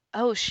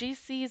 oh, she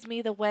sees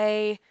me the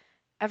way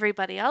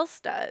everybody else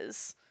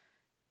does.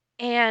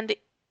 And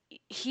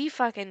he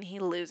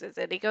loses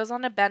it. He goes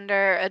on a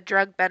bender, a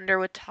drug bender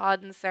with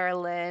Todd and Sarah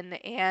Lynn,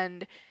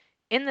 and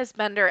in this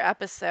bender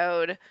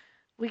episode,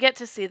 we get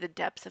to see the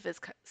depths of his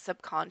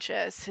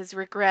subconscious, his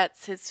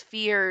regrets, his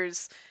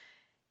fears.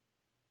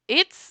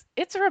 It's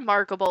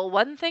remarkable.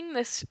 One thing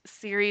this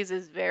series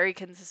is very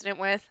consistent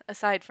with,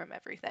 aside from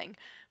everything,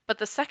 but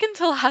the second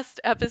to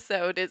last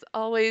episode is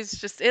always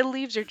just it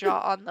leaves your jaw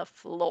on the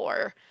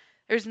floor.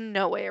 There's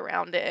no way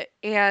around it.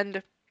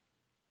 And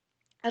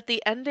at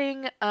the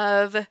ending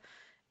of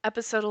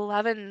episode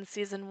 11 in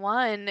season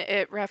 1,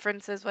 it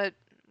references what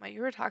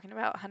you were talking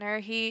about, Hunter.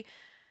 He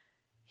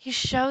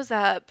shows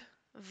up,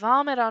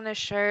 vomit on his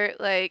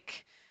shirt,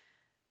 like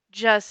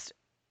just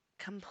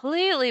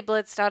completely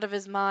blitzed out of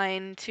his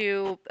mind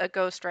to a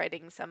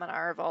ghostwriting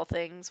seminar of all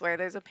things where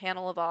there's a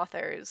panel of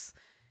authors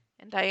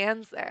and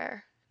Diane's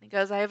there. And he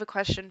goes, I have a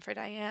question for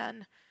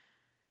Diane.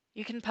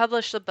 You can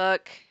publish the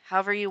book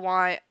however you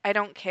want. I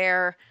don't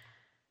care.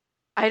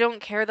 I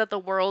don't care that the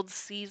world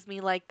sees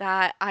me like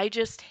that. I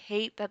just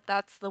hate that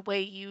that's the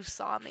way you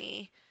saw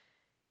me.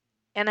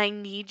 And I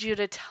need you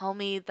to tell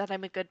me that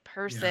I'm a good yeah,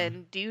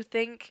 person. Do you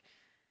think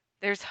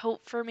there's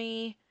hope for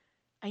me?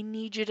 I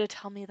need you to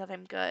tell me that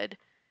I'm good.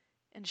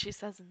 And she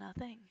says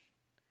nothing.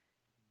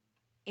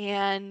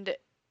 And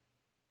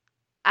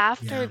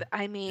after, yeah.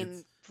 I It's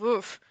mean,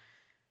 oof.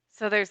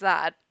 So there's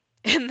that.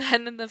 And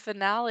then in the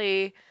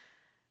finale,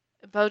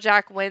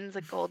 BoJack wins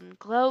a Golden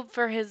Globe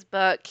for his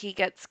book. He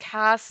gets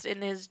cast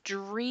in his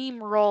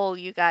dream role,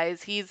 you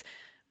guys. He's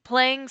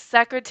playing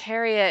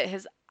Secretariat,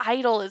 his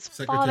idol, his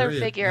father Secretariat.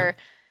 Yep. figure.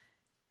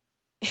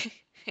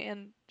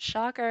 And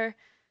shocker,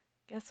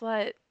 guess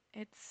what?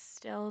 It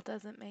still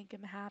doesn't make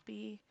him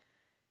happy.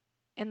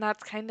 And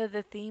that's kind of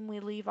the theme we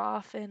leave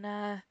off in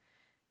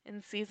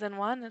season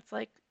 1. It's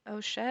like,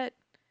 oh shit,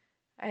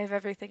 I have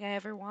everything I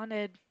ever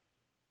wanted.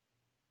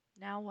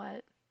 Now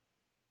what?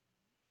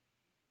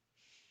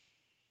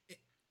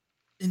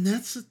 And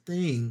that's the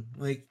thing.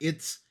 Like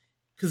it's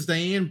because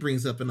Diane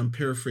brings up, and I'm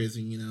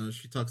paraphrasing.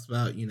 She talks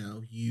about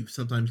you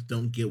sometimes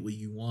don't get what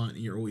you want,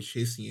 and you're always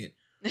chasing it,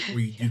 or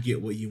you do Yeah,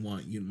 get what you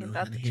want. You ain't know how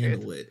that to the truth?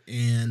 handle it.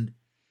 And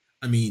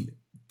I mean,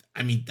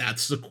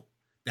 that's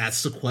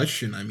the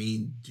question. I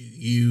mean, do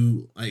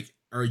you like?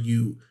 Are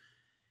you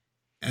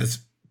as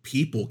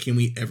people? Can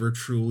we ever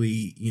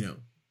truly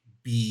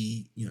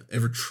be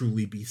ever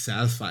truly be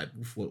satisfied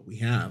with what we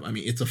have? I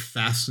mean, it's a I think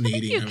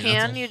fascinating. you I mean,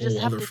 that's a can, you just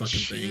whole have other to fucking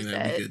thing choose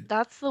that we it. could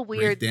That's the break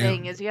weird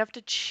thing down. is you have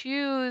to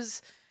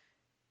choose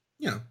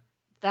Yeah.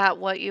 that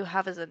what you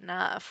have is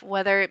enough.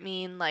 Whether it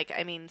mean like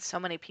I mean so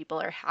many people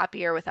are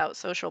happier without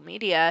social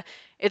media.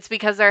 It's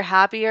because they're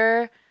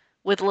happier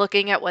with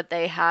looking at what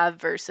they have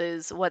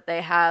versus what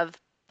they have.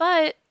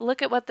 But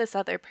look at what this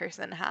other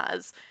person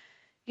has.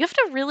 You have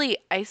to really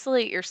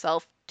isolate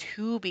yourself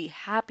to be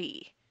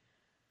happy.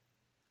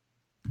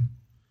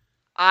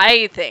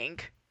 I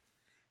think.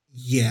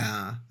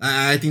 Yeah,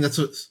 I think that's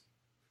what.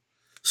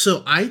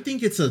 So I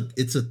think it's a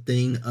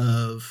thing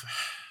of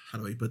how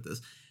do I put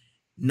this?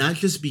 Not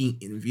just being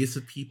envious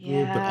of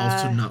people, but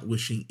also Yeah. not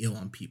wishing ill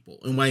on people.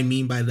 And what I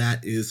mean by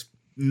that is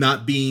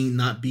not being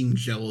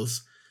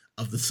jealous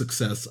of the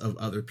success of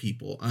other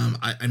people.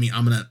 I mean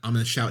I'm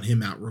gonna shout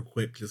him out real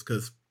quick just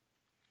because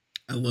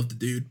I love the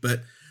dude,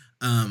 but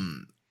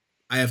um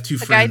I have two A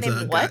guy friends,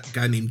 named a what?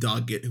 guy named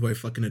Doggett, who I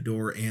fucking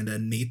adore, and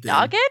Nathan.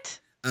 Doggett?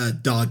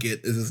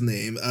 Doggett is his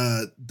name.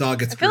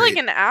 Doggett's I feel like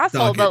great. an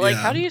asshole, Doggett, but like,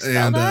 yeah. how do you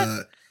spell And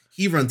that?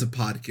 he runs a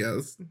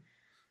podcast.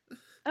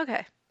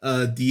 Okay.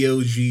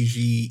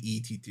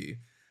 Doggett.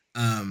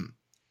 Um,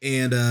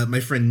 and my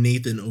friend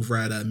Nathan over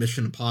at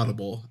Mission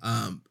Potable.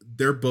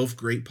 They're both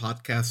great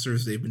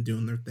podcasters. They've been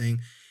doing their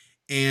thing.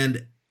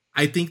 And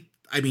I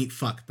mean,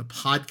 fuck, the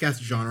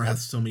podcast genre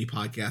has so many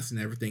podcasts and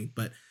everything,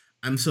 but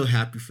I'm so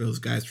happy for those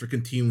guys for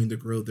continuing to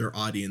grow their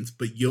audience.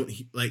 But you don't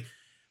like,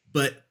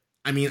 but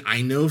I mean,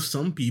 I know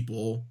some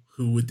people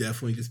who would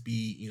definitely just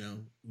be,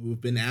 who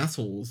have been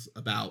assholes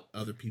about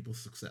other people's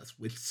success,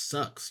 which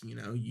sucks.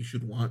 You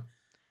should want,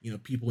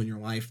 people in your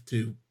life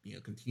to,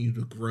 continue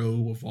to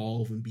grow,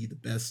 evolve, and be the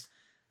best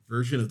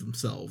version of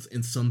themselves.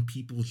 And some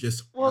people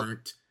just Well,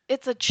 aren't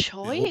it's a built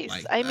choice.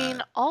 like I mean,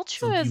 that. Some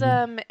people,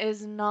 altruism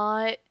is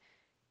not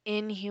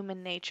in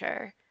human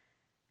nature.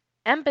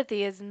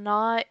 Empathy is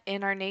not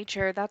in our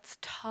nature. That's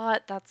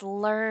taught, that's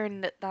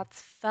learned,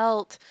 that's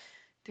felt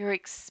through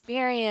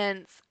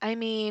experience. I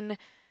mean,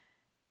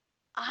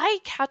 I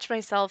catch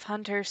myself,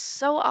 Hunter,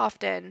 so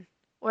often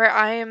where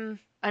I'm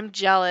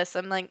jealous.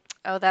 I'm like,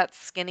 "Oh, that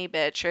skinny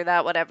bitch," or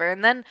that whatever.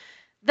 And then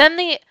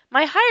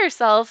my higher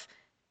self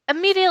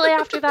immediately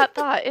after that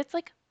thought, it's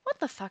like, "What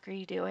the fuck are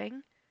you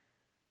doing?"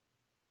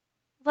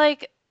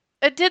 Like,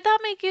 did that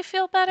make you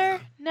feel yeah,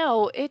 better?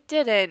 No, it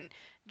didn't.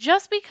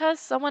 Just because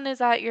someone is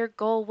at your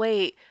goal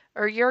weight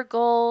or your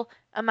goal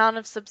amount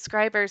of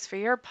subscribers for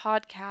your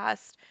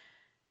podcast,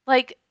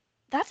 like,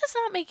 that does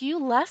not make you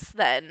less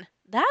than.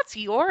 That's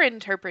your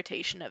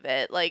interpretation of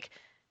it. Like,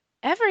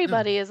 no,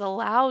 everybody is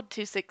allowed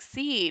to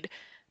succeed,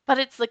 but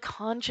it's the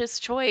conscious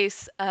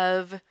choice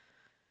of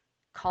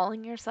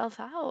calling yourself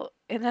out,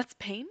 and that's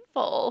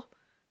painful.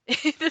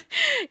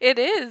 It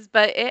is,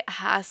 but it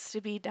has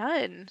to be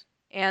done.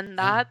 And yeah.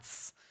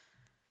 that's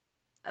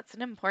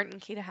an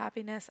important key to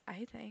happiness,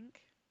 I think.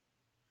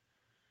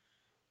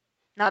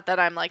 Not that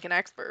I'm like an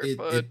expert, It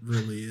but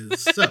really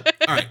is. So,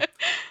 all right.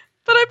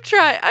 but I'm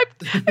trying.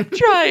 I'm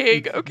trying,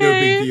 No big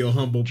okay? deal,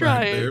 humble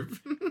brag Trying.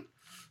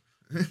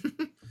 there.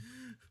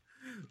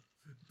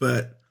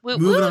 But Woot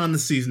moving woot. on to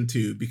season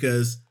 2,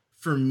 because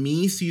for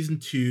me,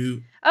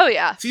 Oh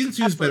yeah, season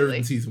two is better than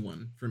absolutely. season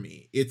 1 for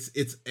me. It's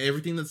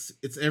everything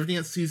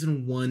that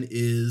season 1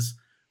 is,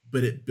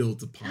 but it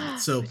builds upon it.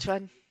 So Which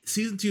one?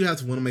 season 2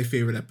 has one of my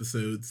favorite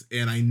episodes,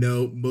 and I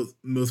know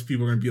most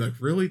people are gonna be like,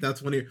 really?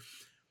 That's one of your.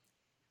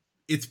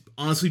 It's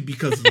honestly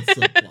because of the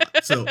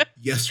subplot. So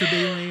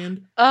Yesterdayland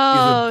is a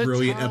Oh,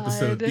 brilliant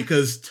episode Todd.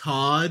 because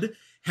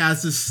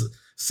has this.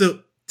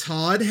 So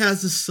Todd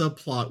has a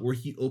subplot where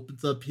he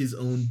opens up his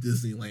own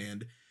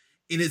Disneyland,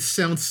 and it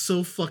sounds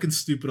so fucking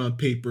stupid on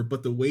paper,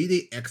 but the way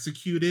they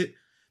execute it,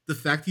 the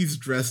fact he's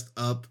dressed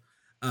up,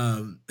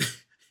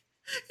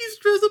 he's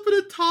dressed up in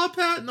a top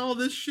hat and all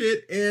this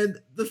shit, and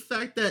the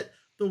fact that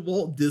the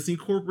Walt Disney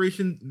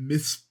Corporation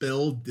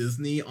misspelled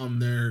Disney on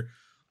their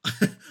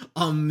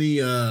on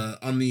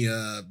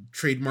the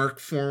trademark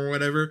form or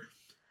whatever.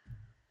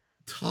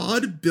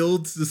 Todd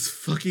builds this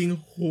fucking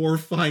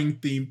horrifying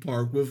theme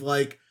park with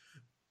like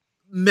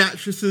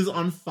mattresses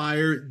on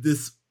fire,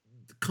 this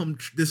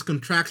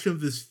contraction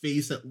of his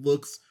face that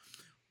looks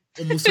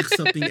almost like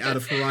something out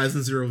of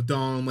Horizon Zero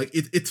Dawn. Like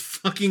it's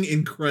fucking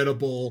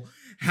incredible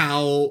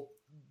how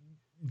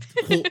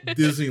quote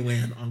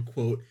Disneyland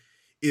unquote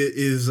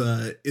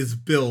is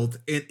built,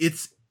 and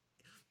it's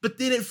but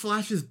then it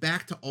flashes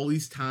back to all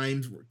these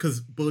times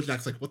because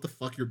BoJack's like, "What the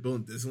fuck? You're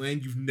building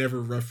Disneyland? You've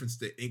never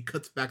referenced it." And it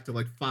cuts back to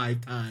like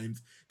 5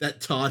 times that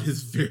Todd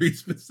has very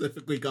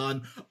specifically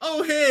gone,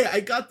 "Oh hey, I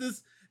got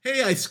this.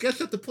 Hey, I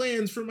sketched out the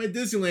plans for my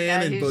Disneyland."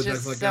 Yeah, And he's BoJack's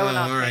just like, "Oh, so not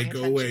all paying right, go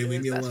attention away, to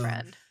leave his me best alone."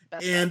 friend.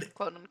 Best And friend,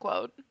 quote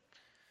unquote.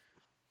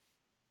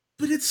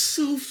 but it's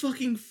so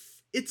fucking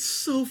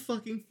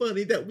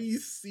funny that we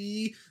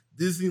see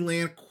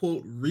Disneyland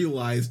quote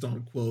realized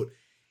unquote.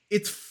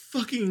 It's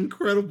fucking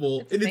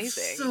incredible It's and it's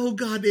amazing. so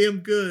goddamn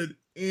good.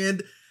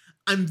 And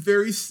I'm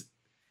very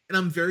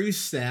I'm very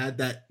sad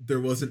that there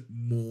wasn't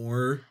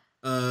more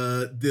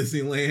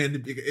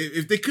Disneyland.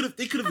 If they could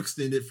have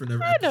extended it for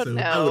another I don't episode,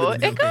 I would have know.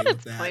 been It okay got with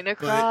its that. point But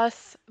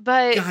across,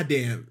 but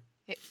goddamn,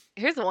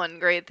 here's the one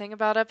great thing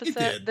about it episode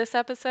did. this It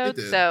episode.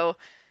 did. So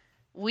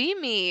we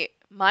meet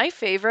my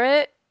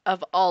favorite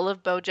of all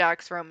of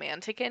BoJack's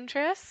romantic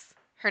interests.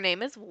 Her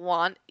name is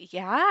Wan.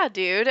 Yeah,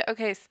 dude.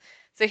 Okay,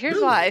 so here's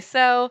why. Really?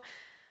 So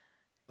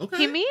he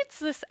Okay. meets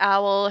this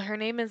owl. Her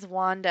name is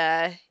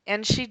Wanda,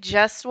 and she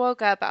just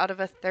woke up out of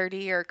a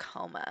 30-year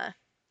coma.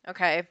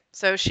 Okay,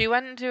 so she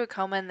went into a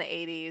coma in the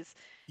 80s.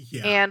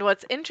 Yeah. And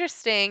what's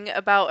interesting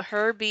about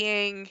her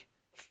being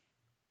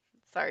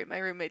sorry, my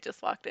roommate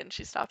just walked in.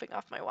 She's topping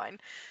off my wine.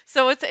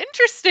 So what's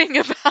interesting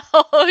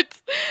about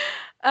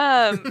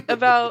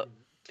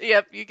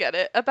yep, you get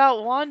it.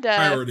 About Wanda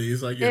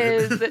Priorities, I get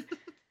it. is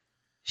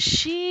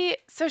she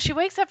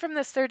wakes up from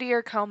this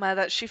 30-year coma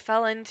that she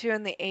fell into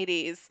in the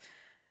 80s.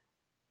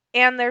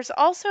 And there's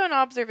also an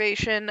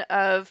observation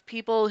of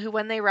people who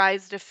when they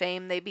rise to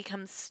fame, they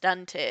become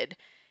stunted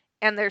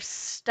and they're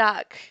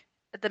stuck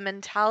the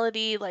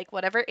mentality, like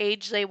whatever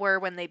age they were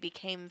when they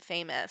became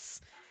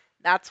famous,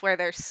 that's where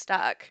they're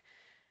stuck.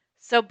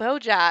 So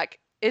BoJack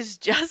is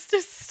just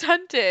as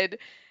stunted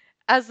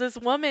as this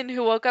woman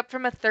who woke up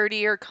from a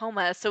 30-year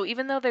coma. So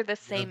even though they're the Yep.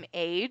 same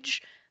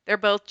age, they're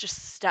both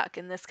just stuck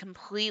in this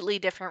completely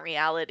different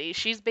reality.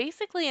 She's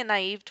basically a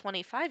naive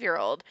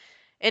 25-year-old,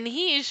 and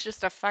he's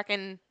just a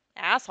fucking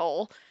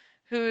asshole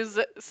who's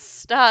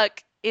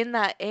stuck in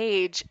that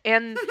age.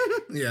 And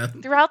Yeah.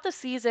 throughout the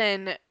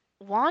season,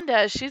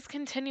 Wanda, she's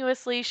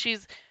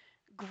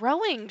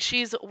growing.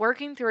 She's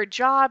working through her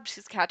job.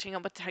 She's catching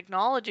up with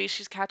technology.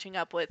 She's catching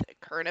up with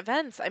current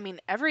events. I mean,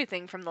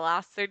 everything from the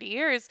last 30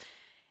 years.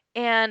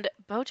 And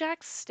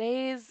BoJack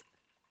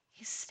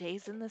he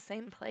stays in the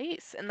same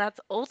place, and that's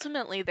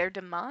ultimately their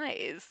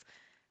demise.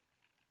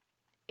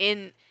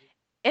 In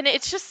and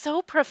it's just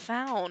so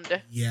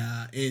profound.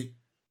 Yeah. It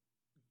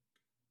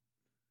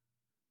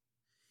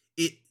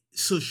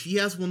so she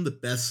has one of the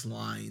best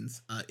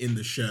lines in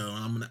the show,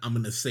 and I'm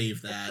gonna save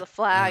It's that the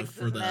flags,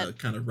 for isn't it? the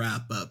kind of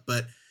wrap up.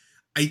 But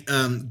I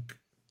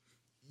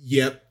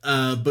yep.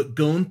 But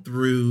going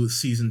through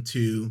season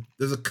 2,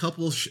 there's a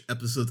couple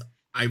episodes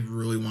I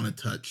really want to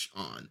touch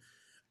on.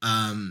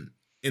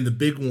 And the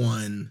big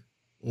one,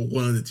 or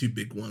one of the two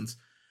big ones,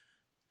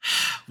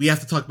 we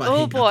have to talk about Oh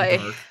Hank After boy.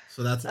 Dark.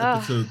 So that's Oh,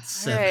 episode all right.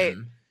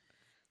 7.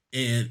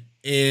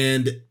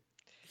 And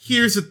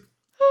here's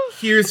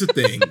the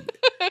thing.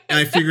 And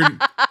I figured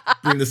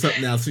bring this up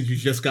now since you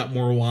just got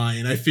more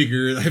wine. I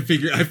figured We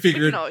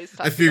can always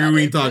talk we about can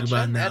it, talk which about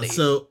it I'm now. ready.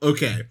 So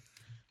okay.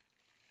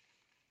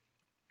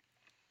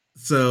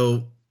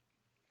 So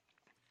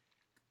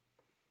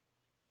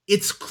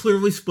it's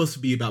clearly supposed to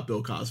be about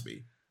Bill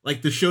Cosby.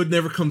 Like the show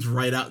never comes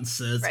right out and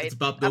says Right. it's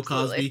about Bill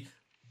Absolutely. Cosby,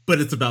 but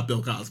it's about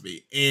Bill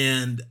Cosby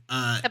and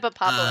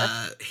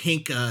Hippopotamus.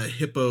 Hank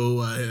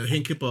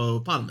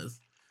Hippopotamus.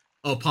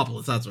 Oh,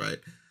 Populus, that's right.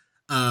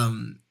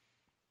 Um,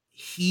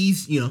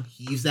 he's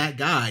that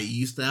guy. He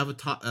used to have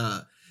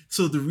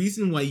so the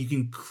reason why you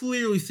can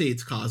clearly say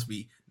it's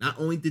Cosby, not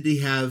only did he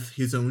have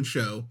his own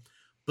show,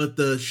 but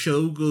the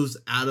show goes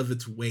out of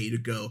its way to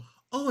go,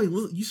 oh, I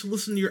used to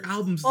listen to your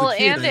albums as a Well,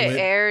 kid. and I it went,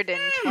 aired in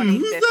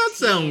who's that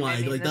sound 2015. I like?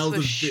 mean, Like that this was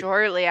was a bit.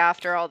 shortly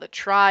after all the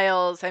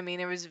trials. I mean,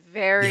 it was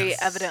very Yes.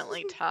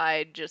 evidently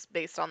tied just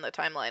based on the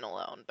timeline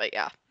alone. But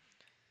yeah.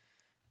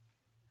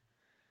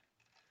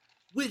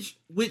 Which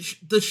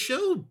the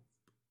show,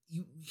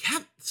 you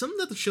have some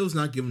that the show's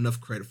not given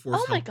enough credit for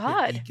is Oh how my quickly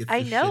God. it gets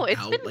I the know. shit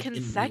It's out, been like in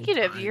real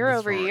consecutive time, year as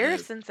over far year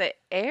as since it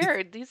it's.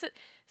 aired. These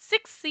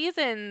 6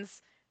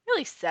 seasons,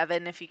 really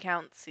 7 if you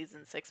count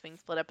season 6 being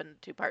split up into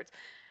 2 parts.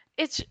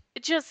 It's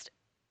just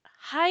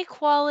high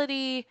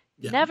quality,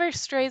 Yeah. never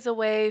strays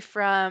away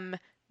from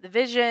the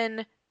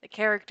vision, the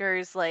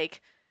characters,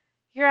 like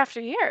year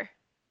after year.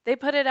 They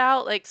put it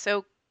out like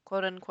so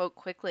quote unquote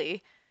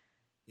quickly,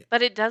 Yeah.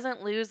 but it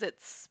doesn't lose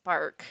its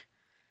spark.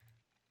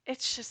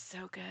 It's just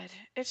so good.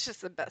 It's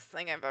just the best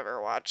thing I've ever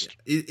Yeah. watched.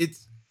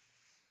 It's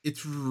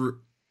it's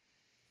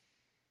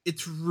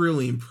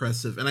really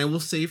impressive, and I will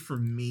say for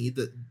me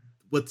that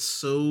what's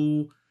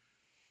so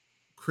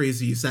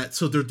crazy is that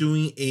so they're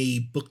doing a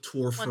book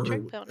tour One for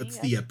Trick Pony, it's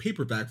yes. the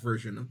paperback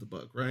version of the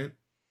book, right?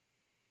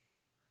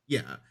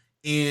 Yeah,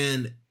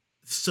 and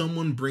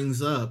someone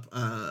brings him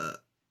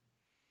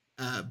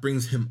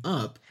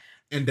up,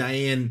 and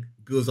Diane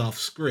goes off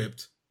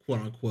script, quote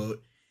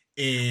unquote,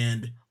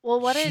 and Well,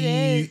 what it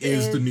she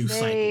is the is news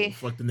cycle they,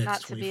 for like the next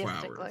not to be a 24 hours.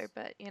 stickler,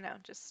 but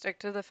just stick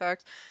to the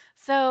facts.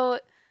 So No,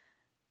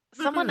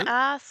 go someone ahead.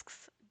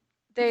 asks,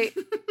 they,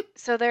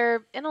 so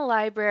they're in a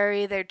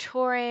library, they're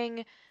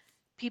touring.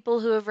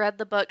 People who have read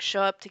the book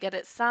show up to get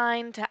it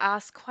signed to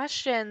ask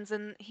questions,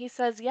 and he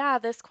says, "Yeah,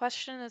 this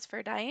question is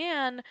for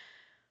Diane.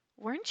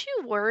 Weren't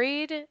you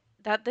worried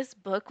that this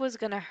book was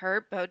going to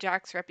hurt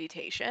BoJack's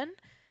reputation?"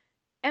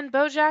 And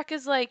BoJack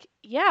is like,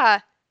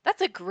 "Yeah,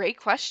 that's a great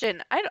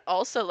question. I'd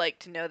also like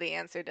to know the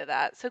answer to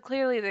that." So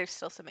clearly there's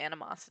still some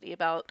animosity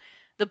about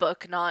the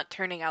book not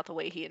turning out the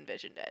way he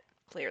envisioned it,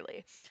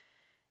 clearly.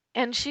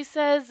 And she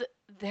says,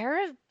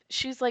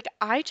 she's like,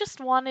 "I just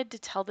wanted to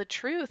tell the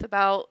truth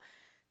about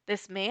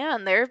this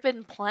man. There have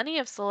been plenty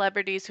of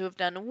celebrities who have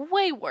done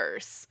way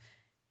worse."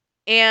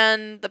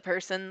 And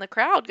the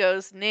crowd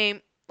goes,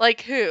 "Name,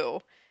 like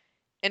who?"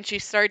 And she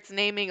starts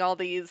naming all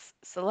these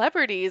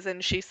celebrities,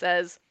 and she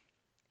says,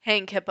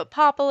 Hank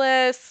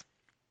Hippopopoulos.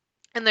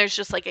 And there's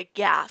just like a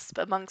gasp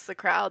amongst the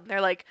crowd. And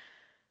they're like,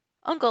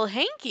 "Uncle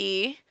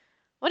Hanky?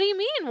 What do you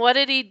mean? What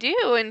did he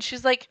do?" And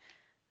she's like,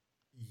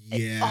 all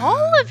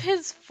Yeah. of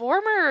his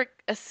former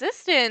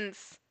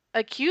assistants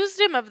accused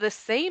him of the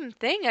same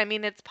thing. I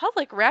mean, it's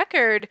public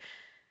record.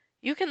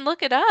 You can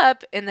look it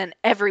up." And then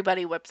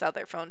everybody whips out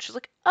their phone. She's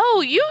like,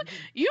 "Oh, you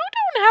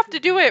don't have to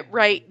do it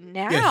right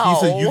Yeah, he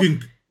says you now."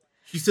 can.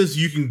 She says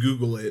you can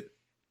Google it.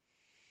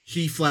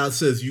 She flat out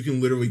says you can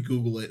literally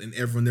Google it, and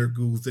everyone there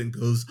Googles it and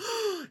goes.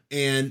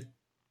 And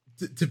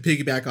to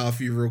piggyback off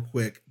you real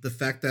quick, the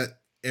fact that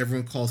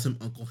everyone calls him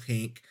Uncle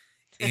Hank,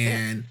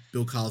 and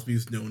Bill Cosby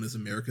is known as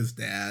America's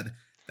dad.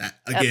 That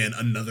Yep. again,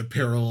 another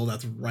parallel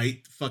that's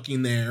right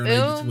fucking there. And I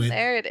just Boom, went,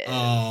 there it is.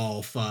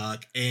 oh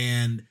fuck.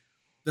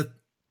 The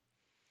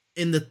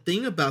and the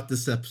thing about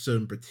this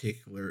episode in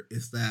particular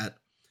is that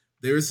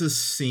there's a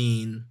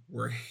scene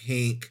where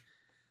Hank,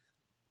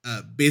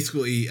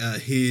 basically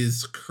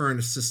his current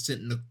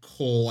assistant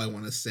Nicole, I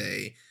want to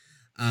say,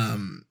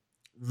 um,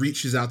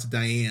 reaches out to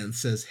Diane and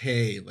says,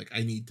 "Hey, like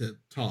I need to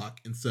talk."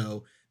 And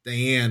so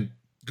Diane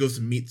goes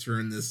and meets her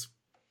in this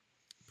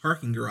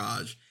parking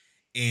garage,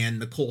 and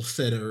Nicole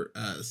set her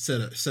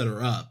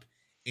up,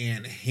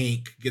 and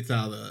Hank gets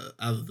out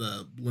of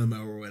the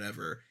limo or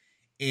whatever,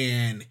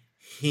 and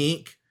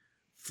Hank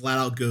flat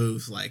out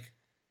goes like,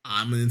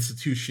 "I'm an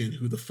institution.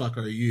 Who the fuck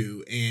are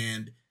you?"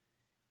 And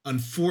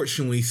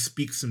unfortunately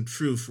speaks some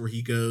truth where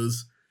he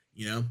goes,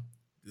 you know,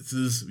 this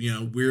is,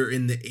 we're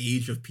in the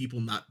age of people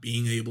not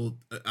being able,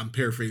 I'm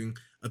paraphrasing,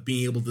 of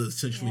being able to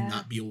essentially Yeah.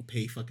 not be able to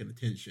pay fucking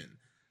attention.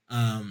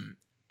 Um,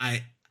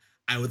 I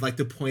I would like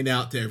to point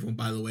out to everyone,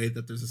 by the way,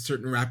 that there's a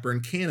certain rapper in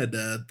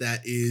Canada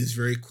that is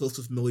very close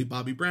with Millie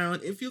Bobby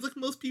Brown. It feels like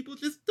most people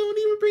just don't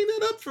even bring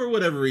that up for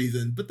whatever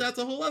reason, but that's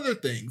a whole other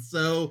thing.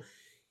 So,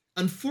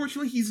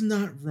 unfortunately, he's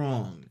not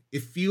wrong.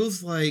 It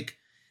feels like,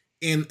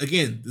 and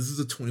again, this is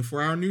a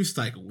 24-hour news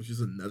cycle, which is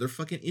another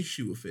fucking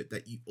issue with it,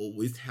 that you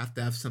always have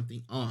to have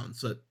something on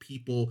so that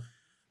people,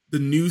 the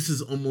news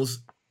is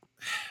almost,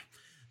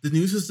 the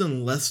news has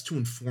done less to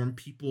inform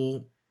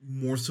people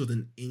more so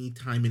than any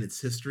time in its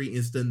history.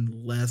 It's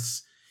done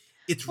less,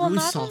 it's Well, really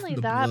not only softened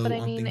the that, but blow I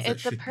on mean, things that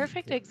it's a should be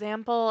perfect important.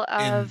 example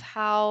of And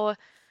how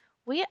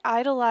we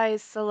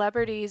idolize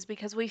celebrities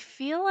because we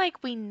feel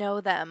like we know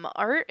them.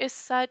 Art is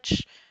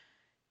such,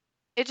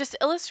 it just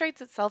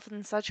illustrates itself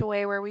in such a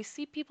way where we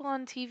see people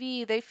on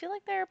TV, they feel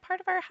like they're a part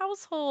of our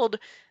household.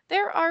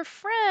 They're our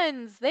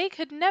friends. They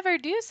could never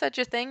do such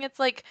a thing. It's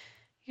like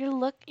you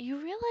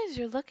realize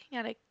you're looking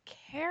at a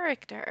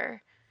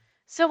character.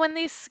 So when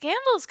these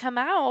scandals come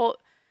out,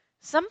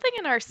 something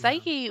in our yeah,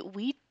 psyche,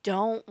 we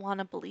don't want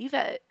to believe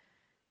it.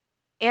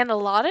 And a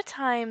lot of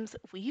times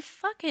we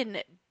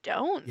fucking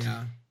don't.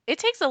 yeah, It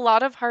takes a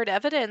lot of hard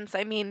evidence.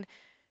 I mean,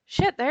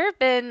 shit, there have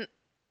been,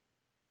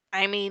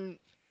 I mean,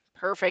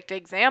 perfect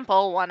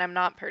example, one I'm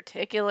not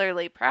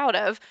particularly proud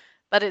of,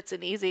 but it's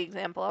an easy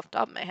example off the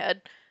top of my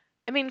head.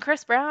 I mean,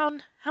 Chris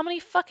Brown, how many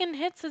fucking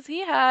hits has he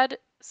had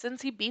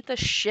since he beat the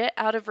shit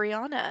out of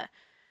Rihanna?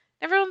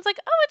 Everyone's like,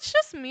 oh, it's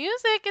just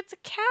music, it's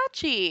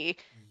catchy.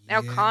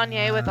 Now,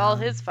 Kanye with all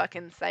yeah, his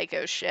fucking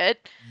psycho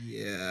shit,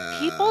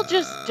 people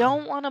just yeah,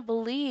 don't want to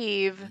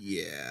believe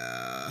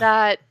yeah,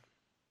 that,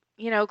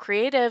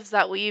 creatives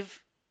that we've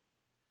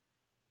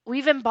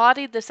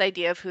embodied this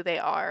idea of who they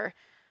are.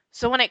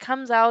 So when it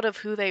comes out of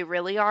who they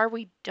really are,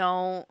 we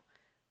don't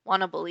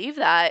want to believe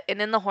that.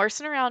 And in the horse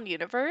and around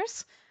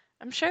universe,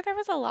 I'm sure there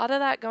was a lot of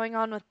that going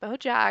on with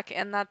BoJack,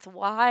 and that's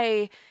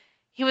why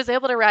he was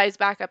able to rise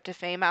back up to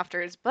fame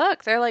after his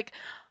book. They're like,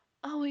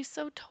 "Oh, he's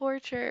so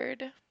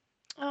tortured.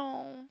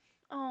 Oh,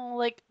 oh,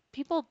 like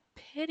people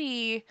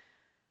pity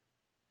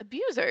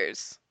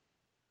abusers."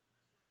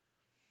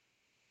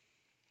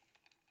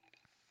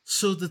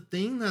 So the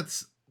thing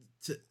that's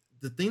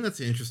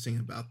interesting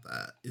about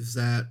that is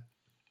that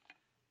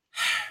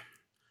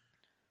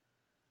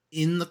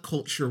in the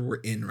culture we're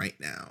in right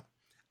now,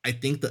 I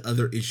think the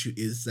other issue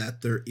is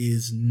that there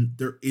isn't,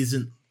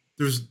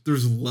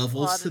 there's A levels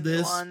lot to of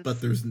this, but nuance.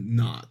 there's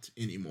not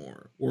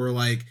anymore. Or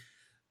like,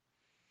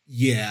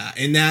 yeah,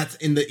 and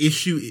the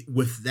issue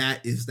with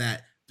that is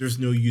that there's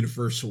no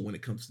universal when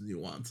it comes to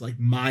nuance. Like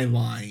my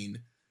line,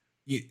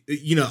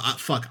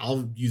 fuck,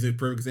 I'll use a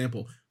perfect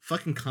example.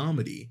 Fucking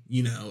comedy.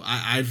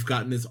 I've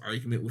gotten this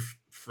argument with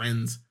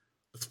friends,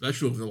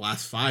 especially over the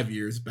last 5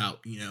 years,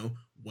 about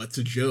what's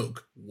a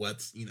joke,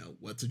 what's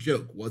a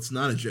joke, what's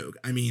not a joke.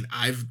 I mean,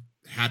 I've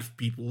had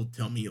people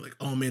tell me like,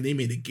 oh man, they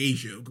made a gay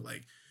joke,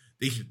 like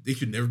they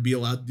should never be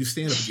allowed to do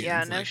stand up again.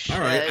 Yeah, It's no like, all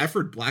right, shit. I've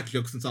heard black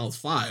jokes since I was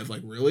 5.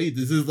 Like, really?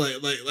 This is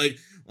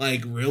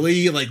like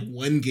really, like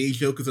one gay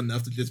joke is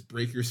enough to just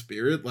break your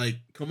spirit? Like,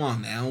 come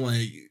on now,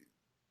 like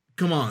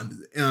come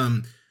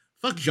on.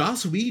 Fuck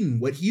Joss Whedon,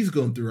 what he's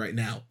going through right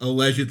now,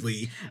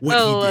 allegedly, what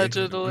he did,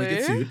 because I don't want to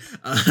get Allegedly.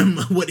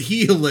 sued. What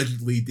he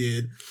allegedly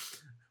did,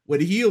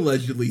 what he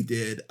allegedly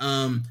did.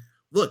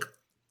 Look,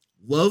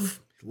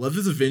 love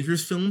his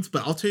Avengers films,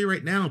 but I'll tell you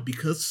right now,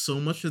 because so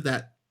much of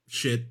that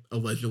shit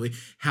allegedly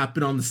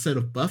happened on the set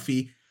of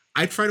Buffy,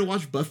 I try to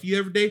watch Buffy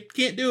every day,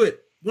 can't do it.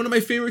 One of my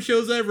favorite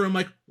shows ever. I'm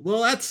like,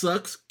 well, that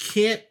sucks.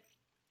 Can't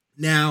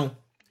now.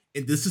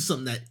 And this is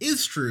something that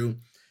is true.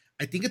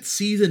 I think it's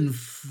season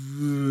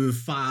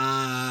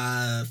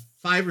five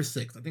or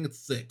six. I think it's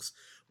six,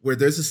 where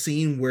there's a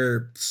scene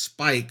where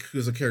Spike,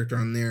 who's a character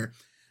on there,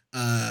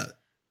 uh,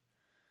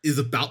 is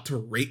about to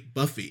rape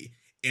Buffy.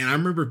 And I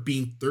remember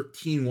being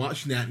 13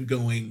 watching that and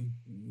going,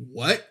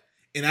 what?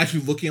 And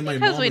actually looking at my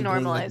Because mom we and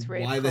going like, normalize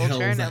rape why the culture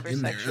hell is and that over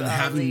in there? And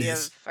having sexuality of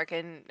this,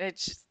 fucking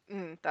it's just,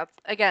 that's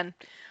again,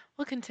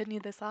 we'll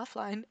continue this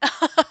offline.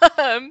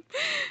 um,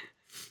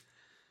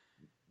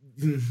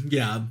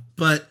 yeah,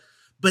 but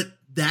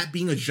that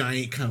being a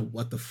giant kind of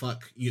what the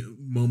fuck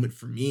moment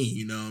for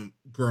me,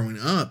 growing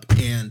up.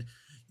 And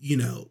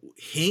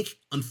Hank,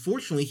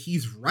 unfortunately,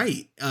 he's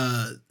right.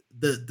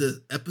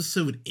 The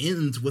episode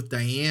ends with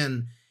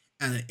Diane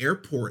at an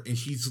airport, and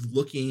she's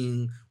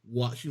watching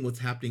what's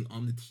happening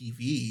on the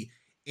TV.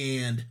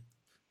 And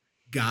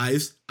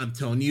guys, I'm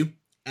telling you,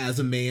 as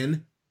a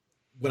man,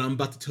 what I'm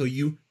about to tell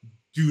you,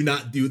 do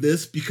not do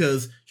this,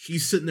 because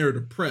she's sitting there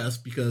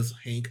depressed because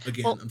Hank,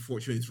 again,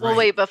 unfortunately, is right. Well,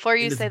 wait, before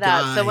you And say this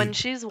that, so guy, when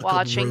she's a couple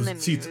watching the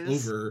rows seats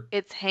news, over,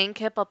 it's Hank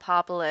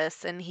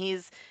Hippopopoulos, and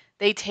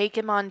they take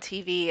him on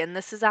TV, and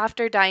this is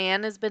after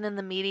Diane has been in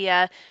the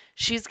media.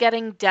 She's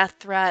getting death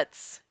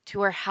threats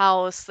to her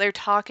house. They're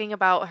talking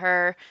about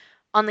her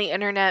on the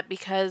internet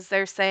because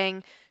they're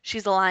saying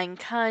she's a lying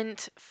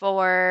cunt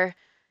for,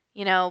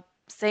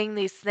 saying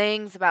these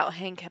things about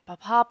Hank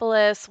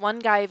Hippopopoulos. One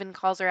guy even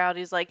calls her out.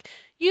 He's like,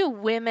 "You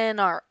women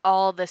are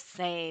all the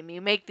same. You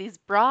make these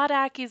broad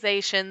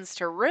accusations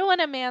to ruin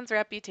a man's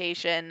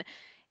reputation,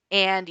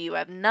 and you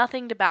have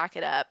nothing to back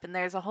it up." And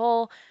there's a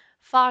whole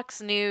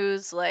Fox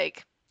News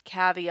like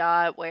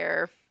caveat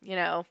where,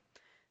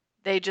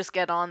 they just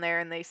get on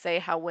there and they say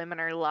how women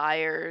are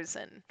liars,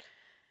 and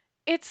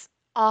it's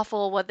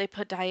awful what they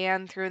put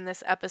Diane through in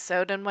this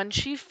episode. And when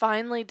she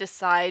finally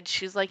decides,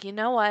 she's like, "You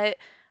know what?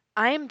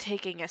 I am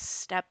taking a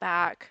step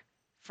back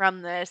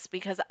from this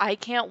because I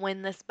can't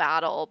win this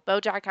battle."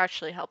 BoJack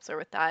actually helps her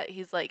with that.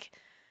 He's like,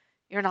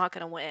 "You're not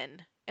going to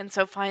win." And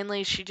so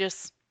finally she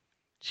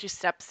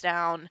steps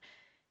down,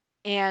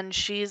 and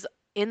she's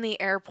in the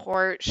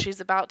airport.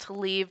 She's about to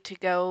leave to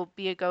go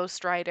be a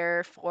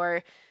ghostwriter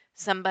for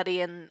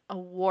somebody in a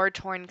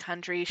war-torn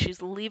country.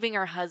 She's leaving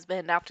her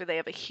husband after they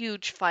have a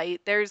huge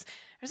fight. There's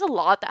a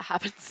lot that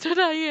happens to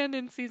Diane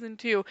in season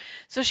 2.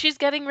 So she's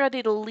getting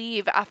ready to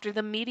leave after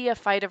the media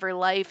fight of her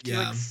life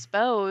to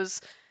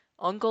expose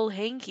Uncle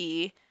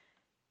Hanky.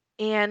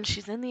 And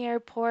she's in the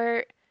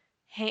airport.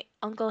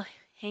 Uncle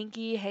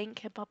Hanky,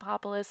 Hank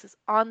Hippopopoulos, is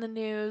on the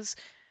news.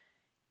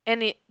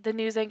 And the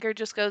news anchor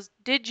just goes,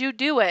 "Did you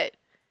do it?"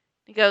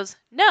 He goes,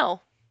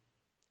 "No."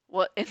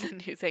 Well, and the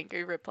news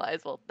anchor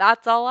replies, "Well,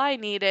 that's all I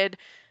needed."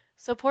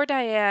 So poor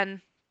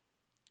Diane,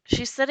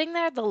 she's sitting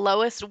there the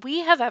lowest we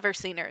have ever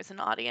seen her as an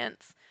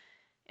audience.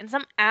 And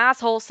some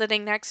asshole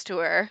sitting next to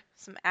her,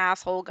 some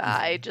asshole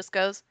guy, just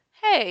goes,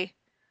 "Hey,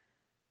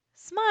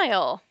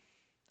 smile."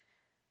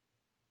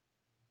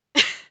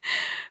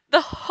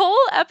 The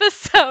whole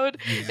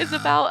episode is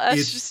about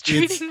us just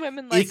treating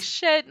women like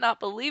shit, not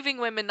believing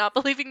women, not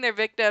believing their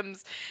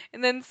victims.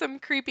 And then some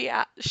creepy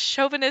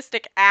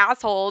chauvinistic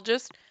asshole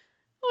just,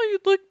 "Oh,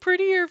 you'd look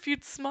prettier if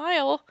you'd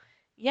smile."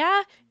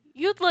 Yeah,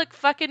 you'd look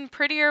fucking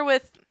prettier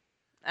with,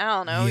 I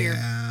don't know, your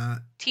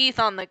teeth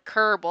on the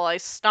curb while I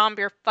stomp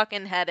your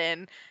fucking head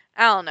in.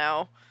 I don't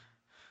know.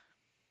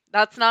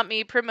 That's not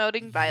me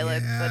promoting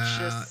violence.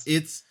 That's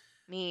just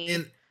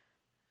me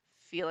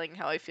feeling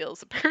how I feel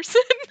as a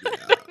person.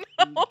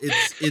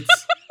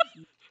 It's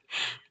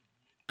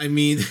I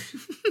mean,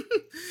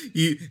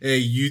 you do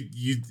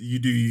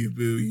you,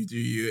 boo, you do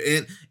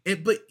you.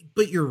 And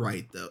but you're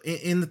right though.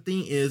 And the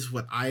thing is,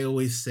 what I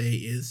always say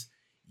is,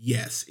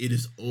 yes,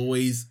 it's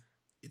always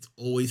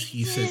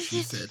he said,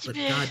 she said, but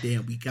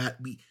goddamn,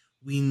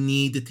 we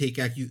need to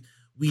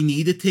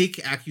take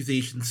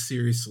accusations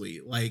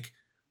seriously. Like,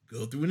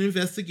 go through an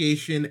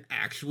investigation,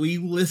 actually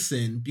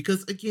listen,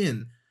 because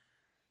again,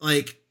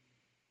 like,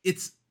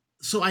 it's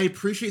so I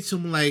appreciate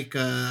someone like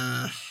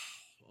oh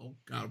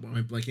god, why am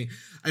I blanking?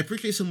 I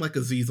appreciate someone like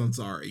Aziz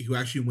Ansari, who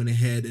actually went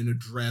ahead and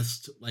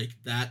addressed like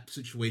that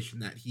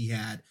situation that he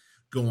had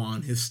go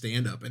on his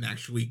stand-up and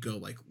actually go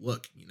like,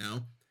 look,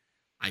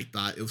 I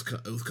thought it was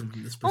coming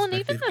from this perspective. Well, and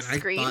even the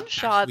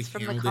screenshots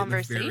from the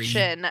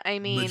conversation. I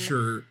mean,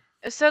 mature.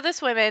 So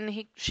this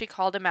woman, she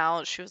called him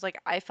out. She was like,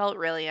 "I felt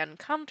really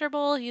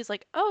uncomfortable." He's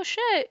like, "Oh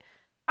shit,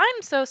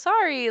 I'm so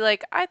sorry.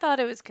 Like, I thought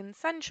it was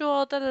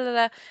consensual." Da da da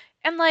da.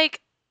 And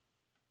like,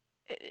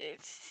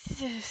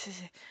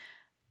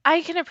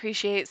 I can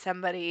appreciate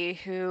somebody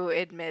who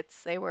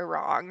admits they were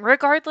wrong,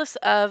 regardless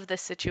of the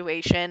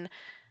situation.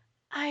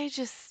 I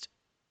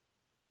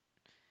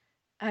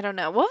don't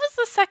know. What was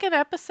the second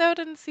episode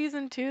in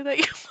season 2 that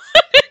you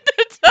wanted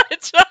to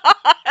touch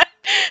on?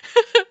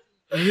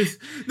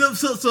 No,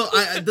 so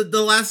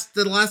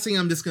the last thing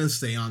I'm just gonna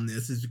say on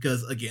this is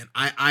because again,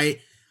 I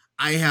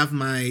have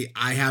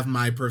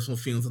my personal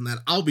feelings on that.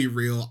 I'll be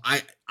real.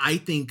 I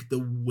think the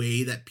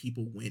way that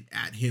people went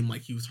at him,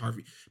 like he was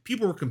Harvey,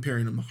 people were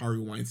comparing him to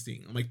Harvey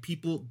Weinstein. I'm like,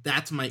 people,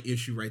 that's my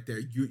issue right there.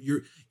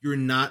 You're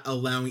not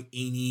allowing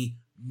any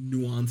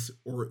nuance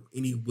or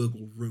any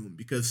wiggle room,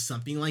 because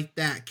something like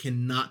that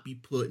cannot be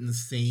put in the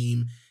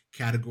same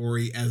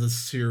category as a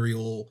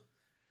serial,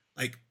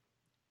 like,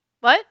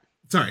 what?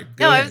 Sorry.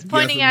 No, ahead. I was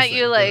pointing at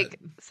you like,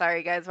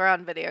 sorry guys, we're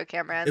on video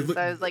camera, and so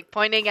I was like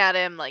pointing at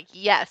him like,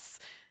 yes,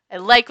 I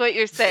like what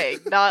you're saying,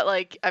 not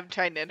like I'm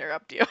trying to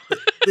interrupt you.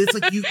 It's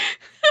like you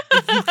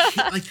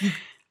can't, like you.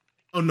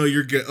 Oh no,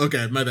 you're good.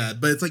 Okay, my bad.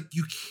 But it's like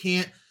you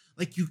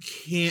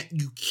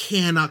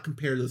cannot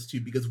compare those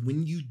two, because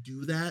when you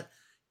do that,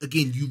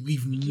 again, you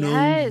leave no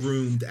Yes,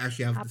 room to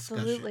actually have a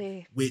discussion,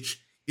 absolutely.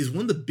 which is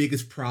one of the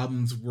biggest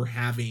problems we're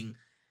having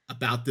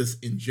about this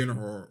in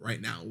general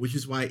right now. Which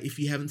is why, if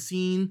you haven't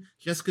seen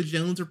Jessica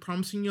Jones or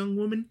Promising Young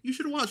Woman, you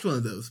should watch one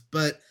of those.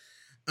 But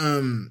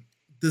um,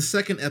 the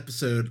second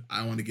episode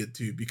I want to get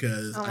to,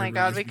 because Oh I my god,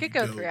 realize we we could could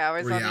go go 3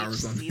 hours three on each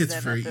hours on this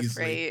season very at this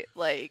easily. rate.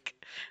 Like,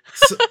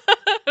 So,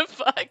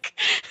 fuck.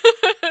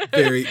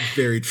 very,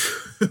 very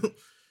true.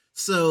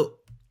 so,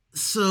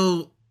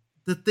 so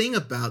the thing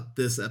about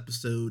this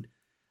episode,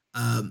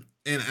 and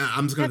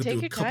I'm just Yeah, gonna do take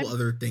a your couple time.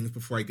 other things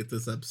before I get to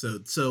this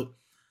episode.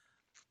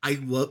 I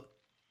love,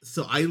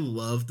 I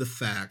love the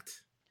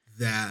fact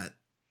that,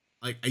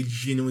 like, I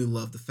genuinely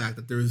love the fact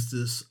that there's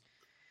this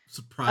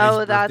surprise Oh,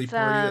 birthday that's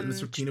party that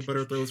Mr. Peanut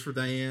Butter throws for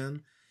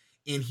Diane,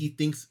 and he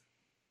thinks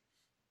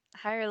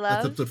Higher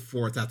that's Love. episode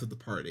 4. It's after the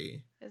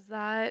party. Is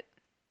that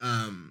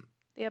Um,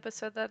 the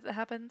episode that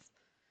happens?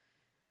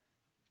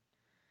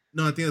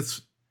 no, I think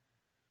that's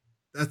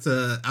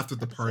after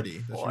the Episode party.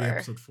 That should be 4.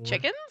 episode 4.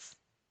 Chickens?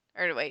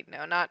 Or wait,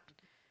 no, not.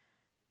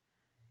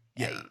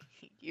 Yeah, Yeah.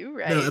 you No,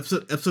 right.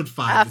 episode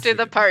 5 is After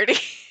the chickens. party.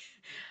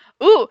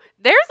 Ooh,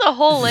 there's a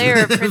whole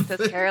layer of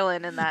Princess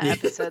Carolyn in that Yeah.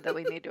 episode that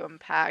we need to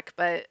unpack.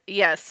 But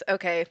yes,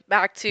 okay,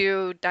 back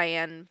to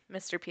Diane,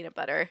 Mr. Peanut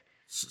Butter.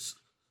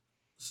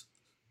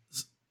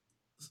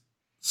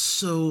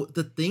 So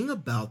the thing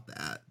about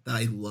that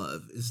I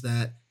love is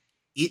that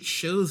it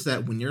shows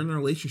that when you're in a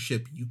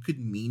relationship, you could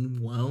mean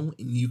well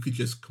and you could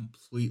just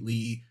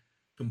completely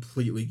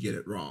get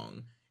it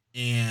wrong.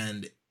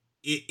 And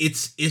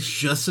it's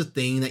just a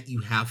thing that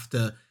you have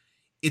to,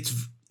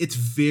 it's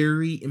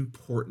very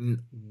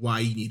important why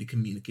you need to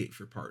communicate with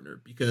your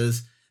partner,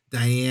 because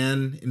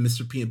Diane and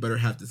Mr. Peanut Butter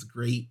have this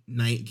great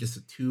night, just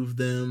the two of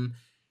them.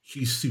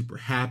 She's super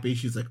happy.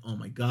 She's like, "Oh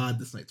my god,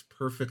 this night's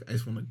perfect. I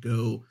just want to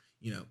go,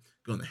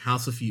 go in the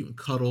house with you and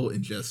cuddle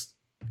and just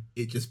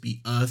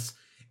be us."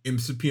 And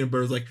Mr. Peanut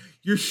Butter's like,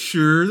 "You're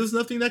sure there's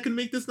nothing that can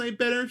make this night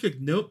better?" She's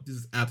like, "Nope, this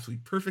is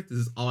absolutely perfect. This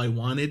is all I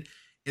wanted."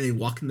 And they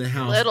walk in the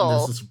house and there's a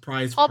Little.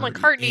 surprise Paul party,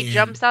 McCartney and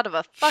jumps out of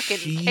a fucking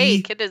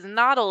cake. she It is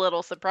not a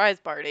little surprise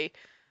party.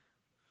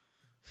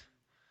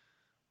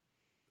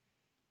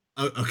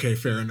 okay,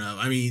 fair enough.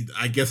 I mean,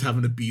 I guess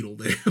having a beetle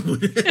there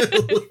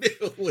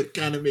would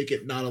kind of make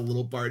it not a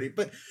little party.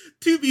 But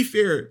to be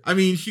fair, I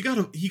mean, he got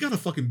a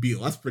fucking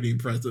beetle. That's pretty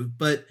impressive.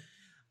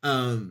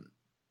 Um,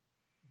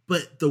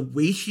 but the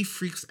way she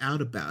freaks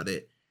out about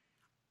it,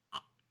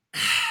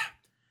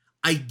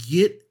 I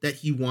get that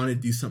he wanted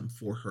to do something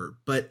for her,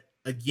 but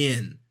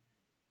again,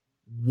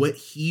 what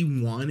he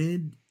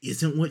wanted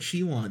isn't what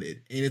she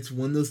wanted, and it's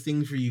one of those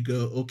things where you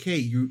go, okay,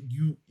 you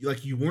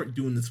like, you weren't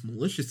doing this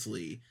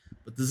maliciously,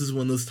 but this is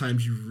one of those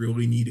times you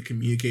really need to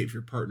communicate with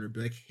your partner,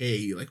 be like,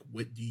 hey, like,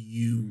 what do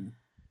you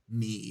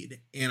need?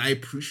 And I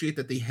appreciate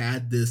that they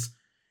had this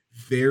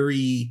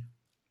very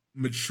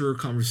mature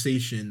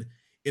conversation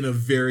in a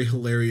very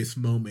hilarious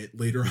moment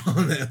later on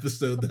in the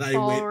episode that I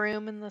went,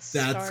 Ballroom in the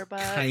that's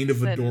kind of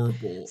Starbucks. And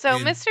adorable. so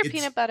And Mr. it's,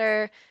 Peanut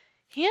Butter,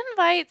 he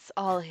invites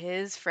all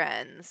his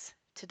friends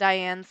to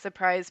Diane's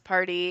surprise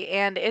party.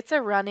 And it's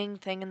a running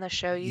thing in the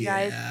show, you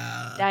guys.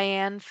 yeah,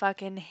 Diane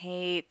fucking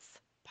hates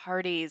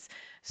parties.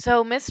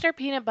 So Mr.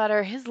 Peanut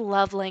Butter, his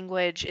love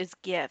language is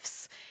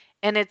gifts.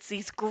 And it's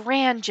these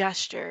grand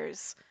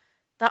gestures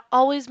that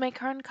always make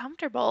her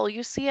uncomfortable.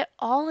 You see it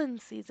all in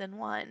season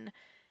 1.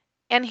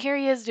 And here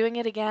he is doing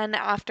it again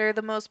after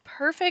the most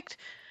perfect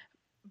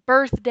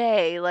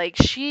birthday. Like,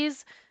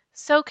 she's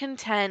so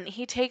content.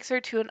 He takes her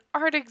to an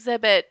art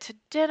exhibit, to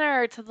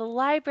dinner, to the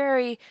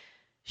library.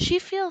 She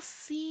feels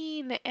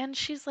seen and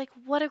she's like,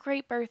 what a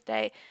great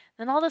birthday.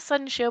 Then all of a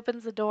sudden she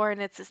opens the door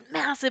and it's this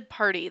massive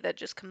party that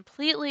just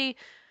completely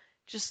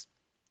just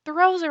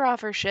throws her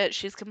off her shit.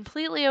 She's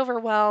completely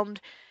overwhelmed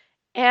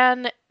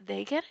and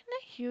they get in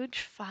a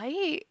huge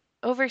fight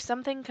over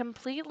something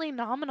completely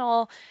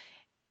nominal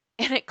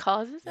and it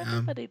causes yeah,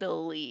 everybody to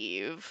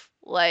leave.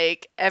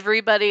 Like,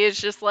 everybody is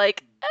just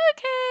like,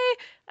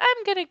 okay,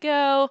 I'm gonna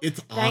go.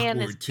 it's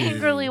Diane is awkward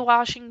angrily too.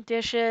 washing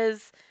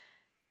dishes.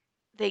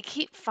 They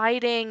keep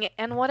fighting,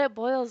 and what it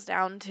boils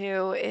down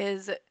to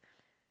is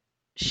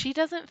she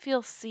doesn't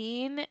feel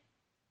seen,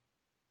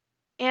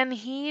 and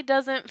he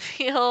doesn't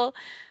feel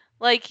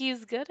like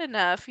he's good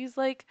enough. He's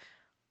like,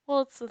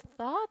 well, it's the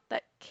thought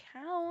that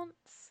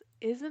counts,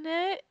 isn't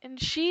it? And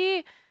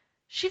she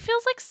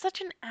feels like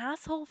such an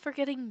asshole for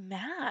getting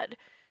mad.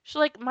 She's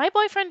like, my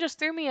boyfriend just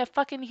threw me a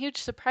fucking huge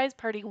surprise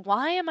party.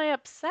 Why am I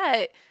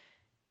upset?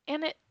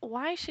 And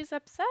why she's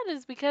upset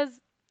is because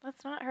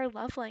that's not her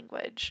love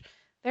language.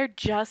 They're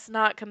just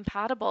not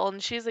compatible,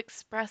 and she's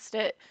expressed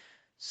it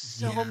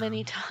so Yeah,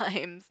 many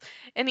times.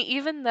 And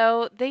even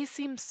though they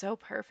seem so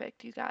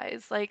perfect, you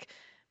guys, like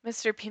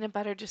Mr. Peanut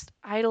Butter just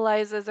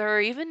idolizes her,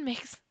 or even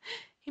makes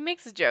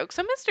a joke.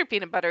 So Mr.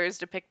 Peanut Butter is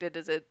depicted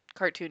as a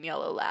cartoon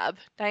yellow lab.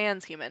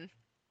 Diane's human.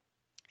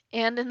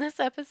 And in this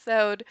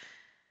episode,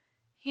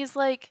 he's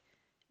like,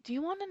 do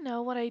you want to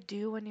know what I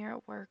do when you're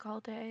at work all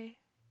day?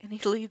 And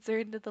he leads her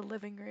into the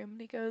living room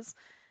and he goes,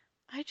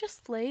 I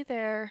just lay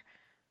there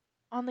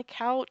on the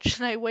couch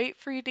and I wait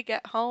for you to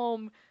get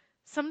home.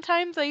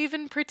 Sometimes I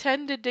even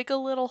pretend to dig a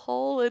little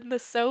hole in the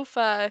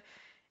sofa.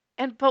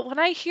 But when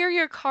I hear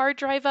your car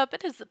drive up,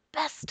 it is the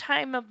best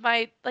time of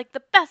my, like,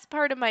 the best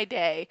part of my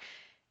day.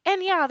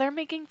 And yeah, they're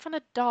making fun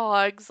of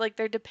dogs, like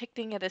they're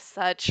depicting it as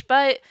such,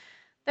 but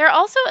they're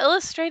also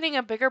illustrating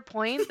a bigger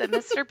point that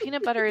Mr.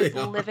 Peanut Butter They is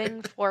are.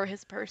 living for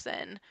his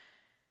person.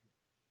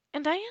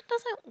 And Diane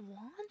doesn't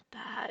want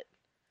that.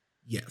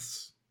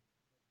 Yes.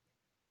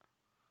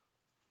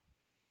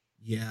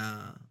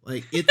 Yeah.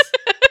 Like it's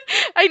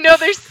I know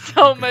there's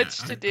so okay. much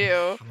to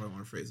do. How do I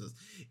want to phrase this?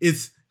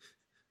 It's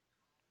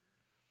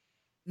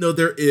no,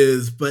 there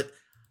is, but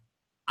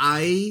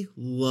I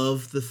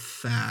love the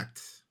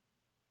fact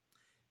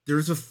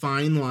there's a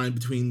fine line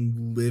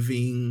between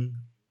living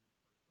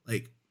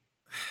like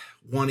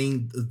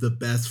wanting the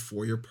best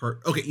for your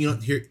part. Okay, you know,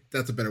 here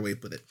that's a better way to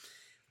put it.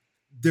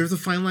 There's a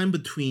fine line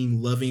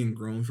between loving and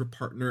growing for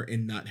partner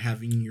and not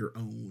having your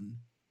own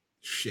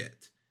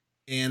shit.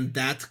 And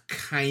that's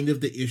kind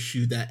of the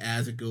issue that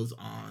as it goes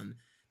on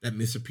that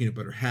Mr. Peanut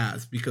Butter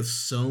has because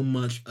so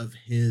much of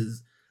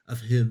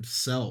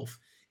himself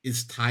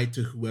is tied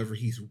to whoever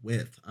he's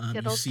with.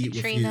 Good You old see it with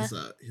Katrina.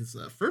 his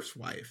first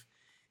wife,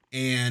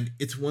 and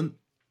it's one,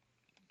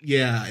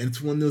 yeah, and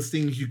it's one of those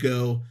things you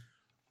go,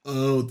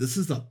 oh, this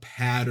is a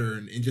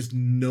pattern, and just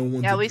no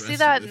one's Yeah, we see addressed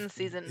it that with, in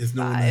season is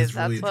no one 5. has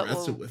really That's what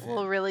addressed it we'll with we'll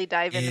him, really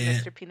dive into and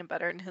Mr. Peanut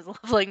Butter and his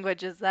love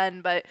languages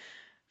then, but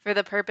for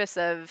the purpose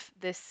of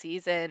this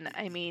season,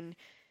 I mean,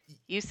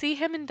 you see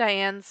him and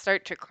Diane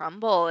start to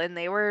crumble and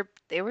they were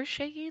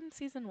shaky in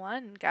season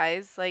 1,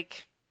 guys.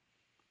 Like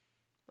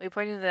we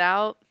pointed it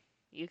out.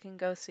 You can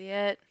go see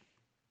it.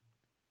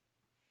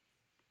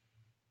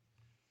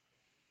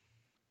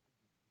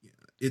 yeah,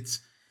 it's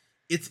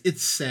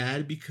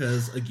sad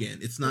because again,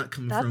 it's not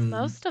coming That's from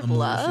most a of malicious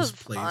love,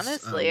 place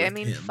honestly. I with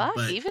mean, him, fuck,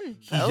 but even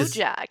he just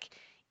BoJack.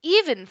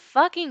 Even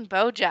fucking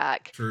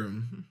BoJack.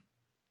 true.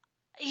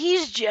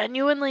 He's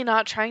genuinely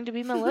not trying to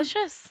be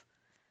malicious.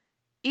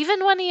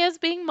 Even when he is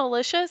being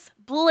malicious,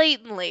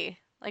 blatantly.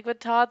 Like with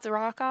Todd's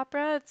rock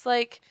opera, it's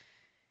like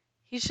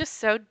he's just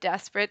so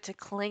desperate to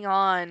cling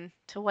on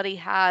to what he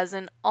has,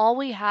 and all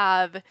we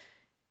have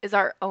is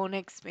our own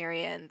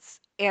experience.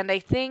 And I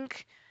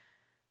think,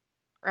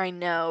 or I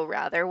know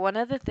rather, one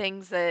of the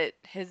things that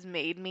has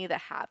made me the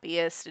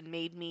happiest and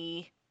made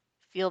me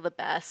feel the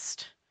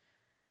best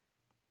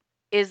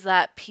is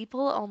that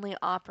people only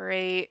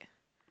operate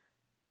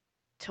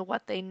to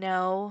what they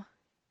know,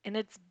 and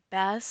it's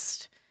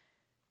best,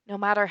 no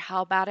matter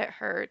how bad it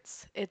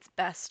hurts, it's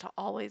best to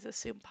always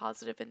assume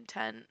positive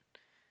intent.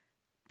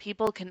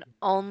 People can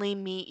only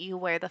meet you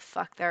where the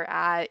fuck they're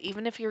at,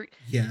 even if you're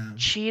Yeah,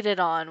 cheated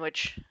on,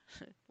 which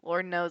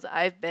Lord knows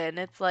I've been.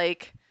 It's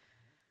like,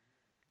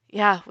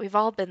 yeah, we've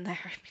all been there.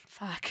 I mean,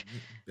 fuck.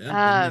 been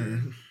there.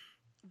 Um,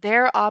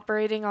 they're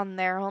operating on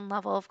their own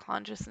level of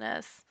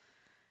consciousness,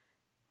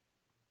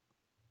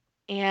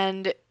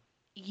 and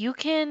you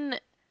can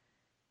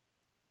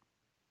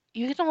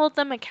you can hold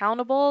them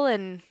accountable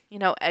and,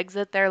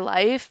 exit their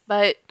life,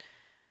 but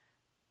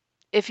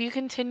if you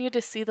continue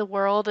to see the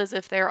world as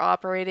if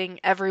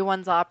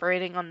everyone's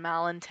operating on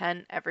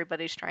malintent,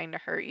 everybody's trying to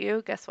hurt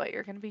you, guess what?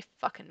 You're going to be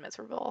fucking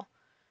miserable.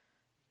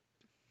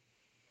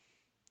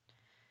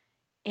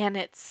 And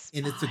it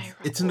And it's an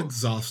spirals.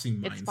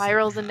 exhausting It mindset to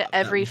spirals into have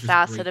that every will just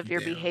facet break of you your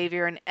down.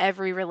 behavior and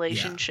every Yeah,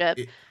 relationship.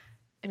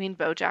 I mean,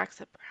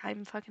 BoJack's a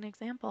prime fucking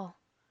example.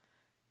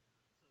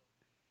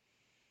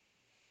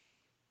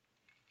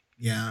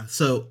 yeah.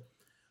 So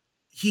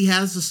he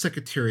has the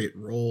secretariat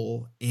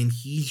role, and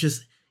he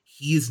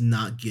is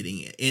not getting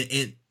it.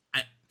 And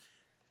I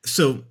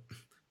so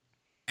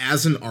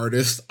as an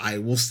artist, I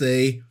will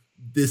say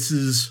this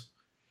is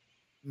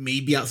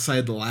maybe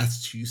outside the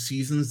last 2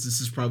 seasons,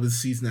 this is probably the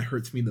season that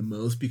hurts me the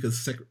most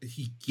because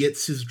he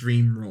gets his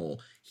dream role.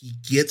 He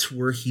gets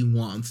where he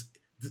wants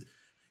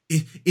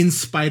in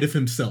spite of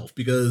himself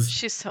because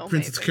She's so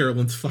Princess amazing.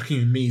 Carolyn's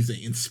fucking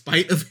amazing. In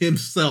spite of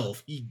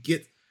himself, he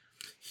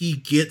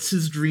gets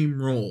his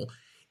dream role,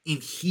 and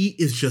he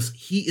is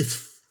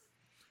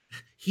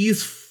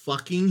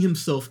fucking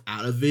himself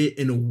out of it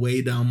in a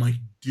way that I'm like,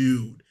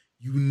 dude,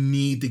 you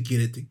need to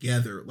get it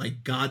together.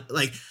 Like God,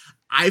 like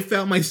I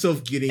found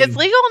myself It's getting.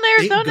 legal in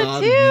Thank Arizona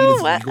God weed too.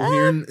 is What? legal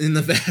here in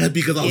Nevada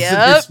because I was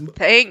sitting here. Yep.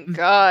 Thank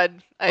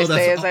God. I Oh,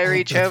 say as I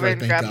reach that's over right. and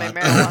Thank grab my God.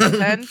 marijuana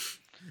pen.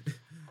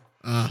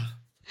 uh,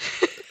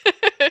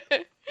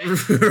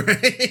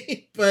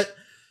 right, but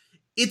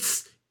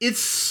it's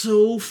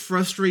so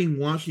frustrating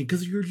watching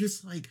because you're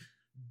just like,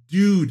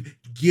 dude,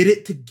 get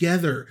it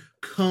together.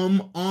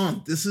 Come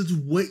on, this is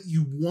what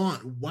you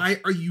want. Why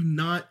are you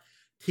not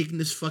taking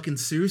this fucking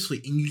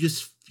seriously? And you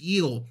just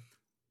feel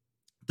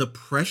the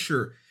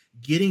pressure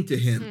getting to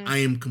him. Hmm. I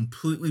am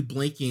completely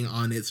blanking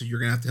on it, so you're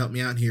gonna have to help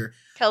me out here.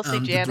 Kelsey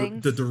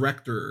Jennings. The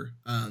director,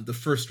 the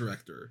first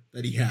director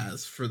that he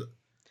has for the.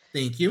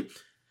 Thank you.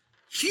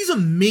 She's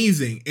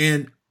amazing,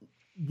 and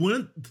one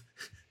of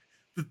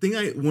the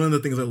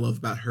things I love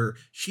about her,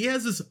 she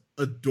has this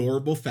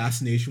adorable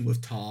fascination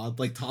with Todd.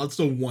 Like Todd's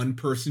the one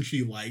person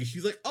she likes.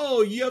 She's like,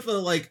 oh, you have a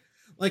like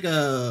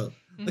a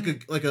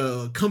like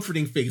a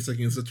comforting face, I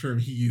think is the term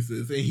he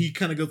uses, and he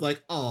kind of goes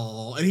like,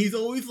 oh, and he's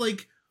always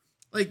like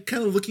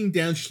kind of looking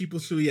down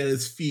sheepishly at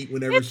his feet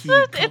whenever she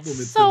It's compliments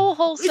him. so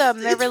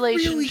wholesome, their It's really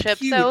relationship.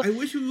 cute. So I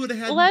wish we would have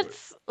had more.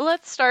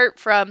 let's start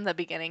from the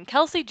beginning.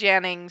 Kelsey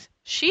Jennings,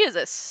 she is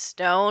a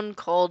stone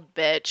cold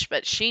bitch,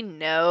 but she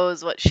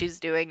knows what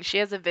she's doing. She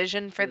has a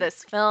vision for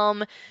this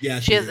film. Yeah,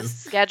 She she has a is.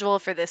 schedule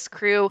for this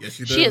crew. Yes,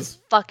 she She is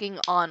does. fucking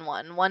on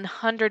one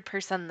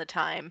 100% of the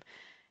time.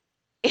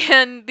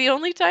 And the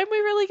only time we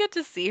really get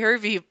to see her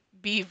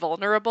be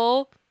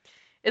vulnerable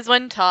is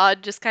when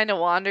Todd just kind of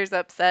wanders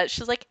upset.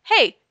 She's like,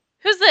 "Hey,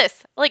 who's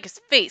this? I like his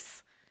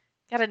face.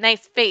 Got a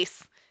nice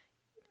face.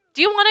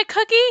 Do you want a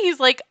cookie?" He's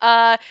like,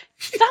 somebody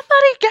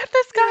get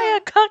this guy Yeah.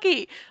 a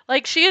cookie."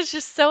 Like, she is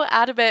just so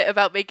adamant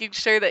about making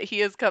sure that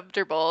he is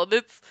comfortable.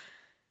 And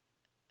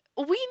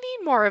we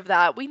need more of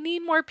that. We need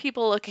more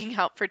people looking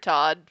out for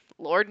Todd.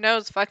 Lord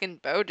knows fucking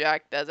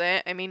BoJack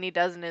doesn't. I mean, he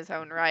does in his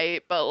own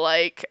right, but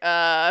like,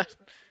 I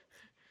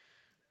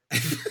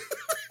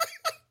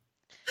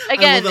love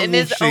again, that in little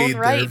his own shade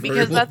there. right, Very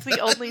because well that's the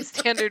done. only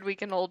standard we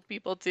can hold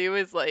people to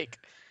is like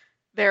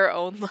their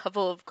own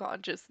level of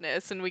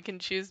consciousness, and we can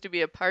choose to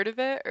be a part of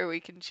it or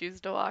we can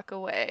choose to walk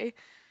away.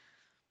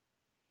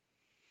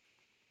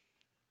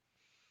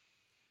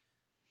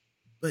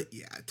 But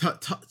yeah,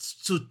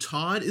 so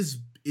Todd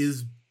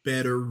is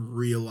better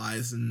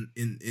realized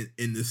in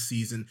this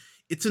season.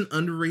 It's an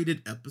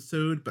underrated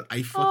episode, but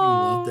I fucking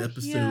love the Oh,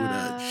 episode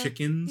yeah.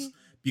 Chickens,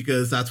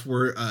 because that's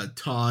where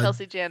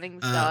Kelsey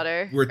Jennings'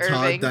 daughter, Todd,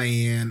 Irving.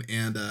 Diane,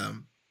 and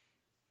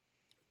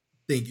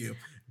thank you,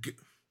 g-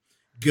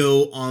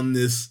 go on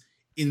this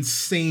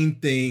insane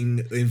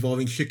thing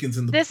involving chickens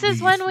and the This is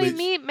police, when we which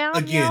meet Meow Meow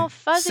again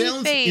Fuzzy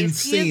sounds Face. He is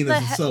insane the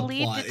as a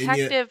lead subplot, and yet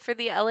detective for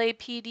the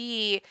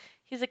LAPD.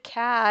 He's a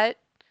cat,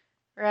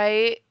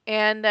 right?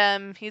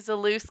 And he's a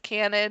loose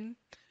cannon.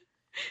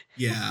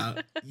 yeah,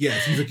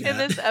 yes, he's a In cat.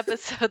 this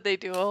episode, they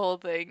do a whole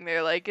thing.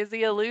 They're like, "Is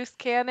he a loose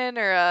cannon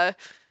or a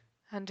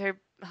Hunter?"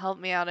 Help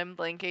me out. I'm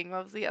blanking.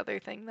 What was the other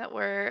thing that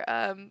we're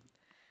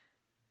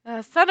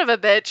son of a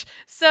bitch.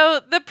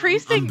 So the I'm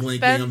precinct blanking. I'm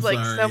spends like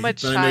so sorry,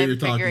 much but I know time you're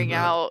talking figuring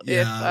about. out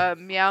if Yeah,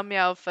 Meow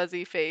Meow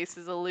Fuzzy Face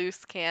is a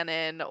loose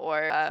cannon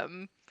or I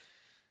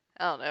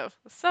don't know,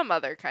 some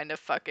other kind of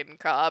fucking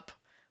cop.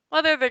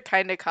 What other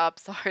kind of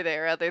cops are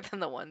there other than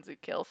the ones who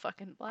kill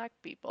fucking black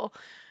people?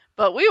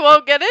 But we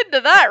won't get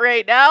into that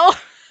right now.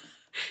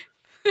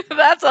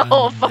 That's a I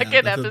whole mean, yeah,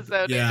 fucking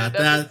episode in and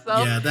of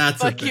itself.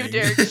 that's a Fuck you, thing.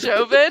 Derek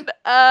Chauvin.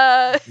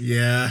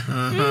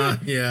 Yeah,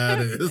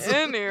 yeah, it is.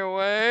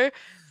 Anyway,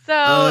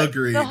 so the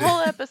Agreed. whole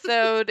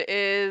episode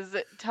is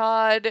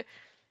Todd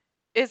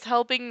is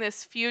helping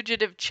this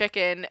fugitive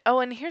chicken. Oh,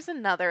 and here's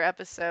another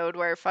episode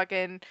where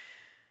fucking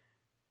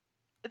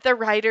the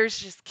writers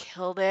just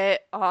killed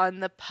it on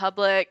the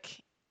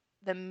public,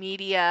 the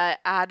media,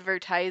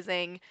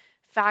 advertising,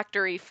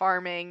 factory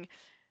farming.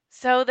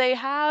 So they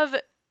have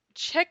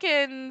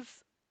chickens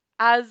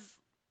as,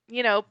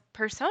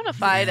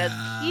 personified as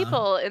Yeah,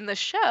 people in the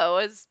show,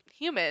 as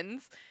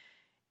humans.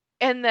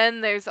 And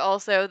then there's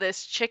also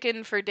this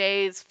chicken for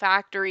days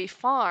factory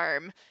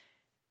farm.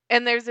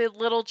 And there's a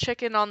little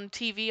chicken on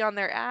TV on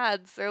their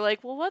ads. They're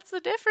like, "Well, what's the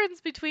difference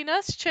between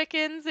us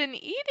chickens and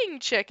eating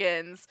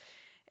chickens?"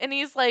 And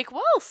he's like,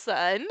 "Well,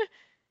 son,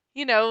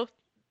 you know,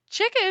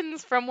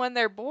 chickens from when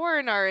they're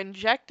born are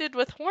injected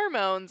with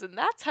hormones, and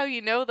that's how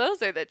you know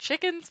those are the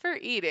chickens for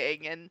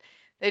eating." And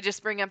they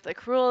just bring up the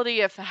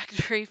cruelty of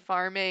factory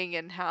farming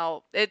and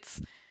how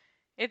it's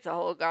a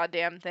whole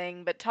goddamn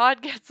thing. But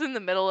Todd gets in the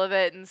middle of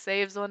it and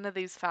saves one of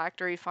these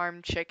factory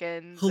farm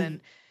chickens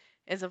and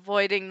is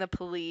avoiding the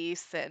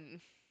police,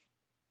 and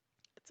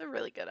it's a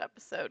really good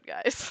episode,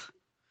 guys.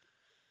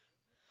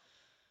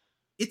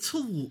 it's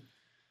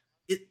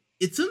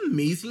it's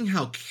amazing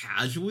how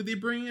casually they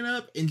bring it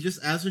up, and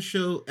just as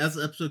the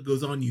episode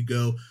goes on, you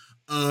go,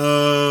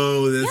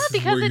 "Oh, Yeah, this is where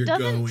because it you're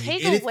doesn't going,"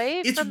 take and away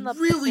it's from the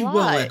really well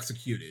plot.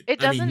 executed.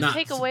 It I mean, doesn't not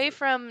take away super.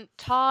 from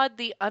Todd.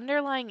 The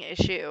underlying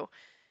issue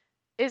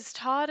is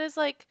Todd is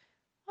like,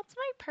 "What's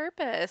my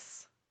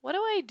purpose? What do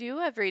I do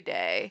every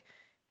day?"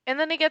 And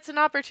then he gets an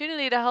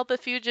opportunity to help a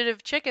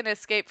fugitive chicken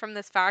escape from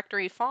this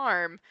factory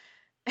farm.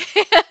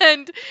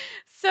 And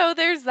so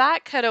there's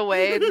that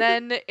cutaway. And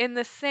then in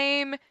the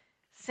same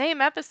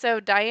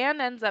episode,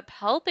 Diane ends up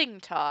helping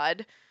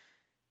Todd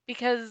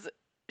because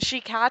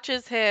she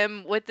catches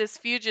him with this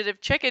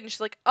fugitive chicken. She's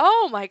like,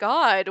 "Oh my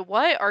God,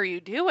 what are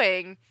you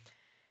doing?"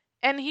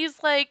 And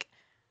he's like,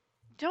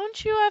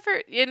 "Don't you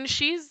ever," and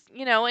she's,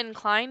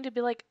 inclined to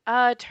be like,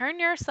 turn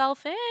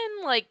yourself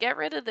in, like, get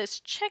rid of this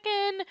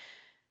chicken.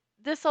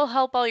 This'll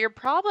help all your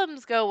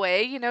problems go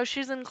away.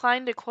 She's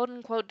inclined to quote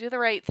unquote do the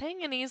right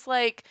thing. And he's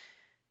like,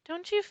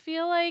 "Don't you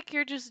feel like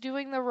you're just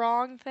doing the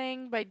wrong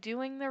thing by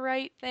doing the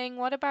right thing?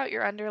 What about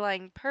your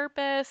underlying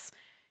purpose?"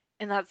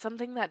 And that's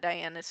something that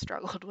Diane has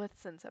struggled with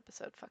since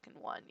episode fucking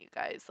 1, you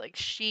guys. Like,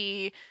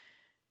 she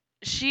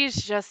she's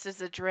just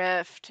as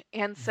adrift.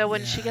 And so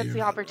when she Yeah, gets you're the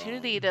not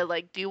opportunity wrong. to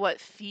like do what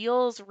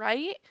feels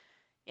right,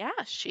 yeah,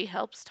 she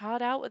helps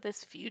Todd out with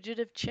this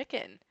fugitive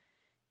chicken.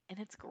 And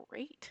it's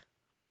great.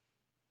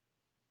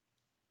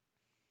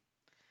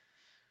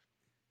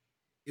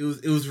 It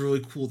was really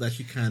cool that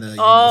she kind of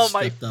Oh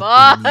my stepped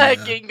up in the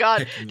fucking god.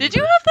 pecking Did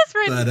you order, have this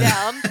written but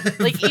down?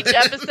 Like each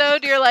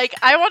episode, you're like,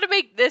 I want to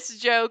make this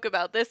joke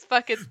about this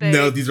fucking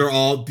no, thing. these are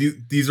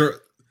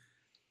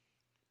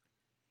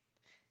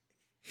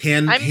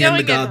hand I'm hand to going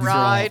in God. These raw. are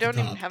all I off the don't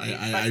even top. have any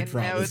I fucking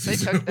promise notes. I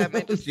these took are them. I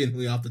all just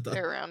genuinely off the top.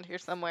 they're around here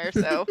somewhere.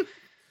 So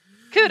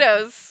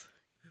kudos.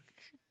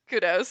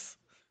 Kudos.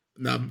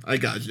 No, I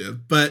got you.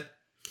 But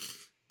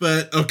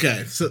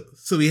okay, so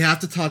we have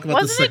to talk about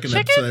the Wasn't it second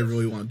episode I really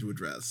chickens? wanted to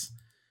address.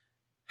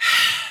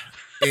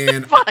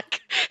 And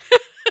Fuck.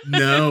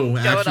 no, Going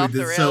actually, off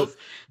the rails.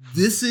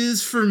 this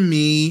is for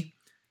me.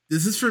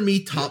 This is for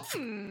me top.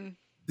 Mm.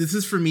 This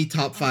is for me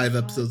top Oh my 5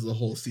 god. episodes of the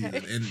whole Okay.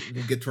 season, and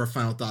we'll get to our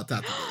final thoughts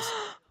after this.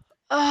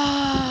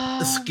 Oh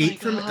my Escape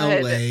from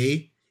god.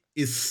 LA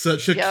is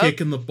such a Yep.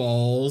 kick in the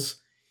balls.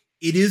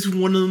 It is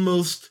one of the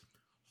most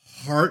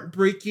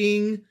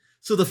heartbreaking.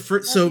 So I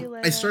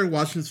Leia. started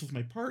watching this with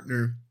my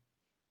partner,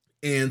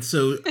 and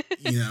so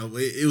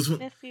it was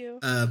Miss you.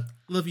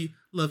 love you,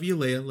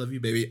 Leia, love you,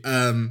 baby.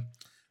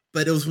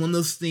 But it was one of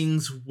those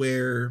things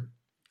where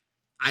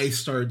I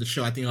started the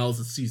show. I think I was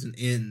a season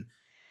in,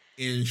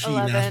 and she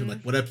even asked me 11.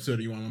 like, "What episode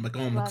are you on?" I'm like,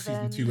 "Oh, I'm like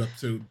season 2, 11.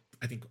 episode.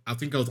 I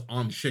think I was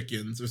on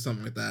chickens or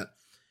something like that."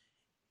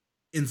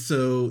 And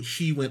so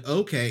she went,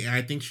 okay, and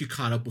I think she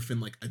caught up within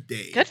like a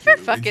day or Good for two, and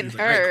she fucking was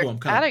like, "All right, her. cool, I'm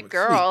caught up." Atta I'm like, sweet.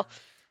 girl.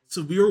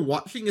 So we were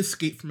watching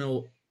Escape from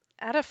LA.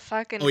 Atta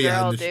fucking Oh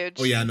yeah, girl, no, dude.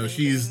 oh yeah, She's no,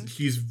 amazing.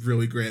 she's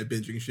really great at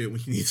binging shit when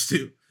she needs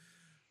to,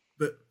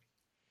 but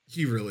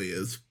she really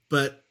is.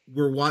 But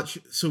we're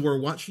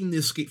watching the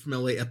Escape from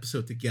LA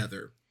episode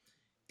together,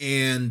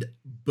 and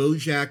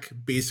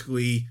BoJack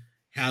basically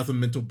has a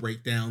mental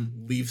breakdown,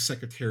 leaves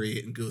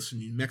Secretariat, and goes to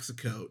New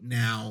Mexico.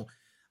 Now,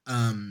 it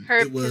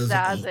Herb was oh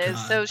Kazaz's.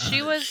 god, So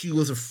she was, she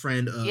was a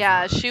friend of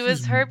yeah, she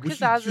was Herb she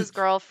Kazaz's was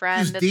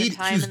girlfriend at the she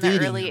time was in the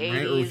dating early him,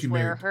 right, or was 80s she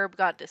where married? Herb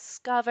got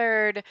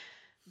discovered.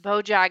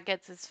 BoJack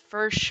gets his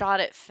first shot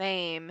at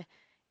fame.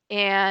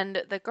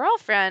 And the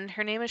girlfriend,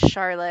 her name is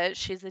Charlotte.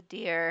 She's a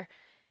deer.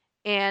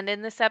 And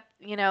in this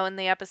in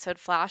the episode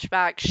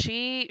flashback,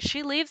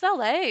 she leaves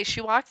LA. She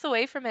walks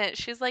away from it.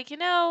 She's like,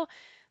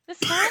 this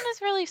town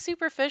is really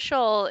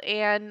superficial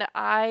and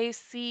I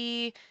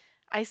see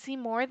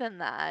more than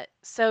that.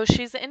 So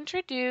she's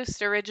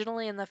introduced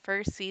originally in the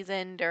first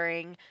season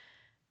during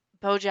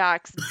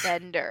BoJack's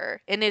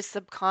bender in his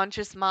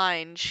subconscious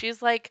mind.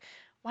 She's like,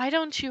 "Why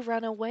don't you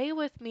run away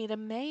with me to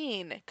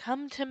Maine?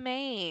 Come to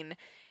Maine."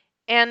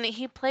 And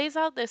he plays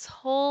out this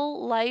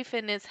whole life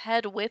in his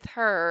head with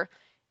her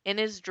in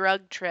his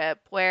drug trip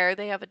where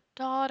they have a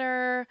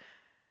daughter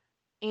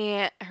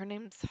and her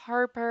name's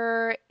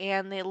Harper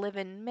and they live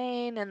in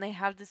Maine and they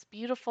have this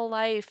beautiful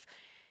life.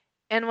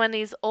 And when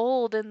he's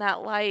old in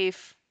that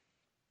life,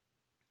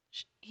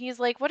 he's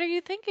like, "What are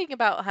you thinking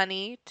about,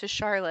 honey?" to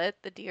Charlotte,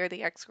 the dear,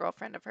 the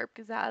ex-girlfriend of Herb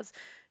Kazaz,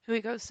 who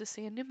he goes to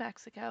see in New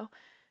Mexico.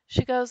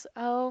 She goes,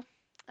 "Oh,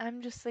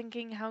 I'm just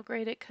thinking how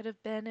great it could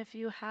have been if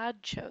you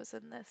had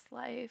chosen this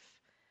life."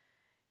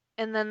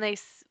 And then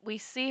we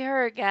see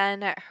her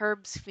again at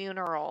Herb's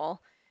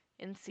funeral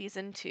in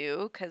season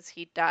 2 because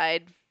he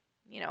died,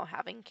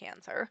 having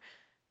cancer.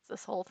 It's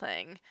this whole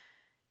thing.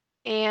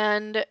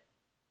 And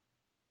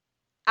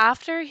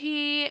after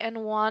he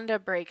and Wanda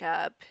break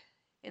up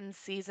in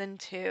season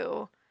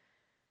 2,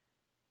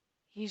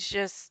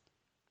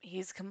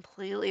 he's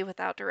completely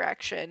without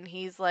direction.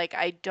 He's like,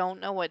 I don't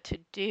know what to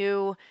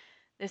do.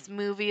 This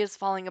movie is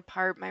falling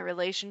apart. My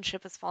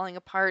relationship is falling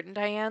apart. And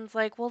Diane's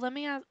like, well, let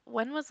me ask,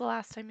 when was the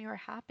last time you were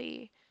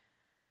happy?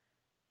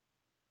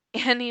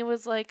 And he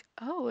was like,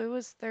 oh, it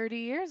was 30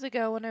 years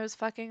ago when I was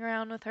fucking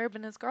around with Herb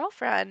and his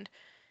girlfriend.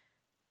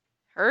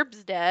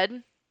 Herb's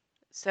dead.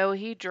 So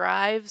he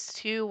drives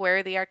to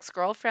where the ex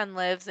girlfriend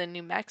lives in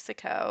New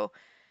Mexico,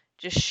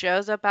 just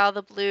shows up out of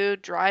the blue,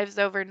 drives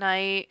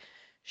overnight.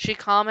 She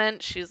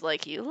comments, she's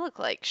like, you look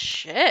like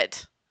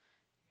shit.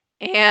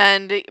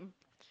 And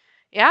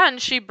yeah,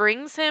 and she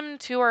brings him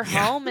to her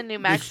Yeah, home in New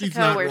she's Mexico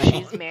not where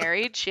she's wrong.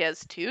 married. She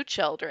has 2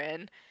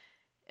 children.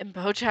 And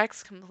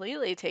BoJack's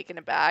completely taken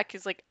aback.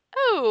 He's like,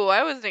 "Oh,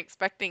 I wasn't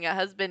expecting a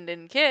husband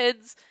and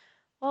kids."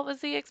 What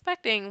was he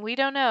expecting? We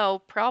don't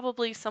know.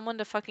 Probably someone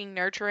to fucking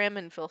nurture him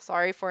and feel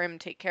sorry for him,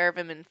 take care of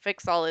him, and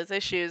fix all his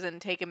issues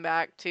and take him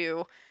back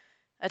to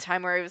a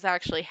time where he was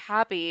actually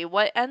happy.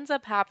 What ends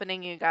up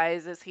happening, you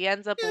guys, is he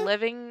ends up Yeah,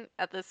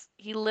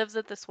 he lives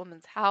at this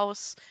woman's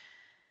house.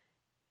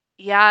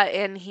 Yeah,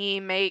 and he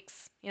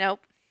makes 2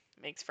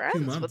 friends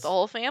with the months.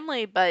 whole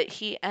family, but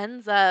he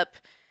ends up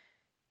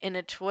in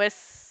a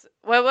twist.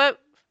 What?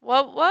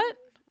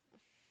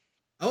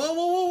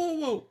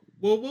 Oh,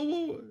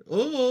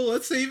 whoa!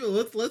 Let's save it.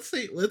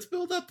 Let's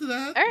build up to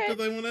that All right.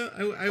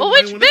 because Well, I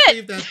which wanna bit?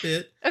 save that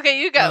bit. Okay,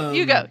 you go.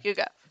 You go. Um, You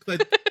go.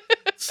 but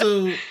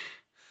so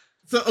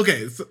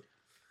okay,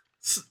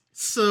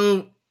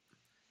 so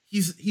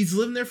he's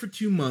living there for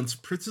 2 months.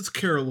 Princess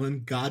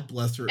Carolyn, God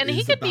bless her, And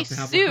he is could be about to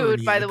have a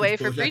sued, by hernia the because way,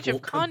 for BoJack breach of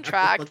won't come back to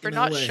contract for fucking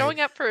not LA. showing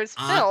up for his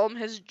film,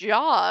 his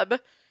job.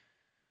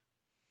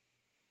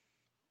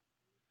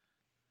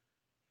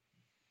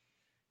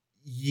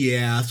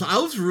 Yeah, so I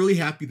was really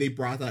happy they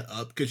brought that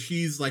up because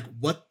she's like,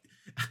 what?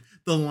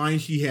 The line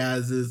she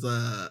has is,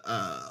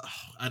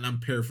 and I'm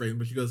paraphrasing,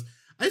 but she goes,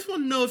 "I just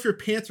want to know if your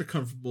pants are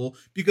comfortable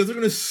because they're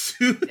gonna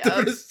sue, Yep.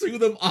 they're gonna sue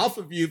them off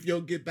of you if you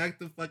don't get back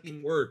to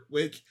fucking work."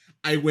 Which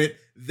I went,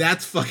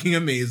 that's fucking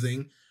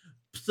amazing.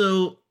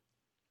 So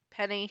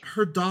Penny.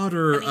 her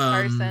daughter, Penny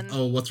Carson.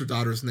 oh, what's her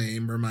daughter's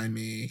name? Remind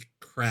me.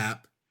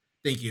 Crap.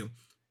 Thank you.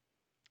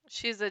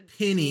 She's a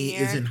Penny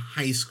senior. is in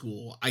high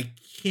school. I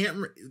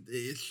can't.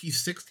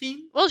 She's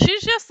 16. Well,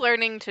 she's just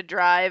learning to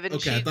drive, and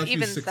Okay, she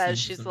even says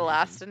she's the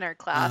last in her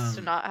class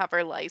to not have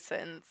her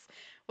license,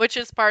 which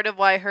is part of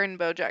why her and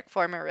BoJack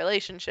form a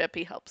relationship.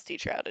 He helps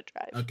teach her how to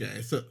drive.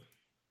 Okay,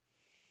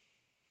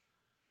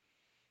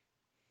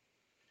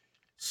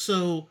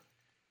 so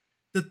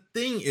the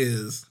thing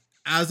is,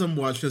 as I'm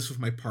watching this with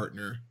my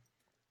partner,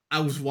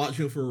 I was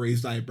watching it for a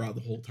raised eyebrow the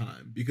whole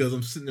time because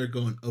I'm sitting there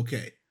going,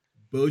 okay,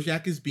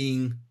 BoJack is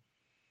being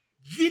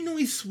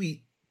genuinely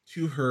sweet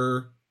to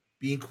her,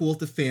 being cool with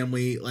the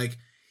family. Like,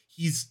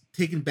 he's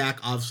taken back,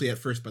 obviously, at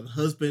first by the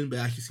husband, but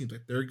it actually seems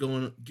like they're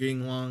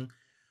getting along.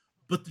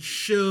 But the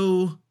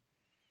show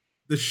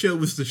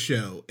was the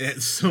show. And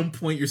at some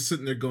point, you're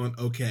sitting there going,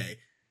 okay,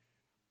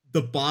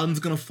 the bottom's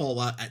going to fall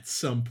out at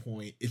some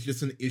point. It's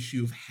just an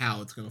issue of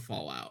how it's going to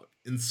fall out.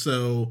 And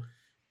so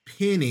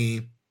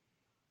Penny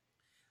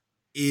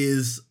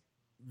is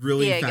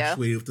really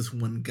infatuated with this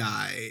one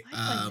guy.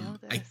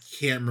 I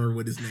can't remember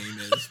what his name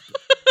is.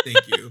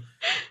 Thank you.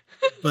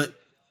 But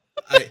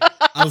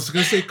I was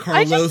going to say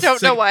Carlos. I just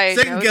don't know why I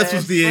second know guess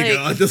this. was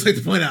Diego. I'd just like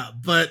to point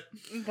out. But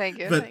thank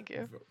you.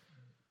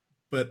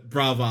 But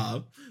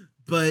bravo.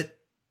 But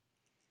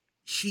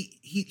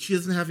she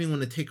doesn't have anyone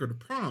to take her to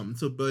prom.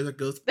 So BoJack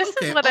goes, this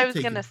okay, is what I'll I was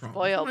going to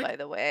spoil, by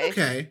the way.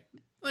 Okay.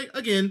 Like,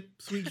 again,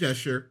 sweet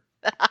gesture.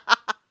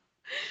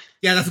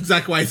 Yeah, that's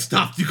exactly why I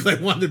stopped you, because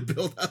I wanted to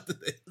build up to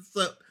this.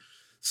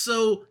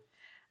 So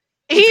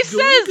he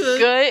says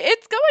good.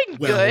 It's going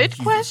good,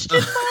 Jesus.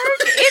 Question mark?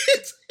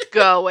 It's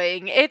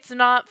going. It's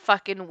not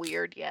fucking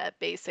weird yet,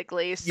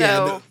 basically.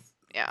 So,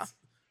 yeah.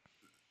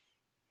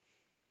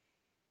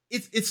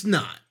 It's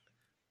not.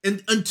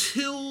 And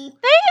until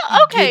they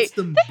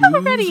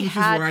already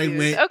had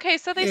booze. Okay,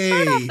 so they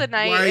start off the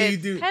night.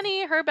 It's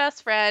Penny, her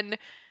best friend,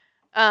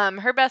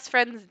 her best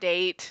friend's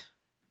date,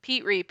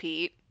 Pete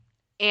Repeat,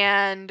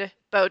 and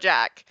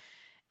BoJack.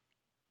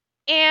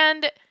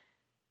 And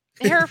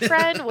her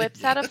friend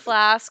whips out a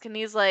flask and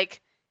he's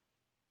like,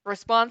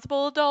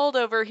 responsible adult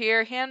over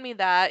here, hand me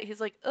that.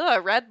 He's like,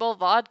 ugh, Red Bull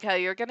vodka,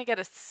 you're gonna get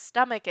a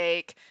stomach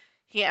ache.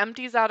 He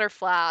empties out her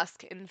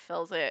flask and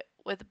fills it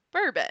with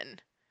bourbon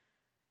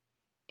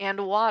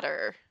and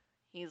water.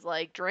 He's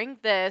like,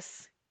 drink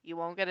this, you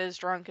won't get as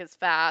drunk as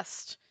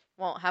fast,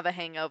 won't have a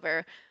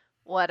hangover,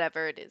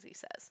 whatever it is he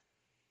says.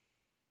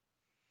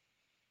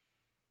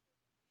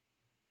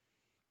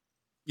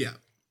 Yeah.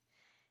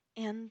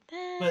 And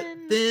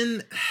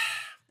then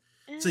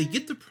so you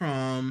get to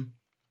prom,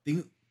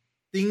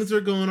 things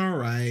are going all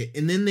right,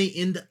 and then they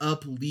end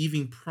up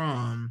leaving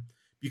prom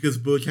because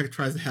BoJack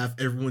tries to have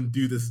everyone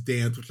do this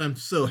dance, which I'm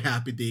so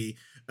happy they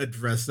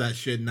addressed that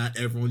shit. Not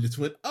everyone just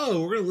went,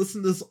 oh, we're gonna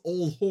listen to this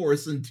old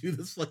horse and do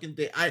this fucking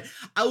dance.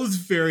 I was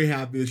very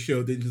happy the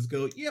show didn't just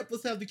go, yep,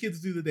 let's have the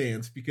kids do the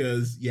dance,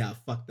 because yeah,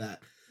 fuck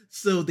that.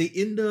 So they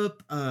end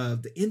up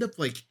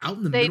like out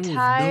in the middle of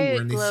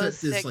nowhere, and they set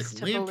this like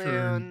to lantern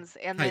balloons,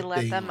 and they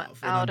let them off,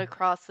 out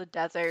across the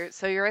desert.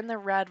 So you're in the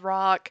Red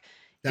Rock.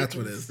 That's you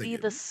what it is. See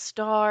the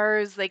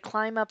stars. They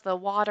climb up the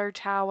water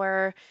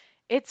tower.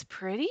 It's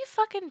pretty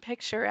fucking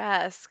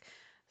picturesque.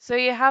 So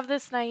you have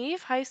this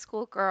naive high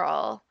school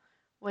girl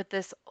with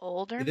this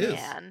older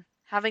man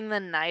having the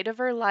night of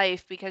her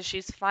life because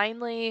she's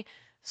finally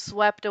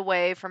swept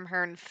away from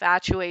her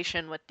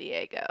infatuation with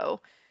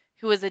Diego,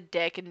 who was a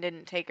dick and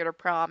didn't take her to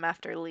prom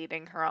after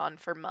leading her on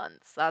for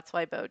months. That's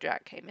why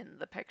BoJack came into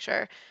the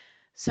picture.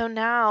 So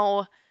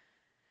now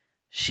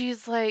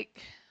she's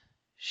like,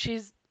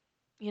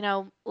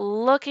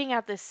 looking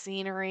at this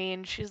scenery,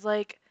 and she's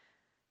like,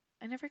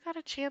 I never got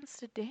a chance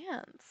to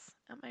dance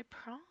at my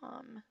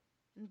prom.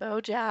 And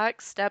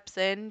BoJack steps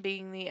in,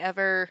 being the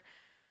ever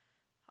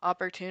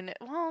opportune.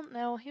 Well,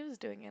 no, he was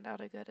doing it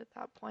out of good at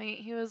that point.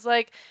 He was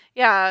like,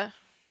 yeah.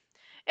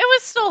 It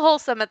was still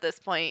wholesome at this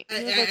point.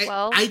 He was like,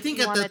 well, I think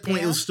at that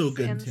point it was still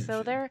good and intention.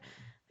 so they're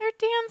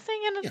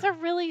dancing, and it's a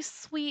really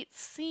sweet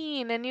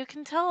scene, and you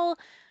can tell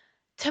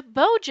to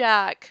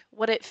BoJack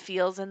what it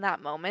feels in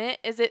that moment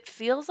is it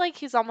feels like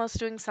he's almost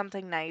doing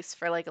something nice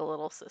for like a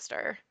little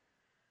sister.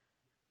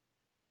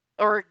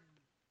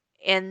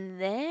 And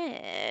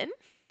then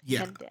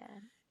I'll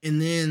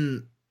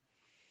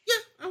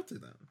do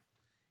that.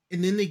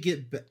 And then they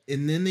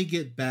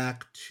get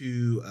back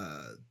to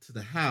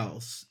the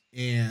house,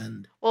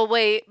 and well,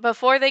 wait,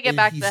 before they get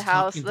back to the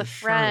house, the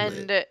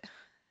friend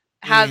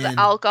has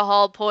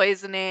alcohol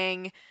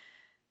poisoning.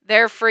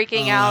 They're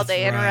freaking Oh, out. that's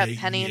They interrupt right.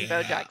 Penny and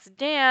Yeah. BoJack's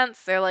dance.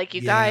 They're like,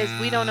 "You guys,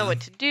 we don't know Yeah.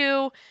 what to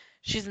do.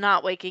 She's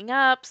not waking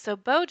up." So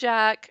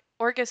BoJack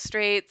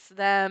orchestrates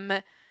them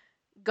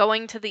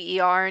going to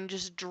the ER and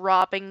just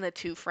dropping the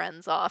two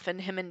friends off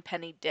and him and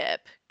Penny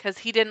dip because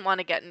he didn't want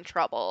to get in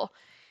trouble.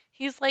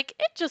 He's like,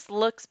 it just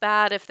looks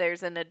bad if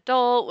there's an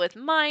adult with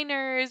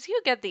minors.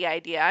 You get the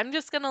idea. I'm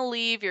just going to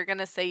leave. You're going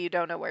to say you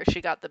don't know where she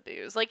got the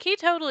booze. Like, he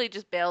totally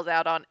just bails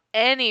out on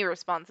any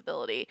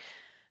responsibility.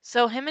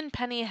 So him and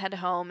Penny head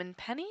home, and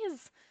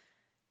Penny's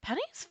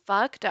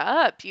fucked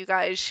up, you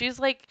guys. She's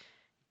like,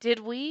 did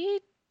we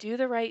do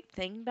the right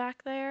thing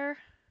back there?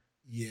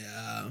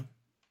 Yeah.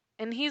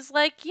 And he's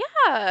like,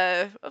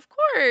 yeah, of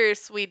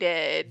course we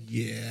did.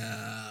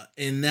 Yeah.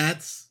 And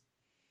that's,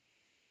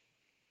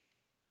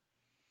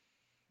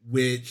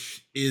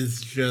 which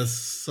is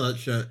just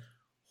such a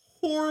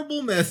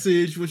horrible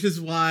message, which is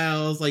why I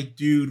was like,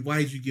 dude, why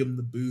did you give him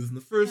the booze in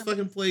the first Yeah, but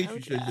fucking it's place?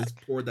 You should have BoJack.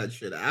 just poured that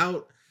shit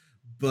out.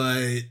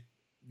 But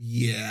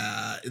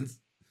yeah.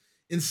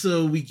 And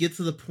so we get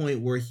to the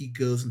point where he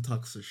goes and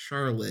talks to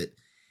Charlotte.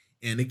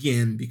 And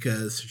again,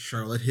 because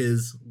Charlotte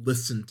has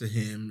listened to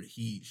him, Oh,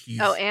 she's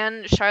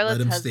and let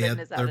Charlotte's him stay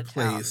husband is at out their of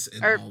town. place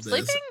and Or all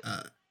sleeping?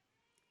 this.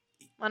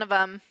 One of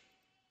them.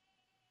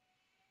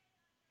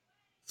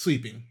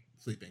 Sleeping.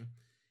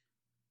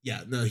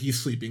 Yeah, no,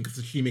 he's sleeping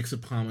because she makes a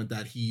comment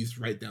that he's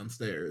right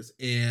downstairs.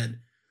 And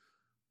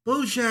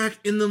BoJack,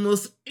 in the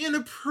most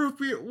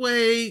inappropriate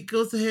way,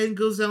 goes ahead and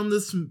goes down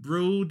this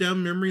road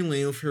down memory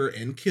lane with her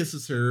and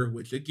kisses her,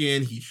 which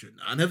again he should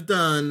not have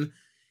done,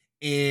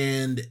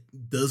 and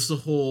does the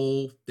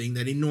whole thing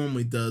that he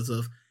normally does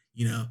of,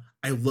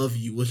 I love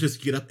you. Let's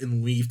just get up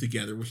and leave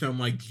together. Which I'm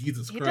like,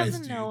 Jesus He Christ,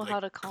 doesn't dude! know how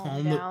Like, to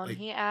calm down.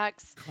 He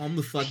acts calm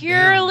the fuck down.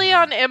 purely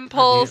on Like, goddamn.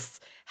 impulse.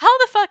 How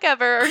the fuck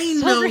ever are I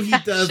still know he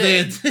reacting?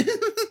 doesn't.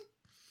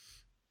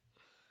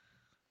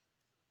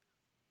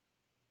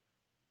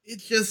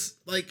 It's just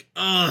like,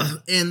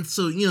 and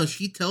so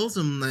she tells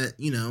him that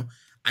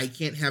I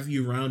can't have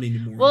you around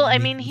anymore. Well, You I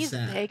make mean, me he's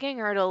sad. begging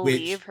her to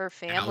leave Which, her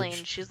family,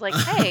 and ouch. she's like,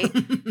 hey,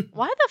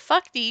 why the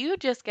fuck do you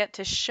just get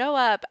to show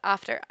up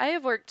after I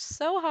have worked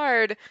so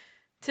hard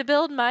to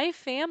build my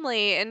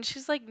family? And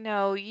she's like,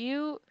 no,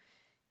 you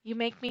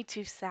make me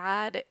too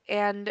sad.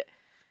 And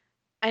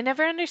I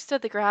never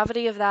understood the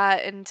gravity of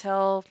that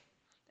until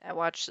I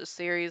watched the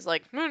series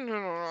like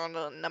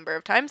a number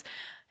of times.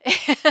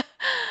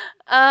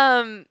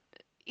 um,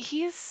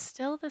 he's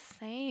still the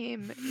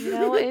same.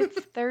 It's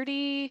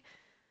 30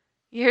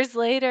 years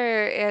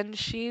later and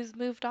she's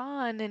moved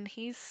on and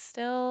he's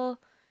still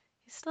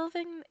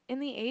living in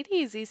the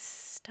 80s. He's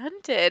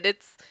stunted.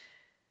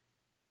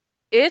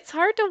 It's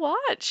hard to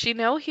watch.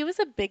 He was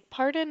a big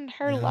part in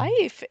her Yeah.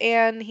 life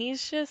and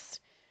he's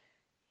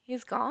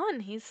gone.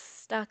 He's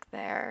stuck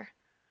there.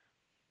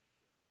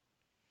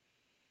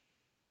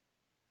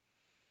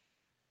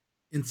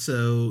 And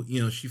so,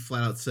 she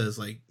flat out says,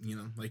 like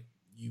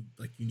you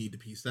need to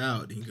peace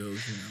out. And he goes,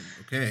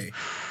 okay.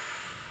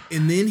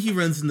 And then he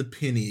runs into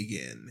Penny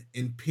again.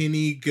 And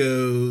Penny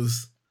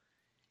goes,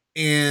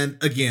 and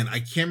again, I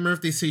can't remember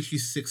if they say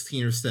she's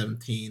 16 or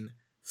 17.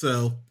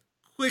 So,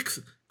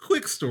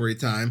 quick story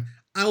time.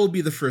 I will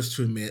be the first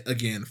to admit,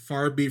 again,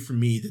 far be it from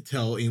me to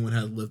tell anyone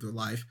how to live their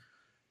life.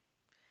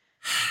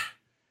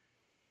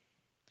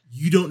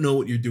 You don't know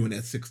what you're doing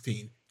at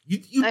 16.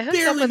 You I hooked up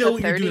barely with know a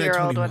what you're doing at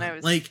 30-year-old when 21. I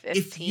was Like,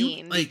 if you,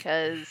 15 like,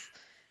 because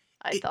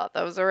I it, thought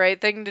that was the right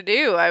thing to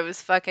do. I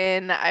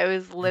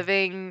was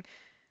living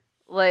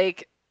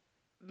like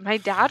my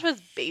dad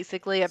was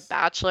basically a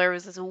bachelor. It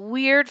was this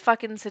weird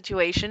fucking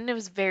situation. It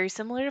was very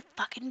similar to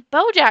fucking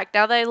BoJack.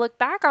 Now that I look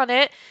back on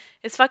it,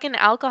 his fucking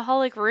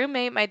alcoholic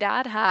roommate my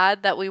dad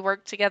had that we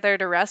worked together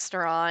at a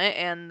restaurant,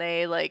 and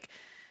they like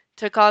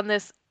took on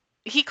this.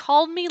 He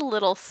called me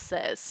little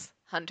sis,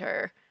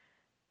 Hunter,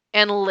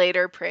 and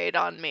later preyed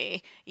on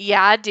me.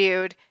 Yeah,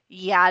 dude.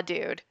 Yeah,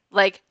 dude.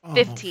 Like oh,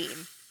 15.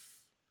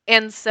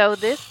 And so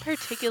this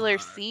particular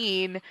fuck.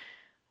 scene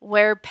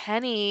where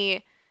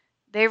Penny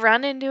they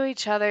run into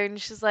each other and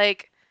she's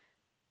like,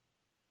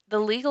 the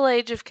legal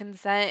age of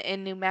consent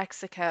in New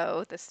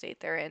Mexico, the state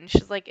they're in,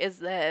 she's like, is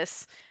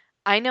this?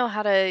 I know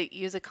how to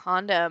use a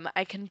condom.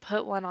 I can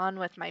put one on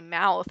with my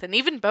mouth. And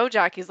even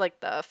BoJack, he's like,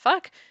 the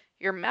fuck?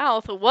 Your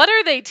mouth? What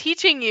are they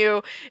teaching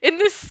you in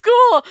this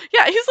school?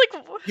 Yeah, he's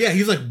like, Yeah,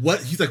 he's like,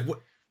 what? He's like,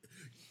 what?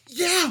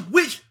 Yeah,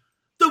 which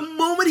the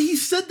moment he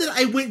said that,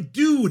 I went,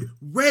 dude,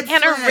 red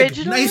and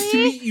flag. Nice to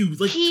originally, meet you.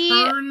 Like, he,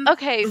 turn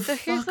okay, the so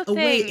here's the fuck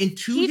away. thing. And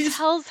to He his,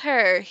 tells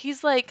her,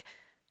 he's like,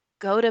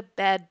 go to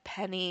bed,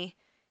 Penny.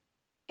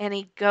 And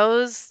he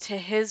goes to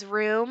his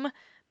room.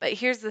 But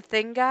here's the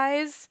thing,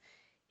 guys.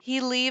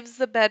 He leaves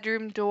the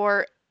bedroom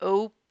door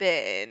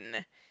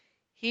open.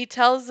 He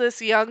tells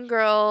this young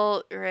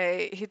girl,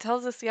 right? He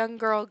tells this young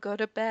girl, go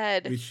to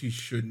bed which he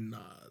should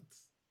not.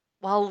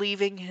 while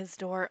leaving his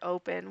door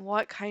open.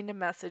 What kind of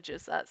message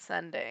is that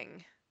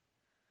sending?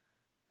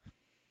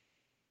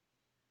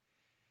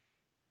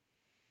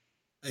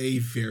 A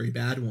very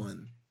bad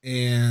one.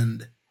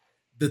 And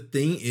the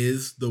thing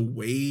is, the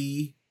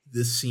way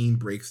this scene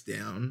breaks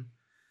down,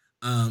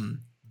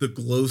 the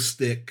glow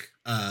stick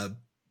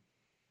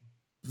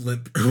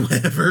blimp or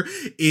whatever,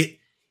 it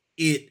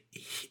it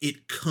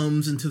it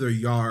comes into their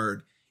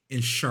yard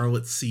and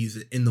Charlotte sees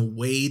it, and the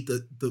way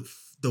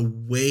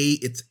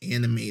it's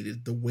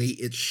animated, the way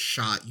it's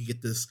shot, you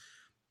get this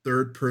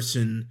third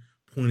person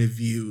point of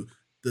view.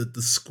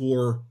 The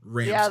score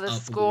Yeah, ramps the up a little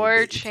score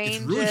bit. It's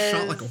really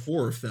shot like a changes.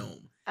 horror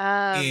film, Um,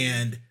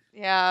 and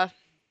yeah,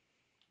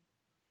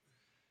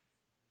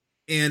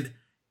 and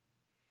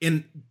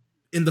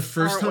in the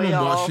first aren't time we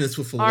I'm watching all? this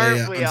with Aren't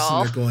Alea, we I'm sitting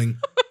all? there going,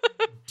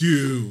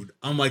 dude.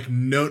 I'm like,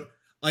 no,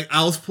 like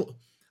I was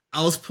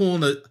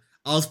pulling the.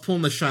 I was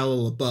pulling the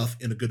Shia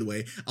LaBeouf in a good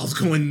way. I was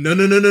going, no,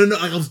 no, no, no, no.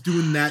 Like, I was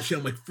doing that shit.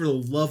 I'm like, for the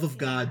love of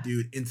God, Yeah.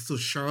 dude. And so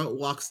Charlotte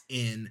walks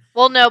in,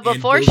 Well, no, and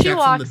before she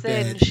BoJack's on the walks in,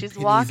 bed, and she's Penny's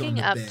on walking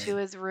the up to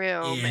bed, his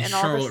room, and and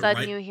all of a Charlotte, sudden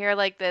right? you hear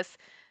like this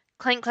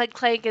clank, clank,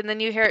 clank, and then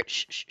you hear it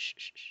shh, shh, shh,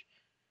 shh, shh.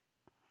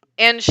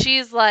 And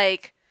she's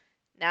like,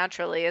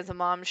 naturally, as a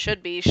mom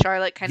should be,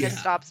 Charlotte kind of Yeah,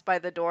 stops by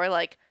the door,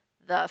 like,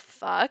 the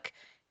fuck?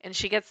 And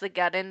she gets the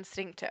gut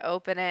instinct to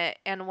open it.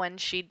 And when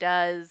she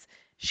does,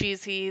 she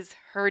sees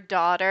her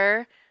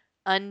daughter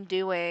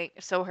undoing,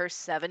 so her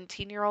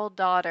 17-year-old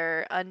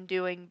daughter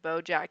undoing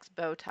BoJack's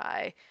bow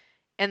tie.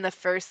 And the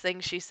first thing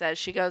she says,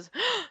 she goes,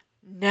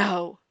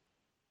 no.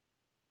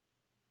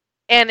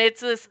 And it's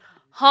this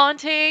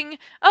haunting.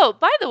 Oh,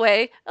 by the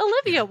way, yeah.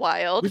 Olivia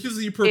Wilde Which is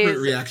the appropriate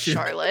is reaction.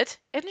 Charlotte,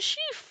 and she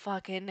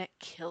fucking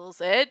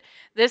kills it.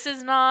 This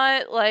is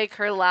not like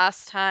her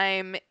last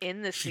time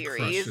in the She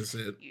series. crushes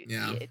it.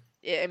 Yeah.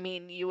 I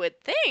mean, you would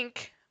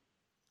think,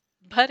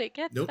 but it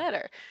gets Nope.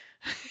 better.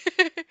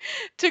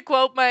 To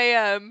quote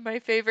my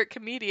favorite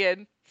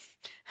comedian,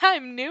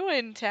 I'm new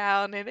in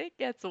town and it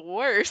gets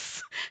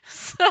worse.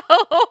 So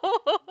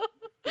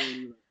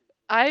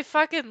I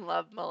fucking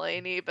love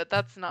Mulaney, but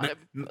that's not a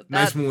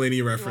Nice that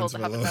Mulaney we'll reference, by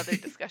have the another way.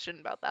 discussion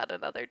about that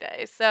another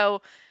day.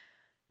 So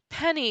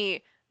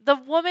Penny, the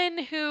woman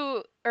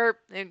who,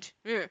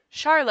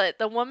 Charlotte,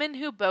 the woman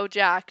who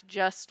BoJack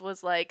just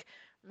was like,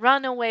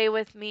 run away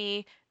with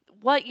me.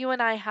 What you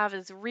and I have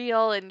is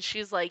real. And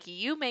she's like,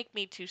 you make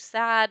me too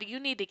sad. You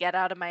need to get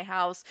out of my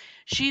house.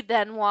 She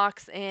then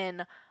walks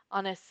in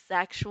on a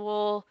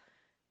sexual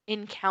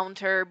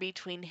encounter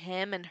between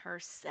him and her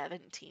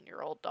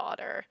 17-year-old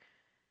daughter.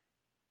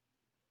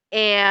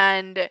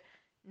 And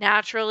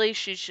naturally,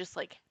 she's just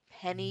like,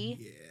 Penny,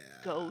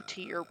 go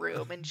to your Yeah.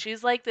 room. And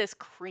she's like this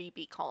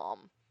creepy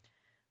calm.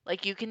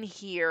 Like you can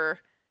hear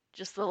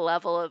just the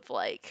level of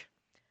like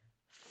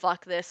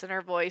fuck this in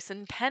her voice.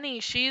 And Penny,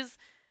 she's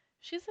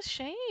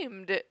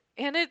ashamed.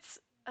 And it's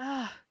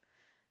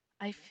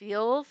I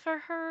feel for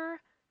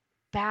her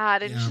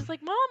bad. And Yeah. she's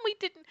like, "Mom, we And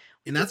didn't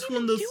that's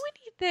one even of do those.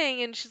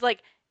 anything." And she's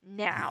like,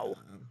 "Now."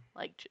 Yeah.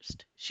 Like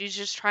just she's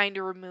just trying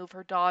to remove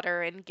her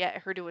daughter and get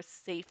her to a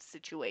safe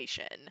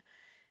situation.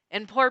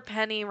 And poor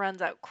Penny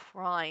runs out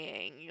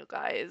crying, you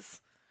guys.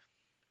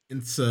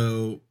 And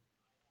so,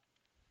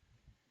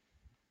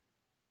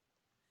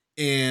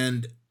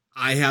 and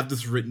I have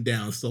this written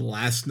down. It's the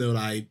last note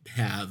I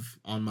have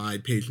on my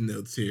page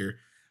notes here.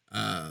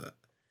 Uh,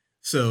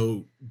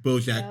 so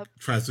BoJack Yep.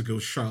 tries to go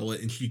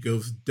Charlotte, and she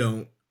goes,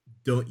 don't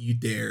you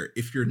dare!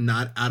 If you're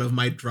not out of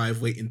my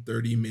driveway in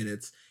 30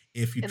 minutes,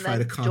 and if you And try to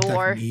then contact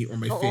door me or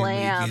my family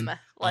slam. again, I'll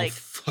Like,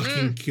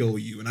 fucking kill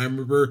you." And I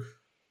remember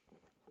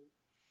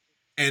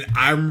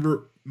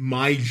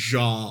my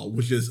jaw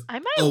was just, I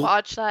might oh,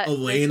 watch that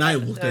Elaine this and I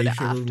looked at episode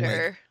each other like,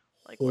 after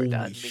like we're holy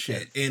done shit.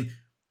 because And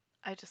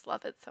I just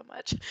love it so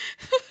much.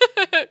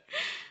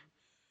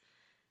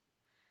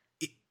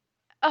 it,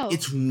 Oh God.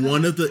 it's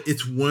one of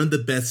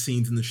the best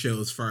scenes in the show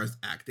as far as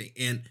acting.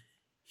 And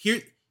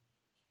here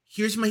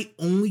here's my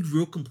only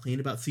real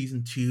complaint about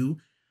season 2.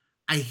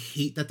 I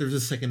hate that there's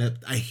a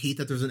I hate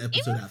that there's an It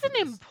episode was after an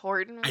this.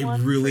 important I one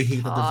for really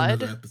hate that there's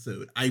another Todd.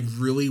 episode. I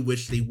really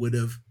wish they would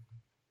have.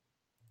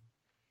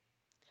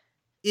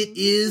 It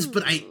is,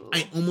 but I Ooh.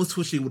 almost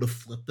wish they would have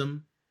flipped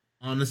them.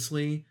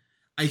 Honestly,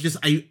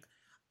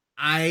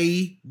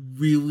 I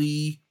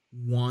really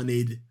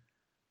wanted.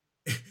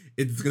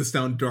 It's gonna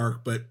sound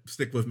dark, but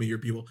stick with me here,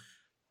 people.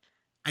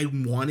 I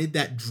wanted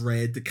that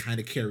dread to kind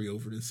of carry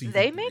over to season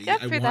They make 3.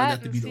 up I for wanted that that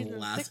to in be the season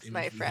last 6, my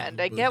image we have friend.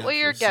 of I get what BoJack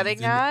you're for a getting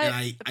season, and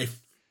at.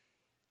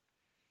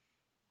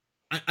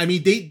 I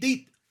mean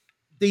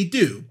they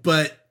do,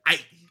 but I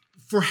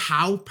for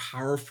how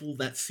powerful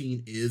that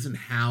scene is and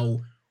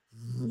how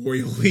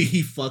royally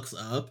he fucks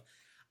up,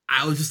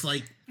 I was just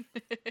like,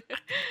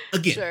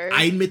 again, Sure.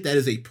 I admit that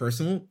is a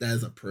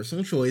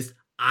personal choice.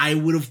 I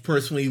would have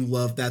personally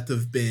loved that to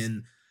have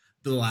been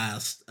the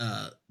last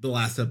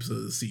episode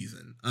of the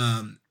season.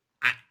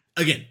 I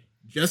again,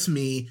 just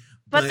me,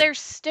 But but they're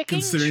sticking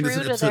considering this is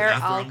true an to episode their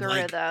after, I'm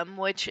like, algorithm,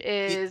 which it.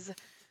 is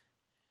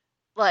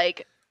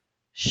like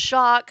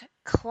shock, They are.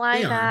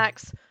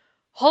 climax,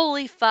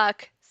 holy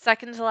fuck,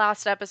 second to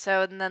last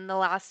episode, and then the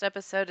last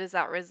episode is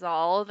that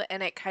resolve,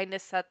 and it kind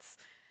of sets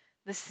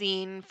the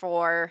scene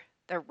for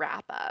the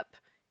wrap up.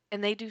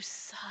 And they do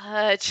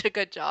such a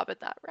good job at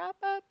that wrap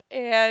up.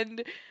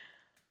 And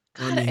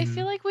I God, I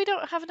feel mean, like we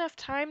don't have enough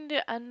time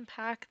to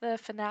unpack the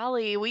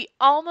finale. We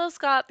almost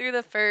got through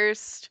the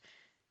first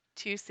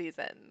two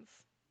seasons.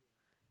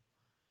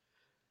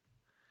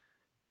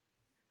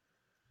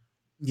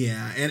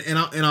 yeah,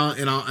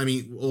 I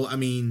mean, well, I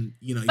mean,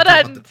 you know, you But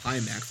talk about the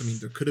climax. I mean,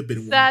 there could have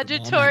been one if the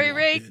mom had Sagittary walked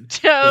ray in,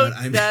 but joke.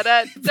 I mean, Da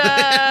da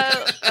da.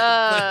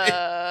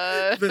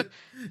 but, but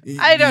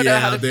I don't know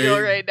how yeah, to feel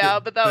there, right now,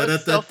 but that da, was da,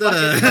 da, so da,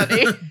 fucking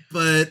funny. da.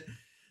 But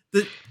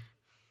the,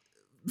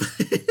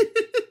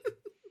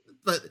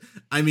 but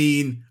I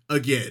mean,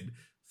 again,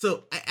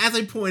 so as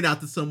I point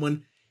out to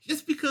someone,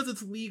 just because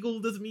it's legal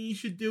doesn't mean you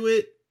should do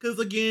it. Because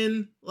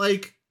again,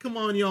 like, come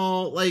on,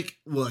 y'all, like,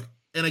 look,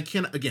 and I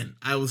can't. Again,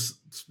 I was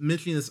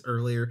mentioning this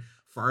earlier.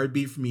 Far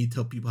be it for me to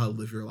tell people how to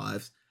live your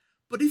lives,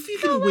 but if you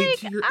But can wait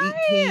till like, you're I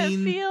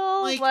 18,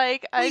 feel like,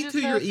 like I wait just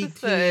till you're have to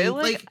say, 18,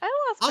 like, like, I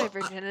lost my I'll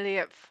virginity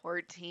at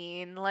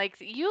 14. Like,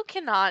 you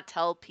cannot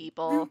tell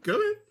people go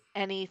ahead.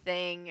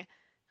 anything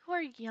who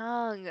are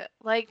young.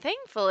 Like,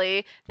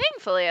 thankfully,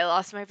 I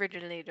lost my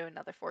virginity to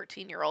another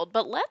 14-year-old.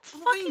 But let's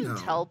Oh, I fucking know.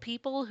 tell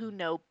people who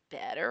know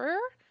better.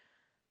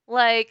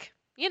 Like,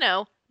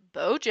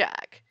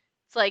 BoJack.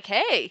 It's like,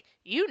 hey,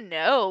 even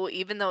though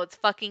it's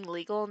fucking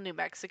legal in New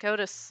Mexico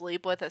to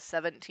sleep with a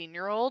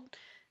 17-year-old,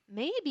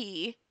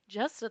 maybe,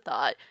 just a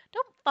thought,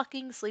 don't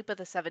fucking sleep with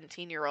a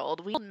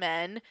 17-year-old. We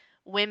men,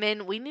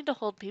 women, we need to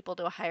hold people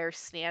to a higher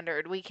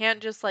standard. We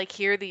can't just like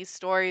hear these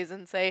stories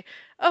and say,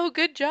 oh,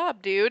 good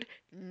job, dude.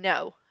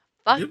 No.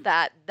 Fuck Yep.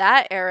 that.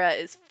 That era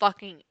is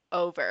fucking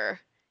over.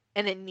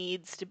 And it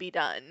needs to be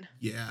done.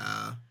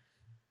 Yeah.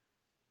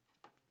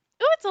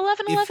 Oh, it's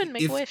 11:11.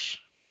 Make a If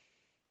wish.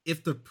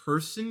 if the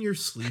person you're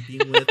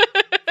sleeping with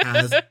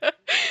has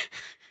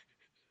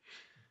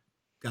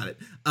got it.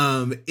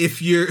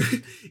 If you're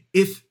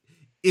if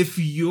if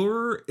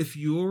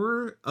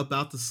you're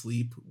about to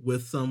sleep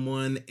with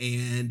someone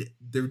and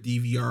their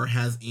DVR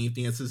has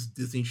anything that says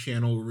Disney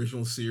Channel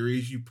original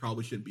series, you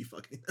probably shouldn't be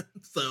fucking them.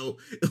 So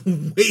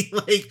wait,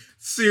 like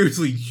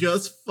seriously,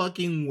 just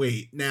fucking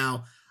wait.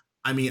 Now,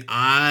 I mean,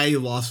 I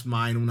lost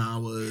mine when I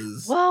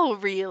was Whoa,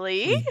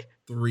 really?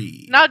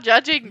 23. Not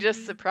judging, just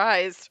 23?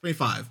 surprised.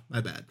 25,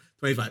 my bad.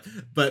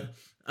 25. But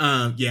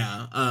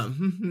yeah,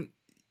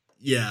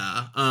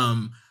 yeah.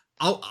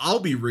 I'll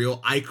be real.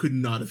 I could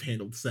not have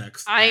handled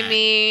sex I at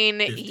mean,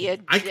 you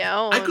 15. I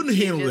couldn't don't.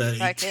 You handle just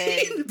that at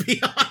 18 fucking. to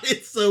be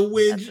honest. So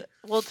which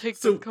We'll take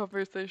this so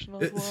conversation uh,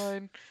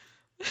 offline.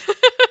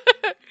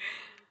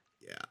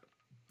 yeah.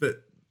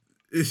 But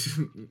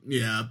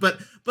yeah, but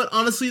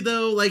honestly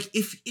though, like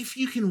if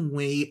you can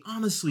wait,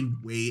 honestly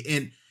wait.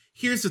 And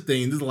here's the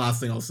thing, this is the last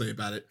thing I'll say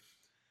about it.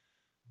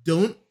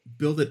 Don't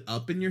build it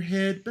up in your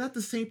head, but at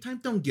the same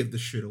time, don't give the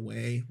shit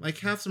away. Like,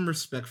 have some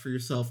respect for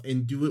yourself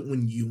and do it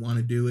when you want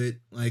to do it.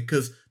 Like,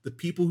 because the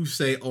people who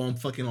say, "Oh, I'm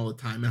fucking all the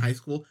time" in high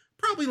school,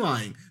 probably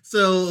lying.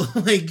 So,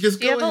 like,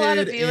 just Do you go have a lot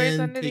of ahead viewers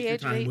and under the take your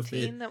age of time with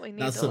it. 18 that we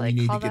need That's to something you like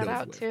need to call get that over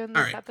out with. to in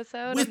All this right.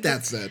 episode? With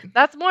that said,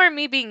 That's more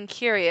me being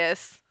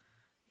curious.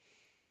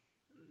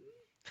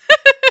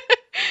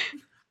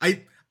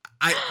 I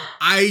I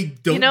I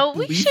don't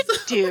We believe should so,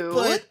 do.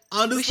 but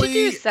We should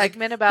do a honestly, like,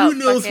 segment who about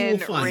knows who will fucking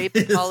find rape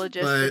this?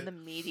 apologists in But the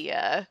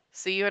media.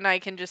 So you and I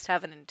can just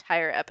have an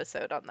entire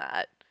episode on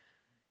that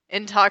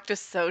and talk to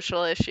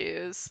social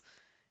issues.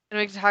 And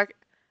we can talk.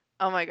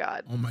 Oh my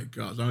God. oh my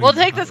god, I don't We'll even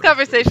know take how to this write the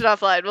conversation story.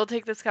 offline. We'll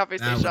take this That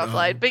conversation would,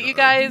 offline. oh But you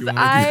god, do guys, you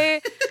want to do?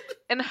 I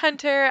and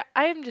Hunter,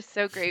 I am just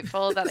so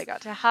grateful that I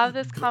got to have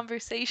this But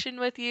conversation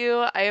with you.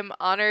 I am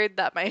honored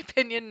that my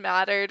opinion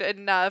mattered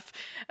enough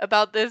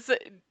about this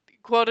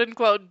quote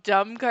unquote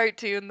dumb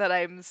cartoon that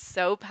I'm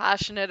so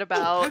passionate oh,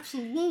 about.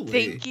 absolutely.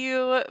 Thank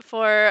you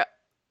for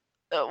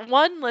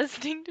one,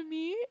 listening to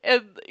me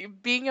and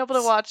being able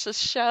to watch the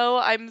show.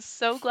 I'm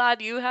so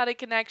glad you had a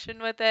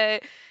connection with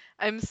it.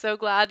 I'm so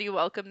glad you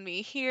welcomed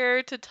me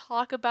here to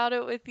talk about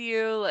it with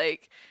you.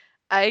 Like,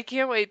 I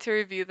can't wait to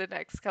review the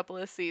next couple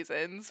of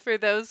seasons. For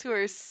those who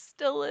are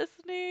still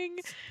listening,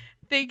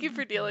 thank you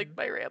for dealing with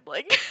my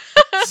rambling.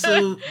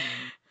 So,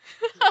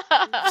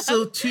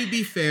 so to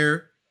be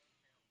fair,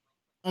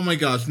 oh my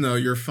gosh, no,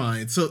 you're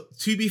fine. So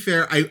to be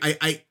fair,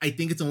 I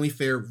think it's only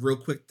fair, real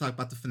quick, to talk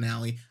about the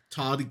finale.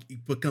 Todd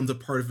becomes a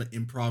part of an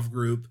improv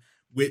group,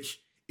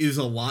 which is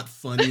a lot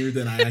funnier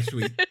than I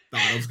actually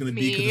thought it was going to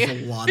be because Me.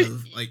 there's a lot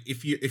of like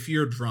if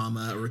you're a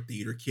drama or a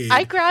theater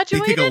I kid,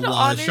 they take a graduated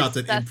lot of honors shots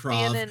at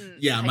thespian improv. in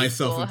Yeah, high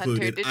myself school,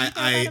 Hunter. included. Did you know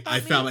that I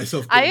about found me?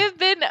 myself I going. have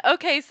been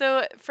okay,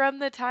 so from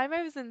the time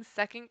I was in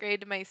second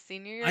grade to my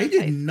senior year I of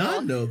did high not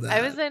school, know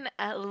I was that. in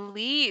at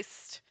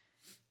least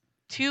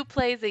two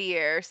plays a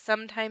year,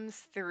 sometimes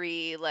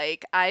three.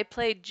 Like, I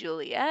played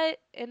Juliet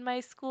in my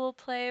school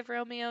play of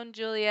Romeo and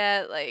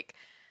Juliet. Like,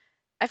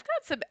 I've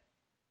got some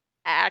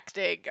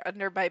acting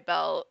under my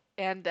belt,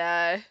 and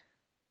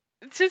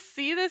to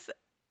see this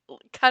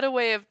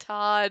cutaway of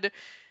Todd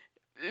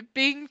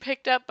being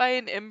picked up by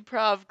an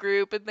improv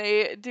group, and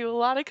they do a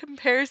lot of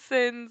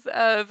comparisons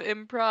of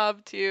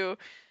improv to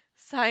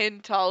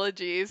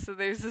Scientology. So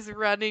there's this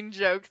running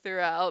joke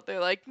throughout. They're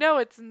like, no,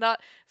 it's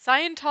not.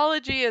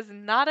 Scientology is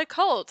not a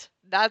cult.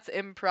 That's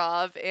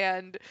improv.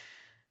 And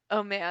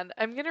oh man,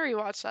 I'm going to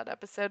rewatch that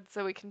episode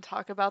so we can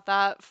talk about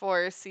that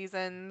for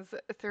seasons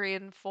 3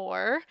 and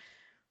 4.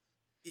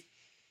 It,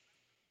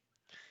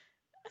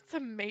 That's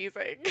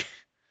amazing.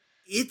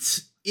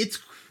 it's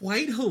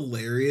quite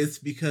hilarious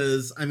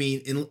because I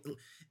mean,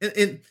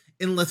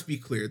 and let's be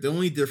clear, the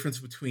only difference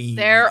between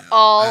They're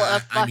all a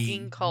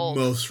fucking cult.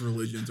 Most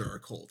religions are a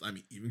cult. I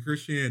mean, even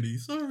Christianity.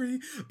 Sorry,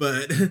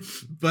 but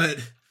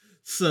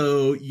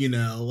so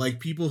like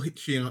people,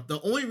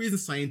 the only reason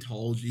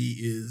Scientology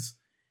is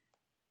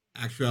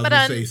actually I was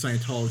gonna say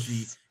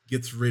Scientology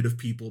gets rid of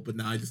people, but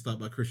now I just thought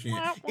about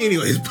Christianity.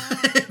 Anyways,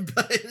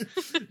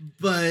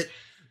 but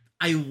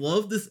I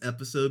love this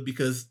episode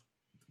because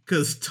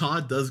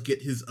Todd does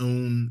get his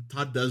own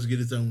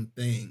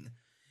thing,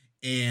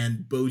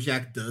 and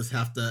BoJack does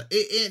have to.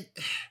 And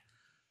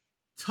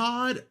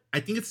Todd,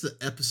 I think it's the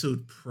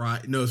episode prior.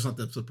 No, it's not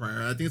the episode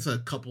prior. I think it's a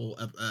couple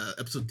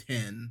episode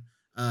 10.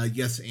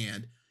 Yes,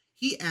 and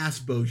he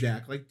asked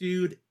BoJack, like,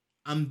 dude,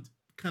 I'm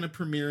kind of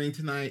premiering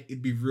tonight.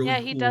 It'd be really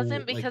cool. He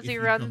doesn't because he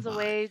runs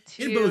away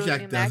to New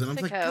Mexico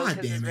because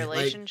his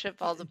relationship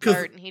falls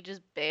apart and he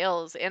just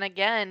bails. And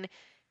again,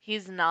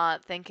 he's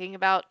not thinking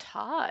about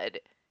Todd.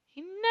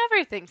 He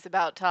never thinks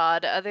about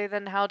Todd other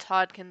than how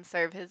Todd can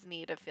serve his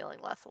need of feeling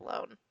less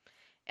alone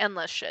and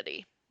less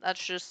shitty.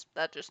 That's just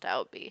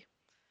how it be.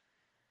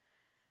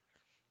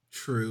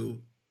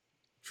 True.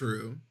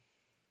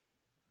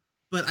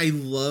 But I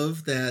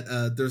love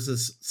that there's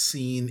this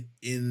scene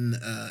in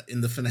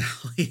the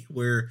finale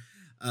where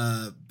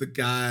the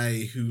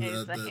guy who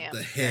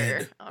the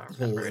head of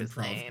the whole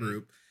improv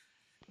group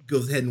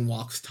goes ahead and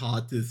walks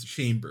Todd to his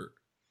chamber.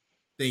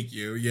 Thank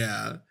you.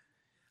 Yeah.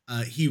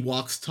 He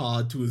walks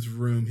Todd to his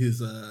room,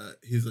 his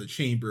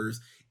chambers,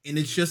 and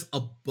it's just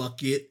a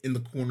bucket in the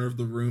corner of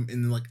the room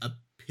and like a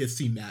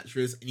pissy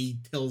mattress, and he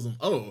tells him,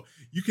 "Oh,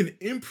 you can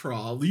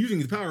improv using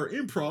the power of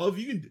improv.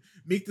 You can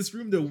make this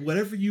room to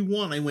whatever you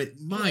want." I went,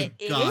 "My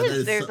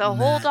God, there's a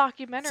whole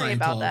documentary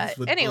about that."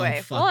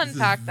 Anyway, we'll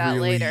unpack that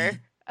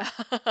later.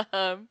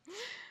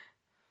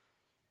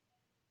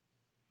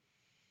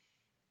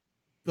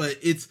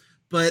 But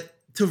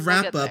to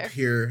wrap up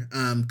here,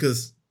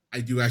 because I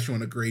do actually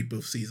want to grade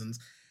both seasons.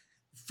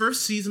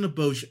 First season of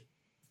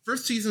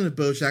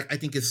BoJack, I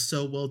think is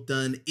so well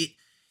done.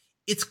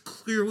 It's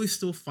clearly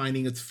still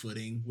finding its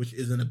footing, which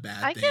isn't a bad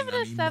thing. I give it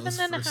a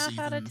 7.5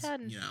 out of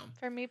 10.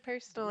 For me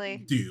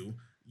personally,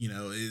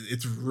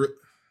 it's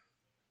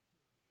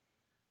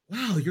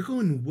wow. You're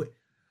going.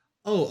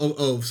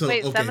 So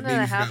wait, okay,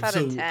 7.5 out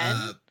of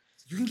 10.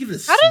 You can give it a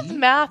C? How does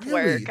math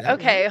really? work?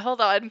 Okay,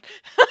 hold on.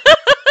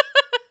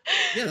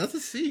 Yeah, that's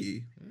a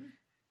C.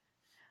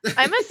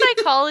 I'm a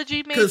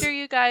psychology major,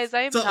 you guys.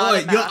 I'm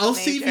not a math I'll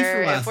major. save you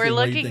for last. If we're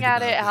looking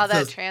at it, how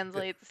that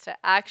translates to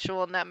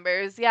actual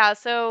numbers. Yeah,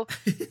 so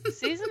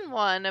season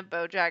 1 of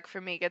BoJack for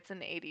me gets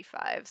an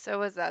 85. So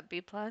was that B+?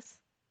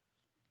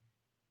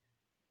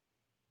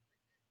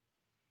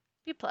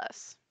 B+.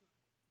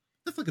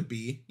 That's like a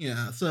B.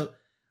 Yeah. So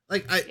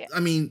I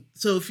mean,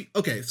 so if you,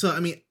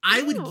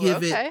 I would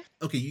give it.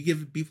 Okay, you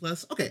give it B+.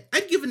 Okay,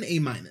 I'd give it an A-.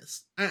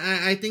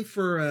 I think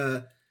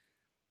for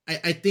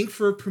I think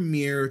for a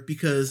premiere,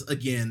 because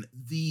again,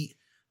 the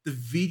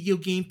video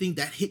game thing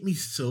that hit me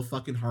so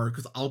fucking hard,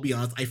 because I'll be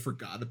honest, I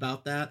forgot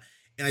about that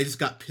and I just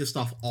got pissed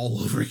off all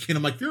over again.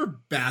 I'm like, you're a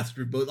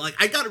bastard, but like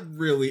I got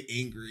really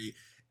angry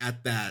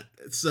at that.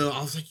 So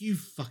I was like, you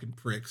fucking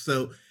prick.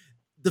 So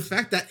the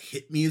fact that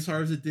hit me as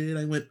hard as it did,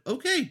 I went,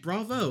 okay,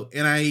 bravo.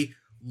 And I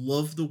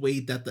love the way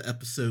that the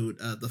episode,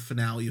 the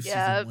finale of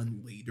season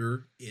 1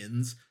 later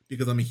ends,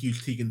 because I'm a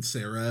huge Tegan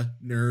Sarah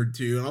nerd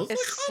too. And I was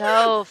it's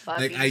so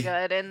fucking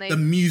good, and the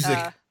music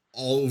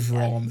all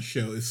overall on the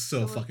show is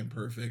so fucking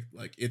perfect.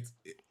 Like it's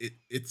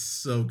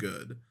so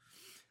good.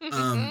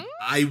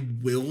 I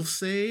will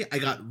say I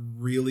got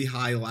really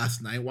high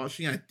last night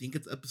watching. I think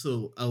it's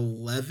episode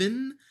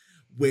 11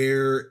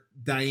 where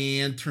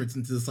Diane turns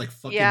into this like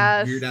fucking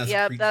weird ass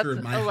creature,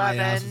 and my 11, high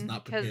ass was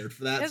not prepared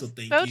for that. So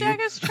thank BoJack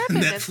you, is tripping.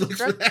 It's a Netflix,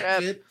 drug for that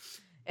trip. shit.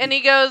 And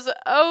he goes,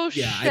 "Oh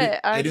shit,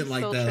 I didn't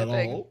like that tripping.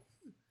 at all."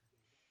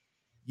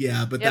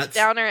 Yeah, but that's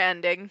downer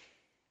ending.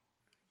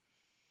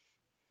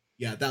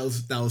 Yeah, that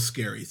was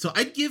scary. So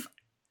I'd give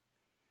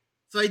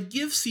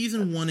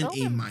season 1 an A-,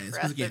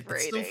 because again,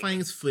 it's still finding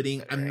its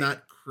footing. I'm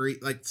not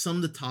great. Like some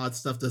of the Todd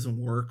stuff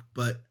doesn't work,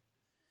 but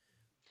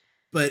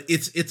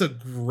it's a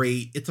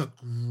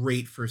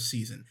great first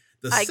season.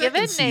 I give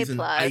it an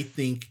A+. I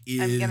think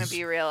is. I'm gonna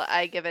be real.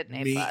 I give it an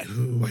A+.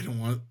 Ooh, I don't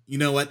want. You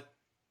know what?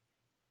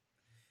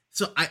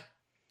 So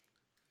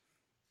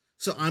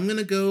I'm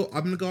gonna go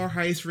our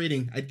highest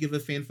rating. I'd give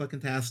it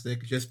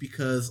Fan-fucking-tastic, just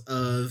because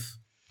of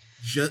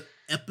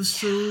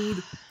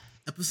episode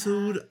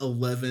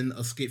 11,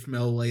 Escape from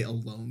LA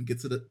alone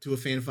gets it to a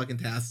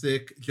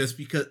Fan-fucking-tastic, just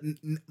because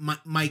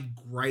my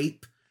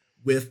gripe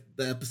with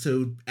the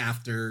episode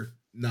after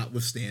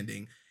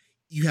notwithstanding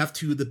you have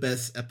two of the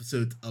best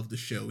episodes of the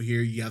show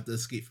here. You have the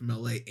Escape from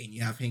LA and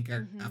you have Hank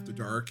After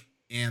Dark.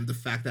 And the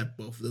fact that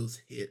both of those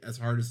hit as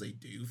hard as they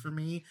do for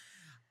me,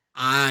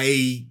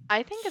 I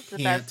think it's the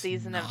best can't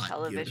season of not give it a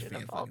television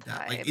fan of all fucking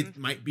that. Like, time. it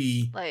might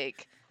be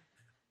Like,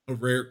 a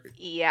rare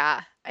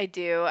yeah, I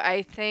do.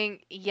 I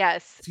think,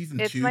 yes, season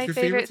it's 2 is my your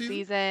favorite favorite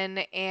season? season,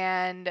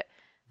 and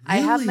I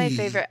have my Really?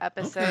 favorite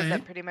episode Okay.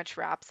 that pretty much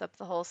wraps up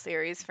the whole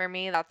series for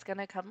me. That's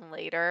gonna come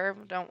later.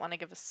 Don't want to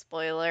give a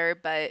spoiler,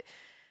 but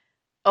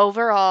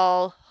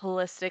overall,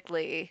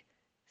 holistically,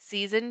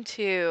 season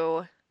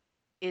 2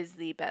 is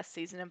the best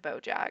season of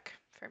BoJack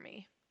for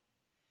me.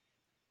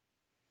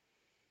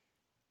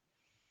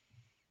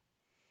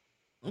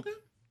 Okay.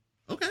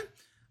 Okay.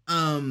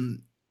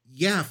 Um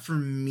yeah, for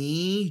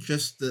me,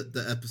 just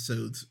the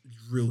episodes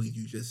really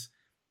do just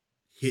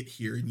hit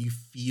here, and you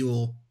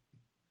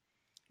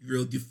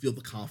really do feel the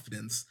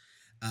confidence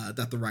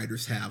that the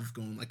writers have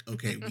going like,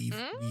 okay,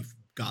 we've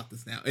got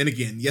this now. And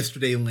again,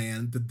 Yesterday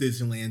Land, the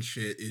Disneyland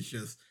shit is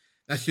just,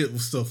 that shit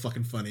was so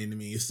fucking funny to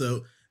me.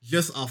 So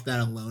just off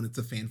that alone, it's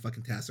a fan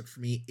fucking tastic for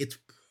me. It's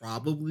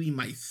probably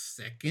my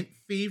second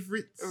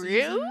favorite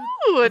Really? season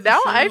Ooh, of the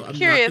now I'm show. I'm not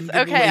curious. gonna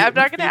give Okay, away I'm what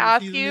my not gonna favorite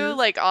ask season you is,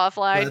 like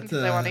offline but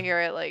because I want to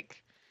hear it like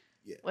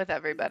yeah, with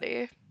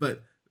everybody.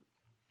 but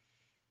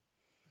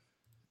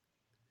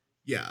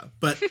yeah,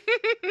 but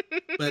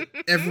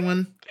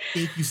everyone,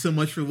 thank you so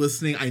much for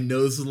listening. I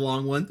know this is a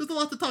long one. There's a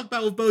lot to talk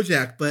about with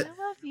BoJack, I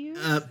love you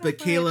so but much.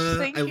 Kayla, I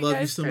Thank you love you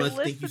guys so for much.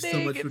 Thank you so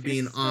listening. much for If you're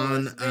being still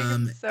on. listening,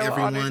 I'm so honored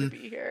to Everyone,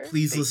 be here.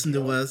 please Thank listen to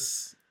you.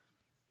 us.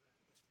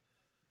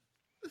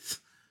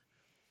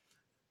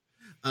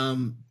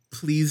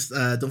 Please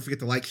don't forget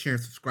to like, share,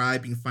 and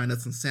subscribe. You can find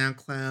us on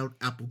SoundCloud,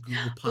 Apple,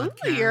 Google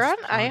Ooh, you're Podcasts, on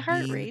Podbean,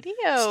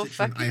 iHeartRadio.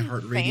 Stitcher, and Fucking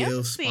iHeartRadio,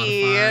 fancy.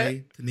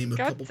 Spotify, to name a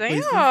God couple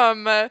places.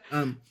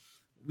 damn.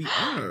 We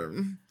are.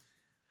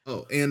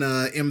 Oh, and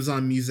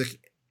Amazon Music,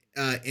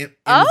 Oh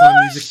Amazon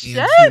Music, shit.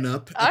 and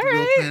TuneUp All at the Real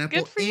right. Pineapple,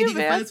 Good for and you, you can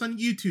find man. us on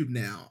YouTube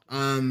now.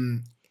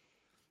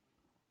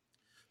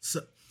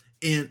 So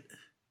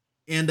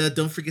and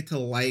don't forget to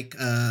like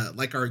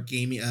our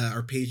gaming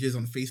our pages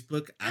on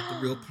Facebook at the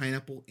Real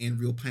Pineapple and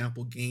Real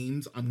Pineapple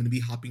Games. I'm going to be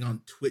hopping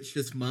on Twitch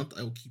this month.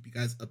 I will keep you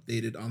guys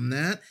updated on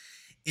that.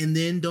 And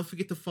then don't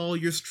forget to follow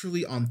yours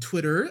truly on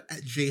Twitter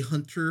at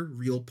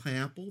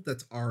jhunterrealpineapple.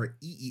 That's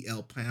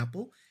REEL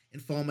Pineapple.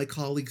 And follow my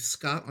colleague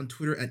Scott on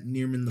Twitter at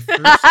Nearman the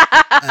First.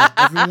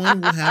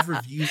 Everyone will have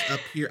reviews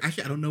up here.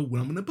 Actually, I don't know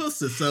when I'm going to post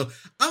this, so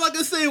I'm not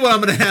going to say what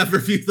I'm going to have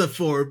reviews up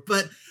for,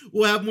 but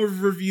we'll have more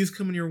reviews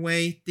coming your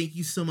way. Thank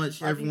you so much,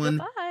 Love everyone. you.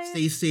 Bye-bye.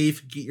 Stay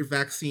safe, get your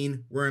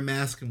vaccine, wear a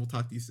mask, and we'll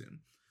talk to you soon.